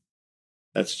 and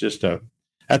that's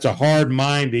a hard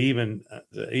mind to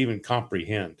even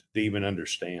comprehend, to even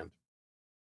understand.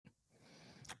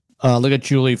 Look at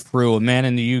Julie Frew. A man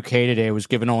in the UK today was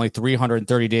given only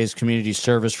 330 days community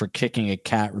service for kicking a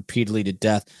cat repeatedly to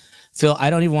death. Phil,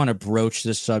 I don't even want to broach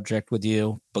this subject with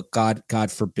you, but God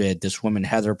forbid, this woman,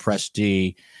 Heather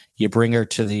Presti, you bring her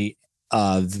to the,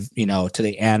 to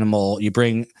the animal. You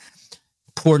bring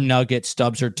poor Nugget,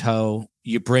 stubs her toe.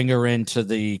 You bring her into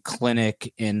the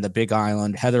clinic in the Big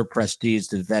Island. Heather Presti is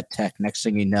the vet tech. Next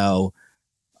thing you know,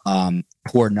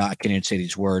 Poor Nugget, I can't even say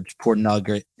these words. Poor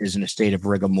Nugget is in a state of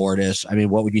rigor mortis. I mean,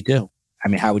 what would you do? I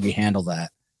mean, how would you handle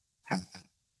that?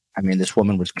 I mean, this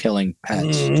woman was killing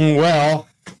pets. Well,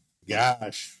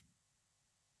 gosh.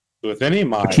 With any of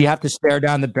my, Did you have to stare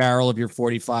down the barrel of your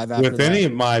 45 after with that? any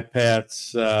of my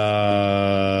pets,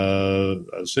 a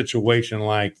situation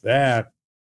like that,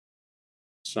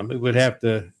 somebody would have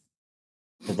to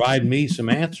provide me some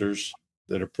answers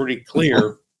that are pretty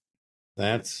clear.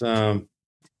 That's you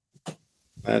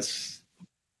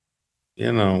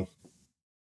know,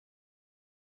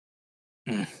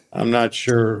 I'm not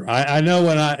sure. I know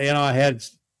when I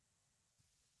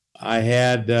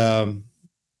had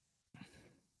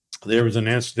there was an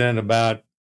incident about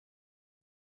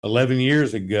 11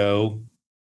 years ago,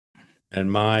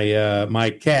 and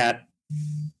my cat,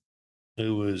 it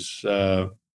was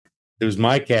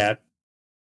my cat.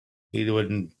 He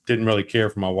didn't really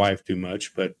care for my wife too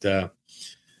much, but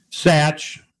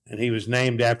Satch, and he was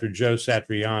named after Joe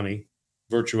Satriani,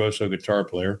 virtuoso guitar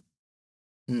player.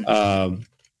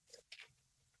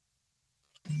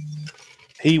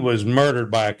 He was murdered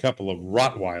by a couple of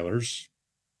Rottweilers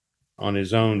on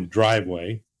his own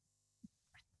driveway.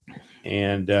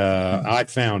 And I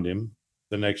found him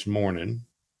the next morning,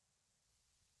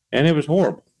 and it was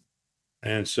horrible.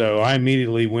 And so I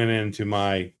immediately went into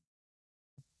my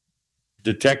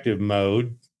detective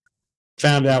mode,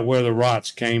 found out where the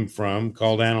rots came from,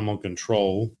 called animal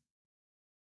control.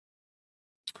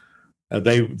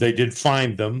 They did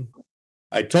find them.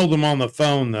 I told them on the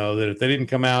phone, though, that if they didn't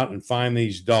come out and find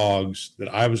these dogs,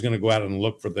 that I was going to go out and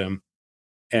look for them,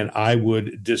 and I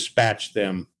would dispatch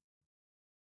them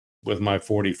with my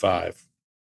 45.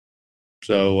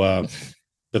 So,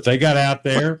 but they got out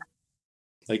there,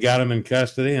 they got them in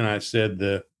custody, and I said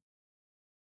the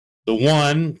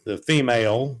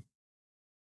female,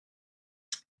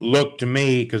 looked to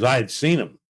me, because I had seen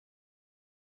him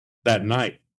that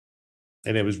night,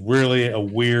 and it was really a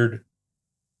weird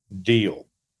deal.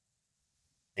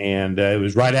 And it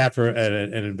was right after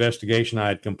an investigation I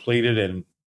had completed, and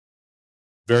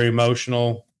very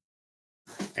emotional.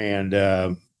 And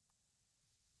then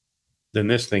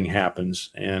this thing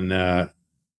happens, and I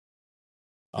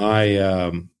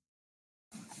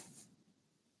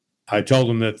told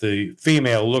him that the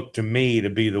female looked to me to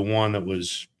be the one that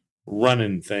was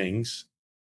running things.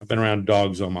 I've been around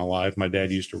dogs all my life. My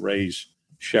dad used to raise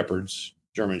shepherds,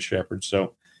 German shepherds.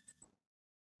 So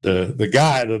the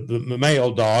guy, the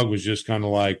male dog, was just kind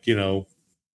of like,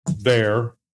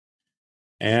 there.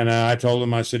 And I told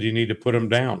him, I said, you need to put him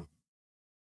down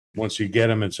once you get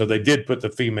him. And so they did put the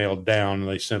female down, and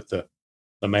they sent the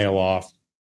male off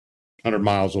 100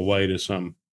 miles away to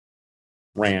some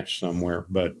ranch somewhere.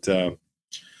 But so,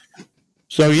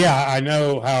 yeah, I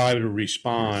know how I would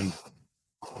respond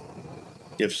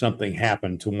if something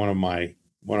happened to one of my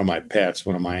pets,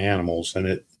 one of my animals, and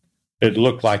it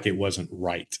looked like it wasn't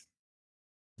right.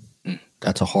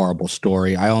 That's a horrible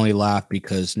story. I only laugh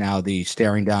because now the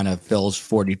staring down of Phil's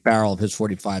barrel of his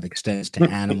 45 extends to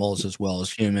animals as well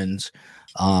as humans.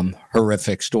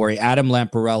 Horrific story. Adam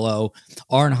Lamparello,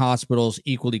 are in hospitals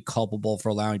equally culpable for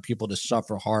allowing people to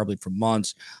suffer horribly for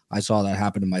months? I saw that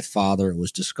happen to my father. It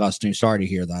was disgusting. Sorry to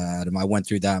hear that, Adam. I went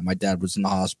through that. My dad was in the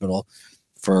hospital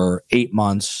for 8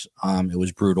 months. It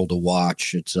was brutal to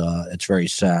watch. It's very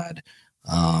sad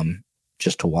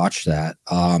just to watch that.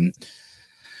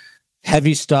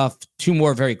 Heavy stuff. 2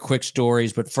 more very quick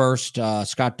stories. But first,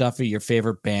 Scott Duffy, your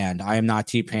favorite band. I am not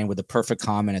T-Pain, with the perfect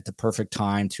comment at the perfect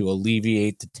time to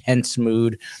alleviate the tense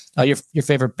mood. Your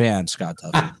favorite band, Scott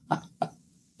Duffy.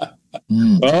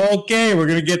 Okay, we're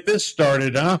going to get this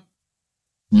started, huh?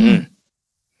 I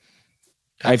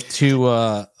have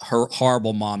 2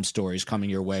 horrible mom stories coming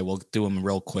your way. We'll do them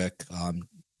real quick.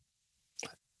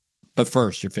 But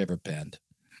first, your favorite band,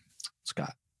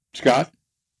 Scott. Scott?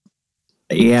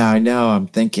 Yeah, I know. I'm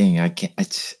thinking. I can't. I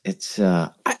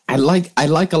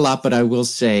like a lot, but I will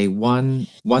say one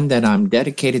that I'm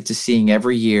dedicated to seeing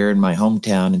every year in my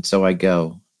hometown, and so I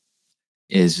go,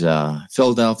 is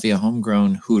Philadelphia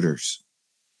homegrown Hooters.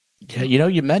 Yeah,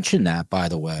 you mentioned that, by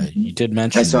the way. You did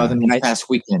mention. I saw them this past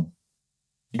weekend.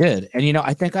 You did, and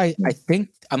I think I'm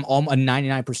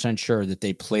 99% sure that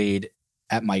they played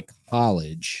at my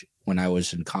college when I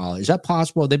was in college. Is that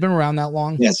possible? They've been around that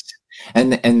long? Yes.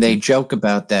 And they joke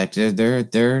about that.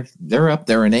 They're up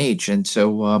there in age, and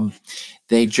so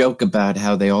they joke about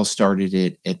how they all started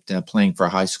it at playing for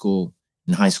high school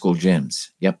in high school gyms.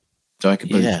 Yep. So I could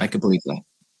believe that.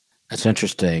 That's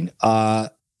interesting.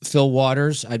 Phil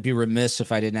Waters, I'd be remiss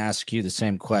if I didn't ask you the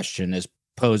same question as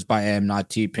posed by I Am Not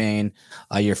T-Pain.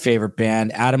 Your favorite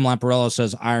band. Adam Lamparello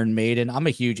says Iron Maiden. I'm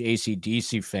a huge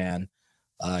AC/DC fan.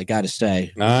 I got to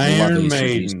say, Iron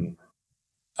Maiden.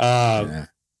 Yeah.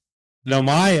 No,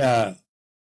 I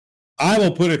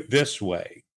will put it this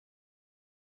way.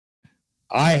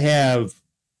 I have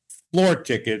floor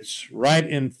tickets right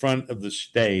in front of the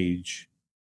stage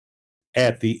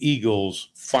at the Eagles'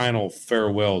 final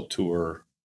farewell tour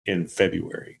in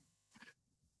February.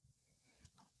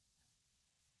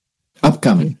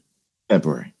 Upcoming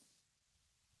February.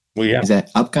 Well, yeah. Is that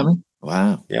upcoming?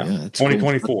 Wow. Yeah. That's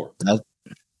 2024. Cool.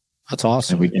 That's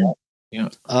awesome. Yeah.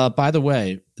 By the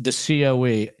way, the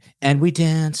COE, and we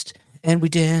danced in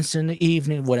the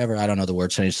evening, whatever. I don't know the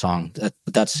words to any song.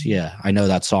 That's I know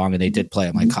that song, and they did play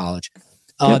at my college.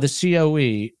 The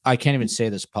COE, I can't even say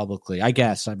this publicly. I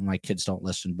guess my kids don't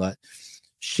listen, but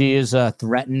she has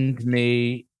threatened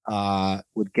me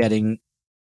with getting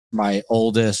my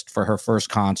oldest for her first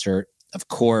concert, of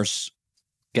course,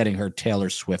 getting her Taylor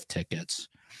Swift tickets.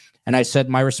 And I said,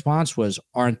 my response was,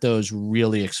 aren't those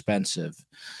really expensive?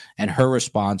 And her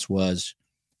response was,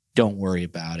 don't worry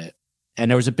about it.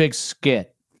 And there was a big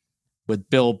skit with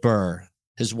Bill Burr.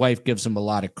 His wife gives him a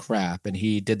lot of crap, and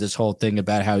he did this whole thing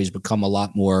about how he's become a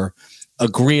lot more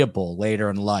agreeable later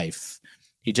in life.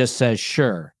 He just says,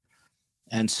 sure.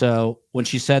 And so when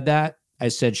she said that, I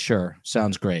said, sure,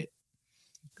 sounds great.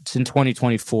 It's in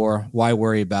 2024. Why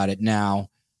worry about it now?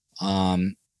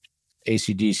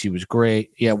 AC/DC was great.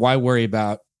 Yeah, why worry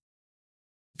about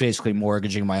basically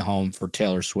mortgaging my home for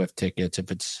Taylor Swift tickets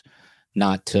if it's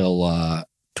not till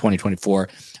 2024?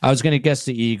 I was going to guess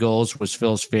the Eagles was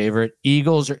Phil's favorite.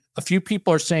 A few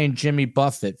people are saying Jimmy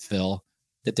Buffett, Phil,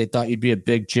 that they thought you'd be a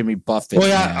big Jimmy Buffett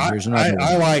fan.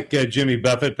 I like Jimmy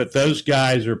Buffett, but those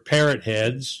guys are parrot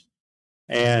heads.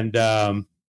 And no,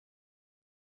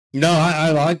 I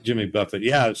like Jimmy Buffett.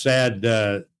 Yeah, it's sad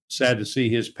to see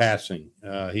his passing.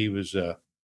 He was a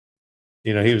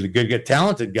good,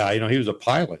 talented guy. He was a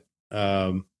pilot.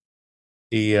 A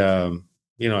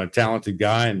talented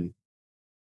guy and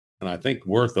I think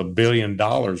worth $1 billion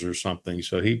or something.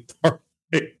 So he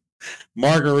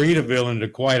Margaritaville into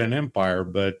quite an empire.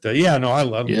 But I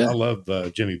love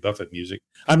Jimmy Buffett music.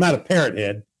 I'm not a parrot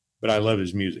head, but I love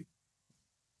his music.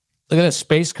 Look at that,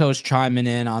 Space Coast chiming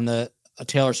in on the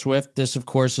Taylor Swift. This, of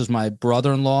course, is my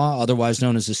brother-in-law, otherwise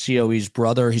known as the COE's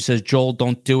brother. He says, Joel,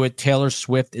 don't do it. Taylor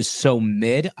Swift is so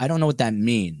mid. I don't know what that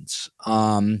means.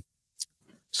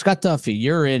 Scott Duffy,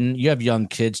 you have young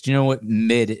kids. Do you know what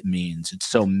mid means? It's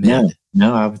so mid.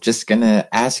 No, I was just going to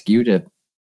ask you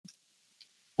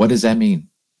what does that mean?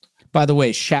 By the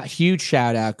way, huge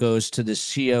shout out goes to the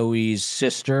COE's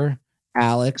sister,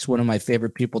 Alex, one of my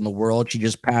favorite people in the world. She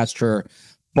just passed her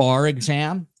bar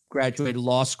exam, graduated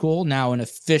law school, now an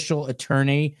official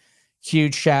attorney.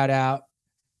 Huge shout out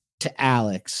to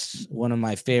Alex, one of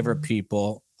my favorite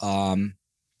people.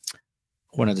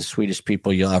 One of the sweetest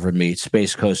people you'll ever meet,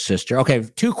 Space Coast sister. Okay,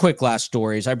 2 quick last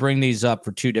stories. I bring these up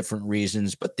for 2 different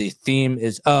reasons, but the theme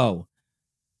is,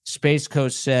 Space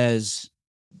Coast says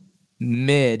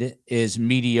mid is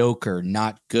mediocre,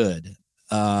 not good.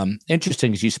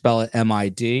 Interesting because you spell it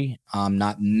M-I-D,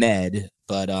 not med,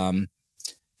 but and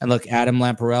look, Adam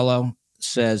Lamparello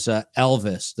says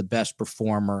Elvis, the best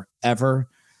performer ever.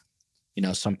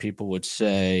 Some people would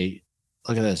say,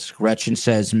 look at this. Gretchen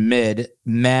says mid,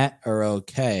 meh, or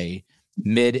okay.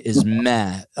 Mid is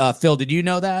meh. Phil, did you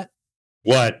know that?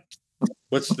 What?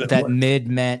 What's that? Mid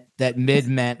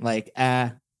meant like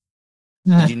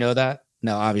Did you know that?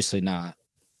 No, obviously not.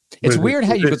 It's weird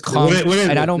how you become,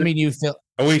 and I don't mean you feel.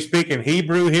 Are we speaking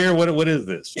Hebrew here? What is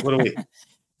this? What are we?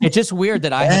 It's just weird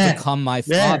that I have become my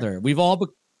father. We've all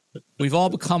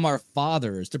become our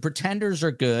fathers. The Pretenders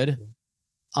are good.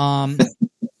 I'm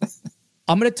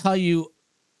going to tell you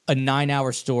a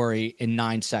 9-hour story in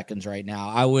 9 seconds right now.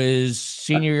 I was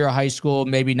senior year of high school,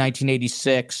 maybe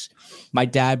 1986. My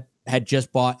dad had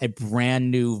just bought a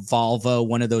brand new Volvo,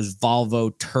 one of those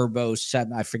Volvo Turbo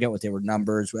 7. I forget what they were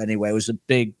numbers. Anyway, it was a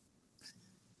big,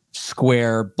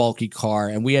 square, bulky car.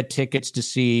 And we had tickets to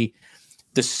see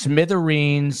the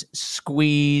Smithereens,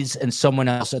 Squeeze, and someone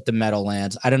else at the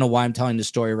Meadowlands. I don't know why I'm telling the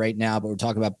story right now, but we're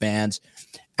talking about bands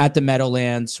at the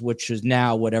Meadowlands, which is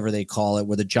now whatever they call it,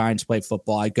 where the Giants play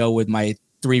football. I go with my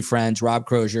 3 friends, Rob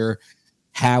Crozier,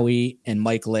 Howie, and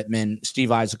Mike Littman. Steve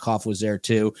Isakoff was there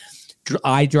too.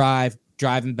 I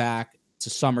driving back. It's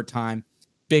a summertime,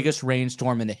 biggest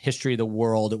rainstorm in the history of the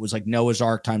world. It was like Noah's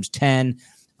Ark times 10.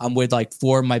 I'm with like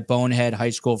 4 of my bonehead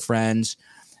high school friends.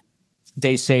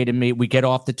 They say to me, we get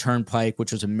off the turnpike,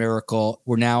 which was a miracle.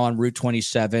 We're now on Route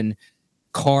 27.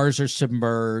 Cars are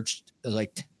submerged. There's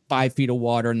like 5 feet of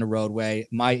water in the roadway.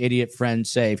 My idiot friends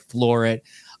say, floor it.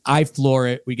 I floor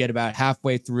it. We get about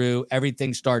halfway through.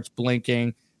 Everything starts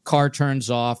blinking. car turns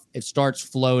off. It starts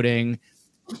floating.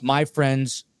 My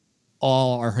friends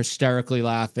all are hysterically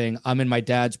laughing. I'm in my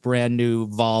dad's brand new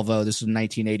Volvo. This is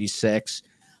 1986.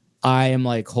 I am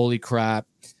like, holy crap.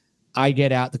 I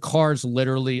get out. The car's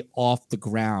literally off the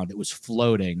ground. It was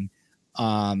floating.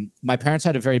 My parents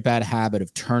had a very bad habit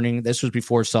of turning. This was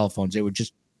before cell phones. They would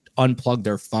just unplug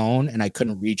their phone and I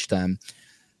couldn't reach them.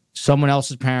 Someone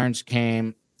else's parents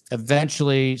came.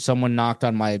 Eventually, someone knocked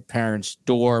on my parents'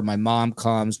 door. My mom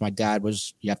comes. My dad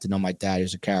was, you have to know my dad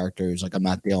is a character. He's like, I'm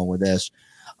not dealing with this.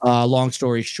 Long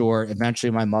story short,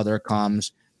 eventually my mother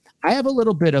comes. I have a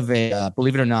little bit of a,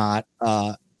 believe it or not,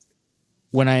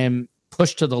 when I am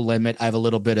pushed to the limit, I have a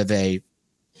little bit of I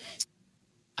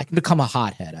can become a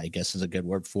hothead, I guess is a good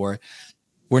word for it.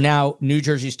 We're now, New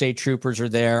Jersey State Troopers are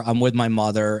there. I'm with my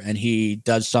mother, and he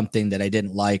does something that I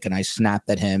didn't like, and I snapped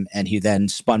at him, and he then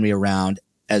spun me around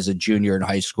as a junior in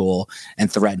high school and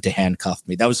threatened to handcuff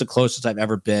me. That was the closest I've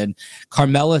ever been.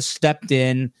 Carmela stepped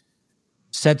in,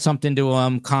 said something to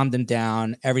him, calmed him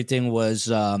down. Everything was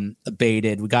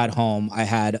abated. We got home. I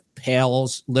had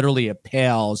pails, literally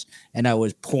pails, and I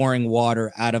was pouring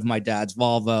water out of my dad's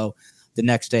Volvo. The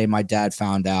next day, my dad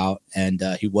found out, and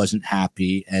he wasn't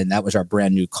happy, and that was our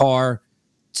brand new car.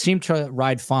 Seemed to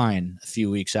ride fine a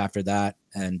few weeks after that,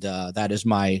 and that is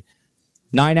my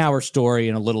 9-hour story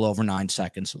in a little over 9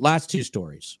 seconds. Last two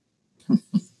stories. I'm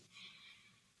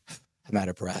out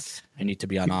of breath. I need to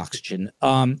be on oxygen.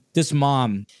 This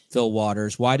mom, Phil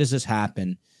Waters, why does this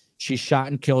happen? She shot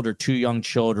and killed her 2 young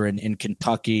children in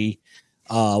Kentucky.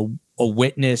 A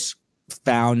witness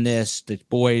found this. The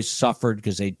boys suffered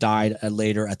because they died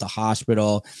later at the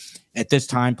hospital. At this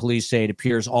time, police say it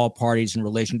appears all parties in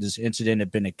relation to this incident have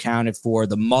been accounted for.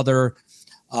 The mother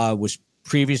was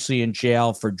previously in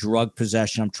jail for drug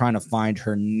possession. I'm trying to find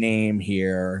her name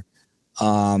here.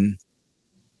 I'm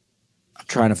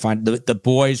trying to find the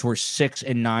boys were 6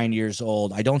 and 9 years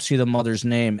old. I don't see the mother's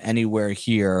name anywhere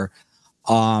here.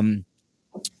 The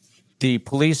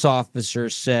police officer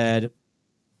said,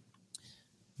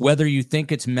 whether you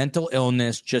think it's mental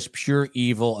illness, just pure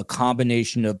evil, a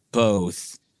combination of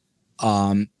both,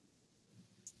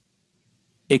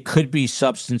 it could be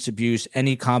substance abuse,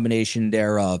 any combination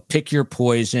thereof. Pick your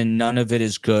poison. None of it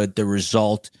is good. The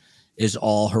result is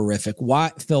all horrific.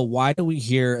 Why, Phil, why do we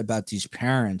hear about these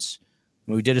parents?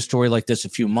 We did a story like this a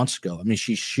few months ago. I mean,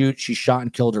 she shot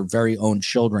and killed her very own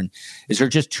children. Is there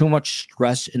just too much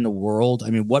stress in the world? I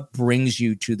mean, what brings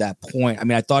you to that point? I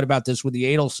mean, I thought about this with the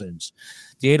Adelsons.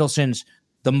 The Adelsons,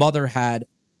 the mother had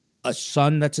a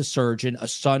son that's a surgeon, a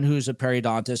son who's a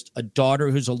periodontist, a daughter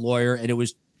who's a lawyer, and it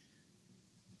was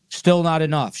still not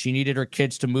enough. She needed her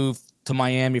kids to move to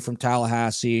Miami from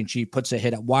Tallahassee, and she puts a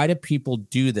hit out. Why do people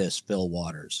do this, Phil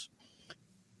Waters?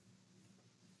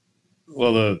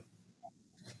 Well,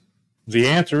 the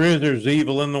answer is there's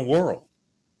evil in the world.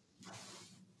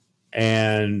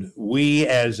 And we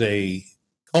as a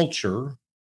culture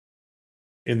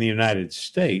in the United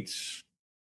States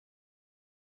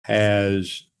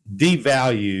has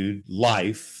devalued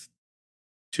life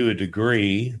to a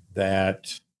degree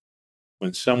that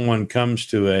when someone comes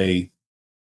to a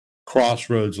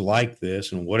crossroads like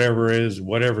this and whatever's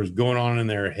going on in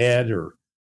their head or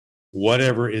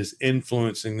whatever is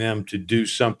influencing them to do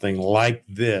something like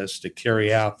this, to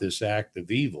carry out this act of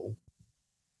evil.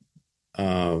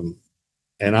 And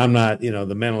I'm not,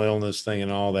 the mental illness thing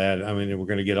and all that. I mean, we're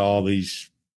going to get all these,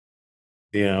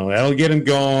 that'll get them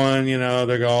going,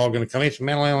 they're all going to come, it's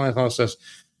mental illness, all this.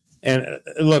 And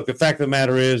look, the fact of the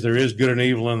matter is there is good and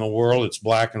evil in the world. It's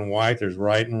black and white. There's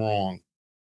right and wrong.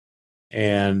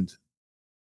 And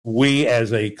we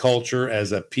as a culture,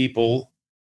 as a people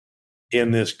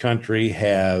in this country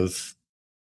have,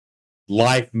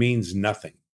 life means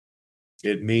nothing.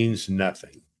 It means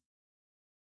nothing.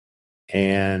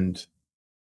 And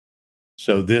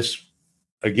so this,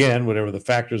 again, whatever the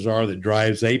factors are that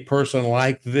drives a person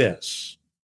like this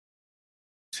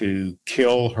to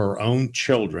kill her own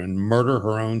children, murder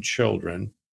her own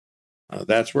children,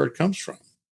 that's where it comes from.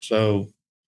 So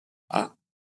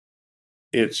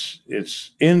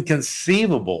it's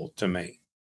inconceivable to me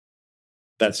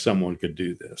that someone could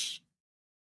do this,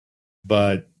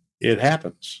 but it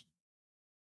happens.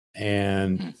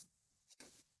 And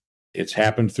it's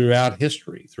happened throughout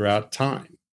history, throughout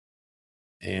time.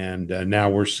 And now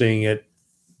we're seeing it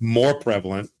more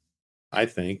prevalent, I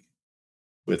think,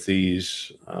 with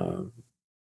these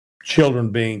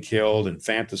children being killed,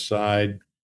 infanticide.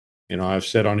 I've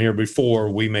said on here before,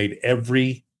 we made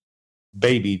every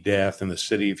baby death in the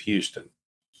city of Houston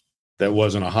that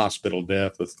wasn't a hospital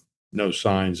death with no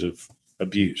signs of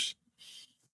abuse.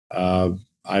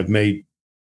 I've made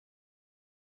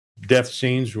death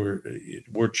scenes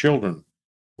where children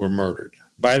were murdered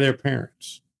by their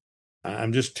parents.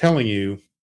 I'm just telling you,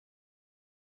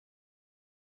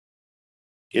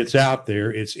 it's out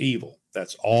there. It's evil.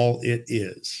 That's all it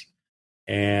is.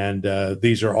 And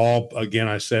these are all, again,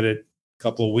 I said it a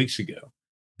couple of weeks ago,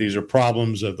 these are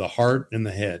problems of the heart and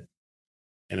the head.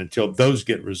 And until those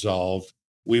get resolved,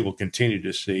 we will continue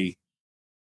to see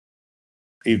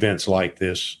events like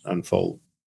this unfold.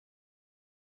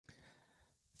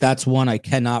 That's one I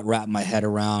cannot wrap my head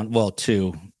around. Well,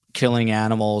 two, killing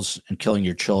animals and killing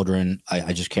your children.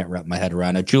 I just can't wrap my head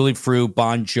around it. Julie Frew,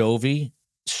 Bon Jovi,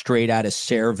 straight out of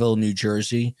Sayreville, New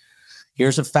Jersey.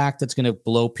 Here's a fact that's going to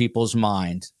blow people's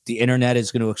mind. The internet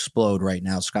is going to explode right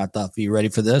now. Scott Duffy, you ready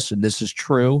for this? And this is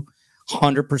true.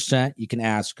 100%. You can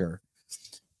ask her.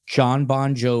 John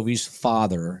Bon Jovi's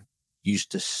father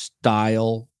used to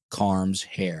style Carm's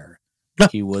hair.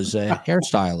 He was a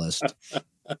hairstylist.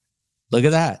 Look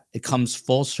at that. It comes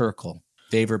full circle.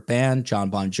 Favorite band, John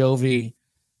Bon Jovi.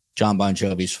 John Bon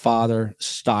Jovi's father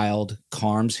styled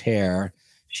Carm's hair.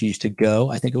 She used to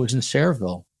go, I think it was in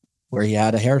Sayreville, where he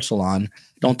had a hair salon.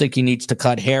 Don't think he needs to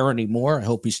cut hair anymore. I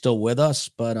hope he's still with us,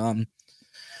 but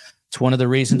it's one of the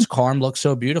reasons Carm looks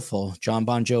so beautiful. John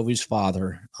Bon Jovi's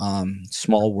father.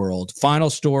 Small world. Final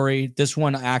story. This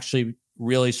one actually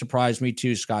really surprised me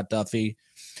too, Scott Duffy.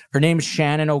 Her name is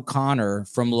Shannon O'Connor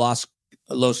from Los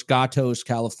Gatos,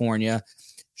 California.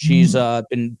 She's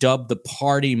been dubbed the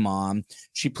party mom.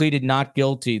 She pleaded not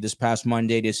guilty this past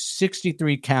Monday to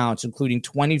 63 counts, including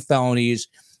 20 felonies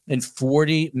and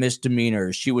 40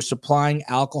 misdemeanors. She was supplying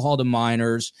alcohol to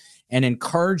minors and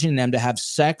encouraging them to have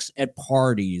sex at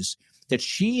parties that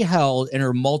she held in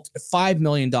her $5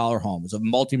 million home. It was a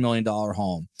multi-million-dollar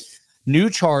home.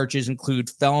 New charges include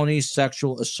felony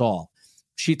sexual assault.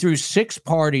 She threw 6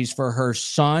 parties for her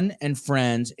son and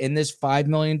friends in this $5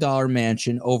 million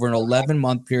mansion over an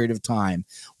 11-month period of time.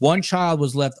 One child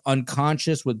was left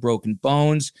unconscious with broken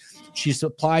bones. She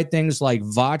supplied things like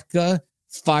vodka,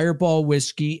 Fireball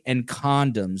whiskey, and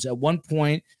condoms. At one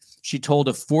point, she told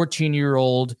a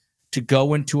 14-year-old to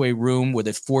go into a room with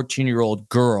a 14-year-old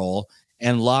girl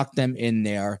and lock them in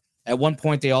there. At one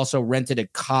point, they also rented a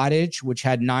cottage, which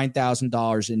had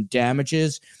 $9,000 in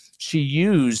damages. She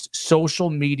used social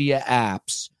media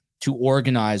apps to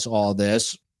organize all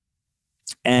this.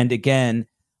 And again,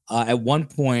 at one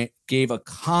point, gave a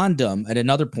condom, at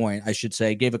another point, I should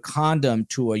say, gave a condom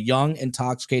to a young,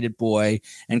 intoxicated boy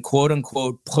and, quote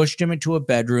unquote, pushed him into a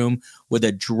bedroom with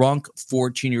a drunk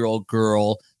 14-year-old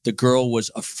girl. The girl was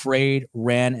afraid,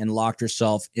 ran, and locked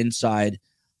herself inside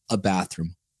a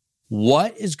bathroom.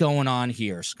 What is going on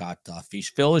here, Scott Duffy?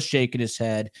 Phil is shaking his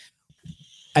head.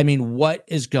 I mean, what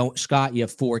is going, Scott, you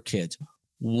have 4 kids.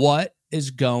 What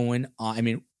is going on? I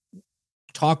mean,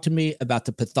 talk to me about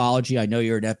the pathology. I know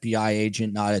you're an FBI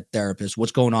agent, not a therapist.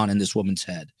 What's going on in this woman's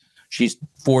head? She's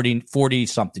 40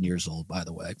 something years old, by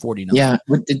the way, 49. Yeah.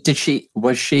 Did she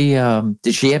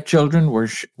have children?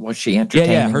 Was she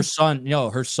entertaining? Yeah. Her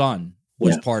son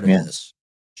was part of this.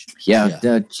 Yeah.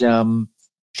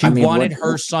 She wanted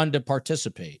her son to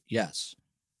participate. Yes.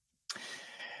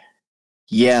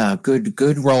 Yeah.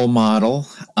 Good role model.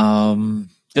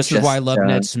 This is why I love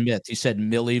Ned Smith. He said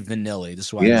Milli Vanilli. This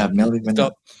is why. Yeah, Milli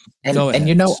Vanilli. And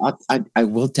you know, I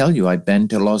will tell you, I've been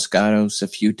to Los Gatos a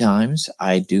few times.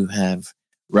 I do have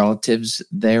relatives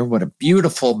there. What a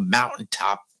beautiful mountain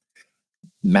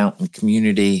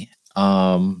community.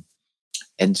 And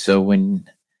so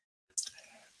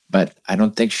but I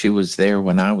don't think she was there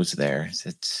when I was there.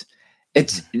 It's I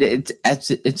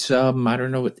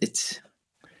don't know.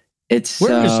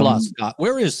 Where is Los Gatos?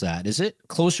 Where is that? Is it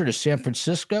closer to San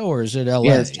Francisco or is it LA?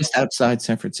 Yeah, it's just outside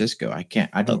San Francisco.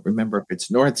 I don't remember if it's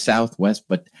north, south, west,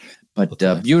 but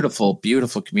okay. Beautiful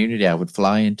community. I would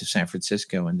fly into San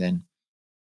Francisco and then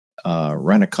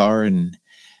rent a car and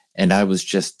I was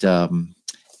just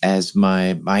as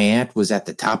my aunt was at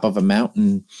the top of a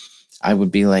mountain, I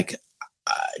would be like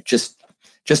just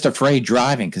afraid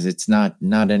driving because it's not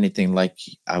anything like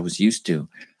I was used to.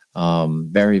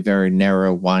 Very, very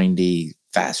narrow, windy,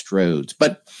 fast roads.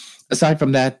 But aside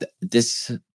from that,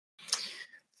 this,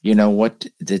 you know what,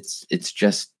 it's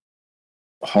just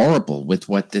horrible with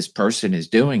what this person is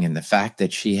doing and the fact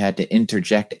that she had to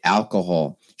interject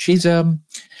alcohol. She's,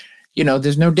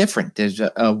 there's no different. There's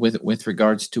with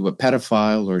regards to a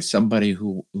pedophile or somebody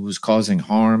who's causing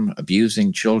harm,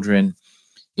 abusing children,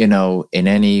 in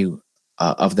any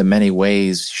of the many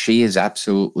ways. She is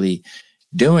absolutely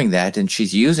doing that, and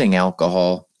she's using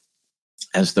alcohol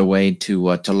as the way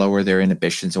to lower their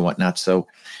inhibitions and whatnot. So,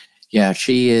 yeah,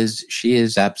 she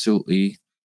is absolutely,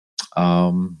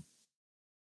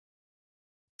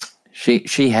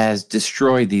 She has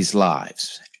destroyed these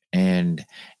lives, and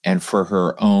for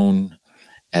her own,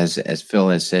 as Phil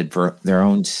has said, for their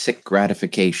own sick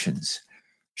gratifications.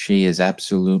 She is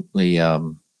absolutely,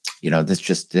 for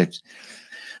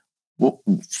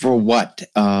what?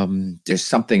 There's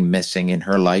something missing in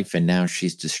her life, and now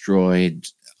she's destroyed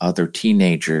other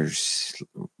teenagers,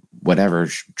 whatever,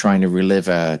 trying to relive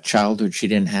a childhood she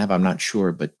didn't have. I'm not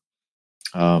sure, but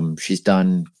she's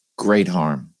done great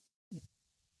harm.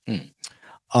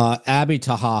 Abby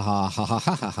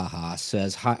Tahaha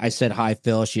says, "Hi." I said, "Hi,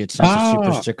 Phil." She had sent a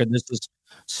super sticker. This is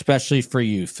especially for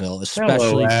you, Phil.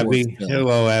 Especially Hello, Abby. for Phil.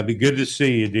 Hello, Abby. Good to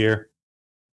see you, dear.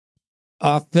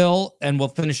 Phil, and we'll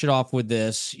finish it off with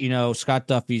this. You know, Scott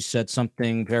Duffy said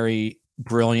something very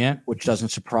brilliant, which doesn't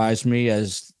surprise me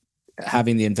as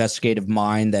having the investigative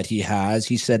mind that he has.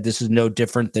 He said this is no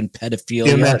different than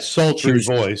pedophilia. In that sultry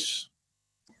voice.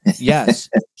 Yes,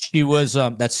 she was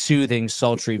that soothing,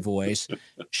 sultry voice.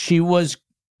 She was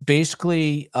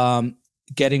basically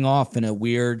getting off in a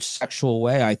weird sexual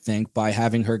way, I think, by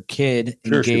having her kid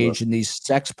engage in these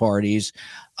sex parties.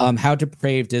 How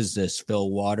depraved is this,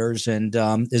 Phil Waters? And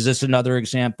is this another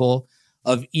example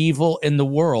of evil in the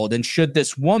world? And should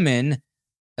this woman,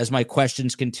 as my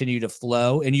questions continue to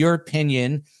flow, in your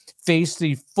opinion, face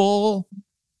the full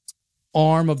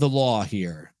arm of the law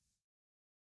here?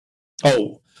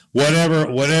 Oh,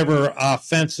 whatever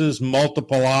offenses,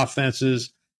 multiple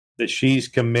offenses that she's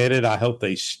committed, I hope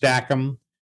they stack them.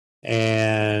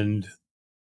 And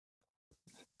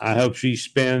I hope she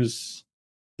spends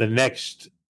the next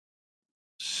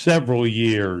several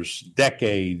years,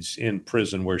 decades in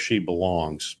prison where she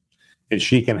belongs. And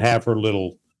she can have her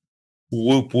little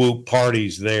whoop whoop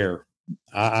parties there.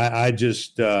 I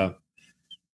just, that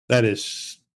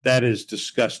is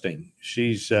disgusting.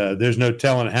 She's, there's no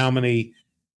telling how many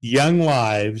young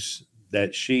lives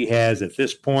that she has at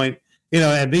this point,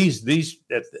 and these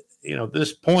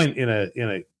this point in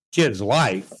a kid's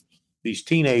life, these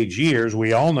teenage years,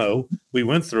 we all know we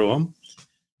went through them,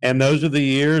 and those are the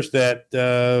years that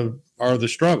are the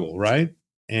struggle, right?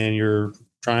 And you're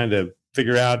trying to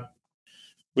figure out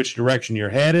which direction you're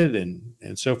headed,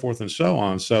 and so forth and so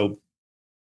on. So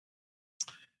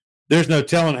there's no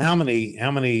telling how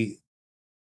many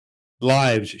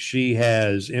lives she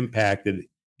has impacted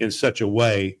in such a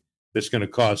way that's going to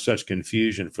cause such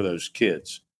confusion for those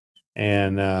kids.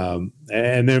 And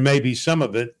there may be some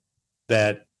of it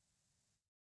that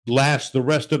lasts the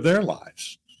rest of their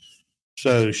lives.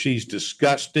 So she's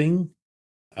disgusting.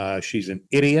 She's an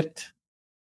idiot.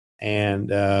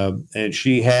 And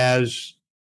she has,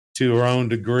 to her own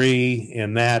degree,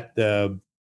 in that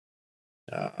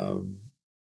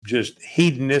just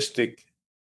hedonistic,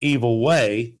 evil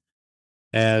way,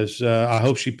 as I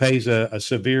hope she pays a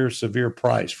severe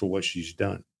price for what she's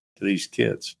done to these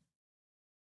kids.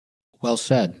 Well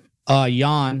said.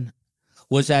 Jan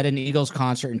was at an Eagles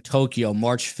concert in Tokyo,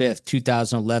 March 5th,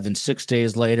 2011. 6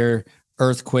 days later,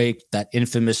 earthquake, that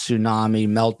infamous tsunami,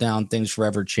 meltdown, things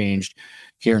forever changed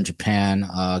here in Japan.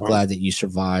 Glad that you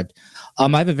survived. I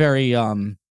have a very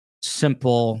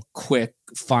simple, quick,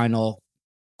 final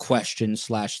question /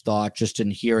 thought just in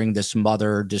hearing this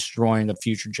mother destroying a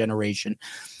future generation.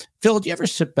 Phil, do you ever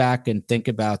sit back and think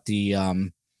about the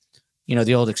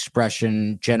the old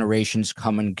expression, generations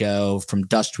come and go, from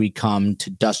dust we come to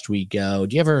dust we go?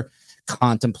 Do you ever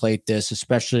contemplate this,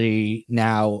 especially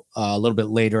now, a little bit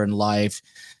later in life?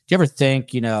 Do you ever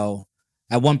think,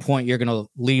 at one point you're going to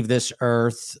leave this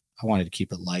earth? I wanted to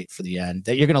keep it light for the end.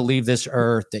 That you're going to leave this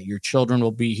earth, that your children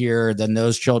will be here, then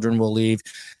those children will leave.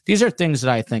 These are things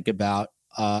that I think about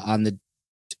on the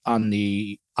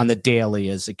daily,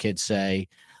 as the kids say.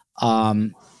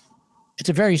 It's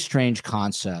a very strange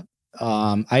concept.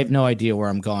 I have no idea where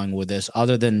I'm going with this,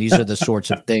 other than these are the sorts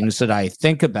of things that I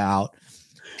think about.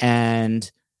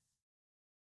 And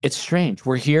it's strange.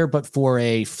 We're here, but for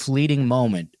a fleeting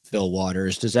moment, Phil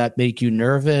Waters. Does that make you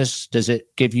nervous? Does it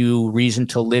give you reason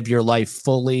to live your life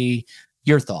fully?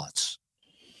 Your thoughts?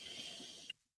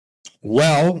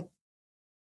 Well,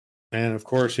 and of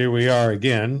course, here we are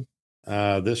again.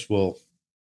 This will.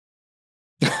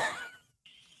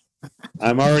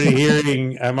 I'm already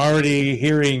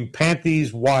hearing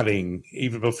panties wadding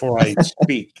even before I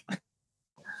speak.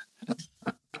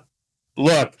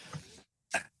 Look,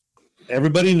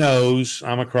 everybody knows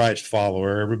I'm a Christ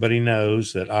follower. Everybody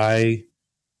knows that I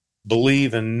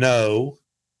believe and know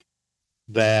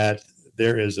that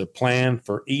there is a plan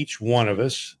for each one of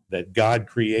us, that God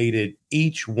created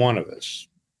each one of us.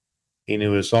 He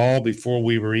knew us all before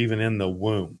we were even in the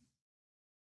womb.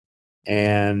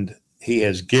 And he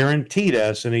has guaranteed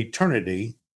us an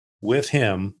eternity with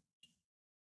him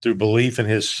through belief in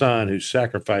his son who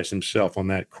sacrificed himself on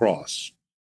that cross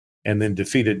and then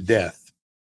defeated death.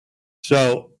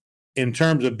 So in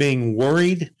terms of being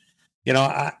worried,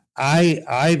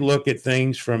 I look at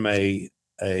things from a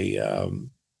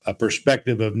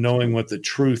perspective of knowing what the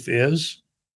truth is,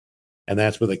 and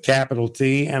that's with a capital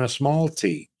T and a small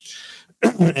t.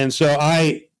 And so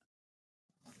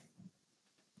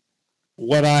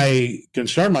what I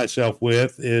concern myself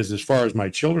with is, as far as my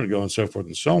children go and so forth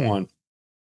and so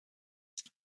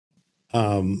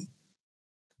on,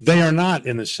 they are not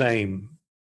in the same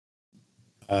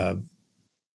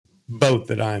boat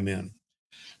that I'm in.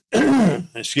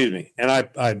 Excuse me. And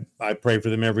I pray for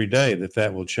them every day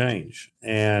that will change.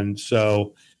 And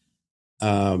so,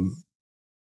 I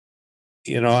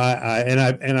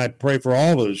pray for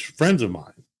all those friends of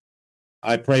mine.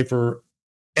 I pray for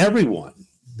everyone,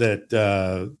 that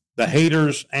the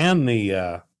haters and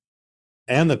the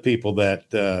people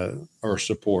that are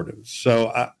supportive.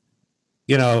 So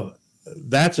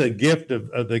that's a gift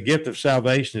of the gift of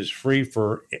salvation is free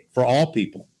for all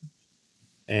people.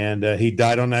 And he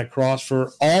died on that cross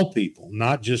for all people,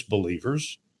 not just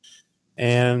believers.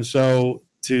 And so,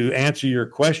 to answer your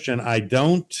question,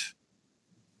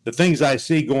 the things I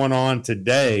see going on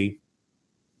today,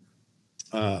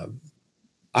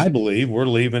 I believe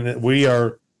we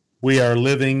are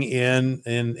living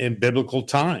in biblical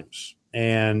times.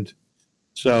 And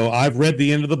so I've read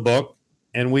the end of the book,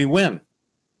 and we win,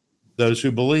 those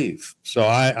who believe.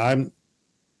 So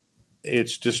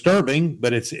it's disturbing,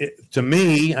 but to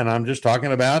me, and I'm just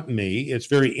talking about me, it's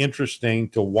very interesting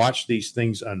to watch these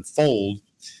things unfold,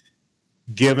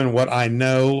 given what I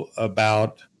know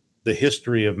about the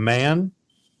history of man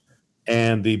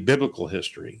and the biblical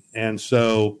history. And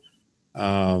so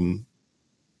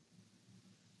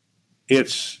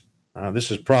it's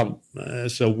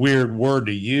a weird word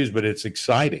to use, but it's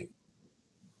exciting.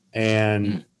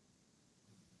 And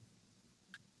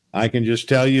I can just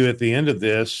tell you at the end of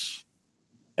this,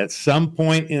 at some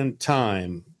point in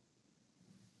time,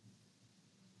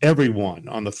 everyone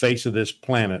on the face of this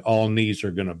planet, all knees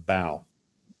are going to bow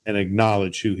and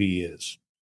acknowledge who he is.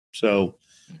 So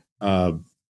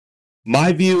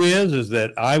my view is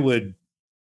that I would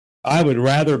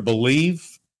rather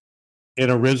believe in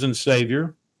a risen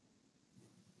Savior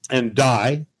and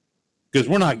die, because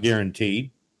we're not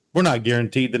guaranteed. We're not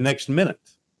guaranteed the next minute.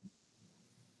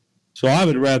 So I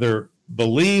would rather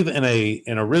believe in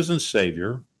a risen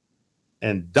Savior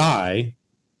and die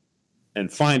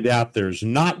and find out there's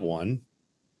not one,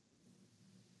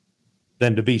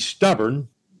 than to be stubborn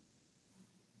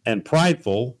and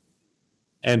prideful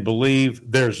and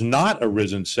believe there's not a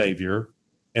risen Savior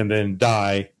and then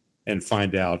die and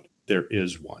find out there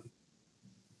is one.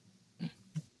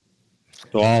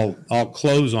 So I'll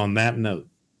close on that note.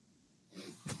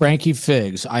 Frankie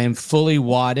Figs, I am fully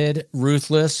wadded,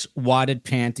 ruthless, wadded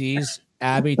panties.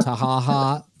 Abby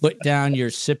Tahaha, put down your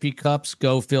sippy cups.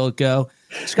 Go, Phil, go.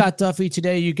 Scott Duffy,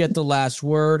 today you get the last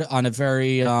word on a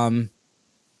very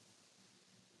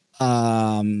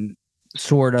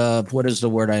sort of, what is the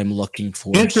word I am looking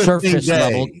for? Surface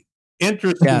level.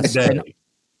 Interesting day.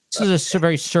 This is a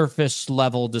very surface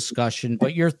level discussion,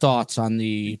 but your thoughts on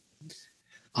the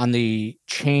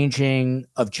changing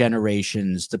of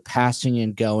generations, the passing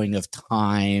and going of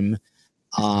time,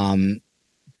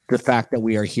 the fact that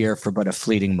we are here for but a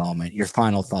fleeting moment. Your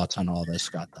final thoughts on all this,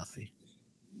 Scott Duffy?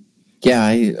 Yeah,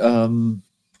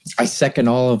 I second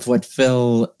all of what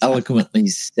Phil eloquently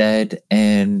said,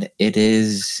 and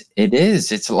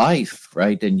it's life,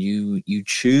 right? And you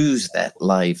choose that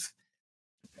life,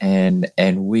 and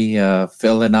we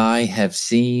Phil and I have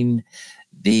seen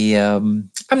the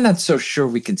I'm not so sure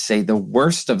we can say the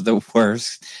worst of the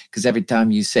worst, because every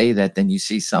time you say that, then you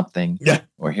see something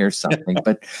or hear something.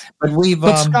 But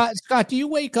Scott, do you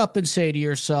wake up and say to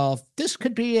yourself, "This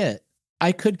could be it.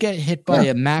 I could get hit by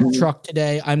a Mack truck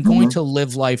today. I'm going to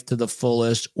live life to the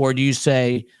fullest," or do you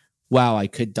say, "Wow, I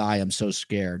could die. I'm so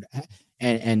scared,"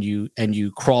 and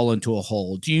you crawl into a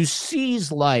hole? Do you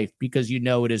seize life because you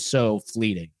know it is so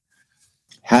fleeting?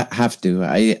 Have to.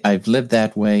 I've lived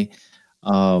that way.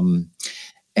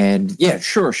 And yeah,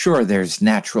 sure. There's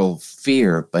natural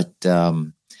fear, but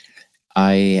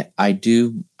I've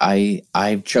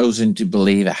chosen to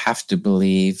believe. I have to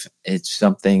believe it's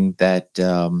something that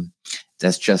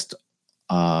that's just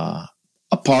a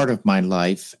part of my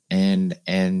life, and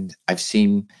I've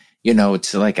seen,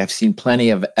 it's like I've seen plenty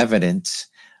of evidence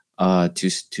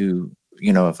to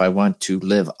if I want to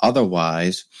live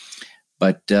otherwise,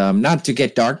 but not to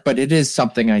get dark, but it is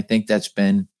something I think that's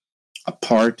been a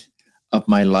part of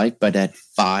my life. But at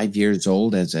 5 years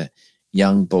old, as a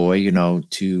young boy,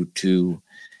 to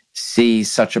see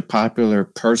such a popular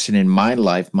person in my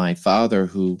life, my father,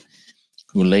 who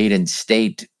laid in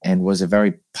state and was a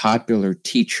very popular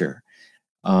teacher,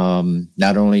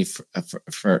 not only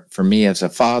for me as a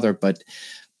father, but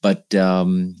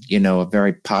a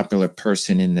very popular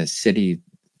person in the city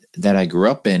that I grew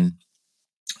up in.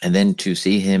 And then to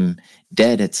see him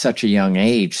dead at such a young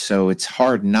age. So it's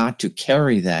hard not to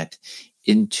carry that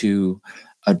into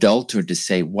adulthood, to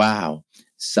say, wow,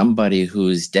 somebody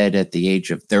who's dead at the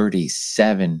age of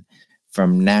 37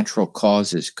 from natural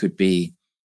causes could be,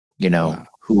 wow,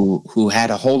 who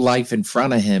had a whole life in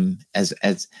front of him as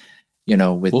was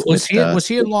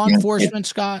he in law enforcement,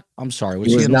 Scott? I'm sorry.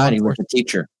 He was not. He was a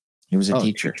teacher. He was a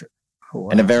teacher. Oh, wow.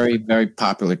 And a very, very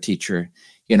popular teacher,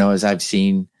 as I've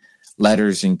seen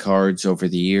letters and cards over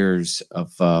the years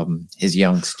of his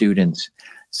young students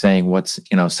saying what's,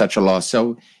 such a loss.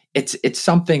 So it's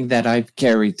something that I've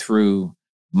carried through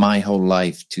my whole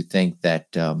life, to think that,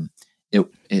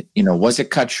 was it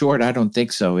cut short? I don't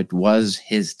think so. It was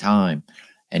his time.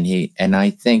 And I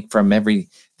think from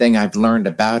everything I've learned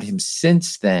about him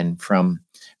since then, from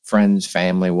friends,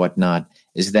 family, whatnot,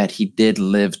 is that he did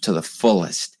live to the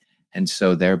fullest. And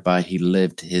so thereby he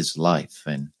lived his life.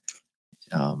 And,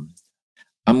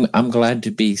 I'm glad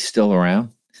to be still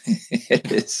around.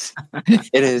 It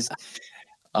is.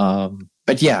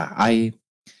 But yeah,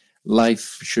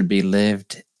 life should be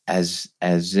lived as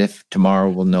if tomorrow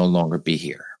will no longer be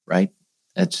here. Right?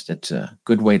 That's a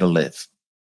good way to live.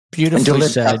 Beautifully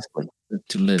said.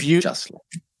 To live justly.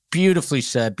 Beautifully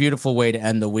said. Beautiful way to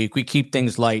end the week. We keep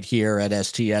things light here at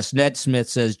STS. Ned Smith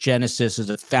says Genesis is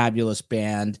a fabulous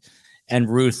band, and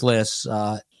Ruthless,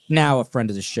 now a friend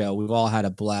of the show. We've all had a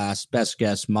blast. Best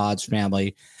guest, Mods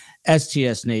family.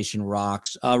 STS Nation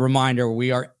rocks. A reminder,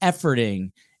 we are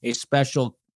efforting a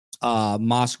special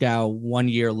Moscow 1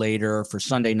 year later for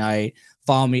Sunday night.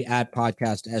 Follow me at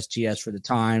Podcast STS for the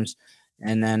times.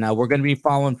 And then we're going to be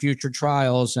following future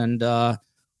trials. And we're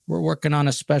working on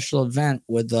a special event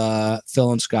with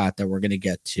Phil and Scott that we're going to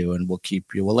get to. And we'll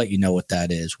let you know what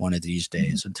that is one of these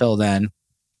days. Until then,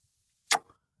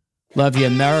 love you,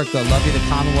 America. Love you, the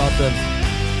Commonwealth of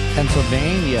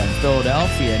Pennsylvania, and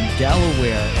Philadelphia, and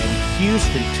Delaware, and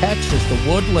Houston, Texas, the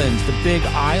Woodlands, the Big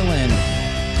Island,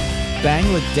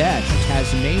 Bangladesh,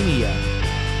 Tasmania.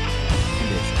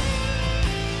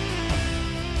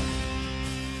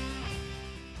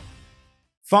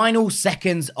 Final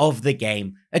seconds of the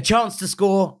game. A chance to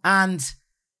score, and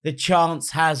the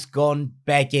chance has gone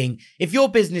begging. If your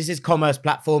business's commerce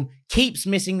platform keeps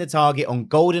missing the target on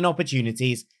golden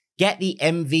opportunities, get the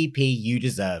MVP you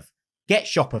deserve. Get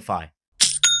Shopify.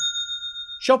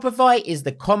 Shopify is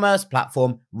the commerce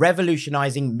platform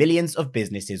revolutionizing millions of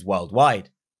businesses worldwide.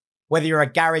 Whether you're a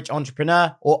garage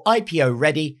entrepreneur or IPO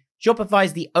ready, Shopify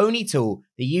is the only tool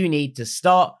that you need to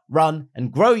start, run,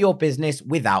 and grow your business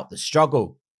without the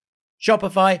struggle.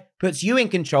 Shopify puts you in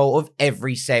control of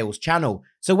every sales channel.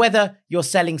 So whether you're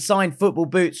selling signed football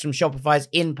boots from Shopify's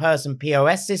in-person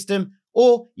POS system,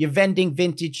 or you're vending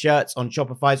vintage shirts on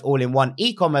Shopify's all-in-one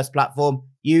e-commerce platform,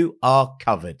 you are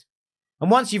covered.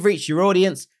 And once you've reached your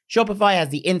audience, Shopify has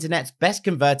the internet's best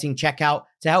converting checkout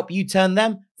to help you turn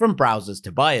them from browsers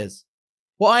to buyers.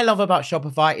 What I love about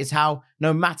Shopify is how,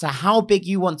 no matter how big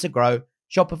you want to grow,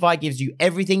 Shopify gives you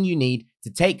everything you need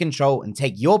to take control and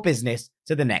take your business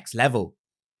to the next level.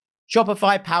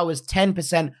 Shopify powers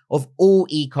 10% of all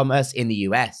e-commerce in the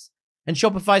US. And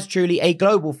Shopify is truly a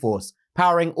global force,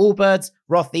 powering Allbirds,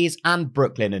 Rothy's, and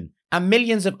Brooklinen, and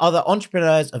millions of other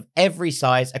entrepreneurs of every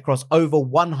size across over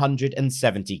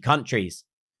 170 countries.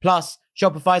 Plus,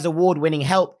 Shopify's award-winning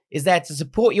help is there to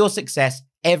support your success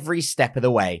every step of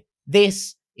the way.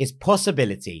 This is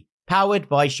Possibility, powered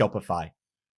by Shopify.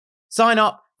 Sign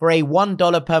up for a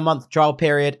 $1 per month trial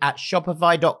period at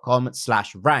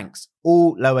shopify.com/ranks,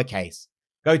 all lowercase.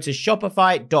 Go to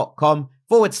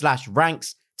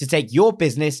shopify.com/ranks to take your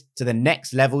business to the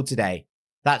next level today.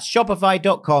 That's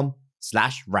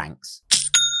shopify.com/ranks.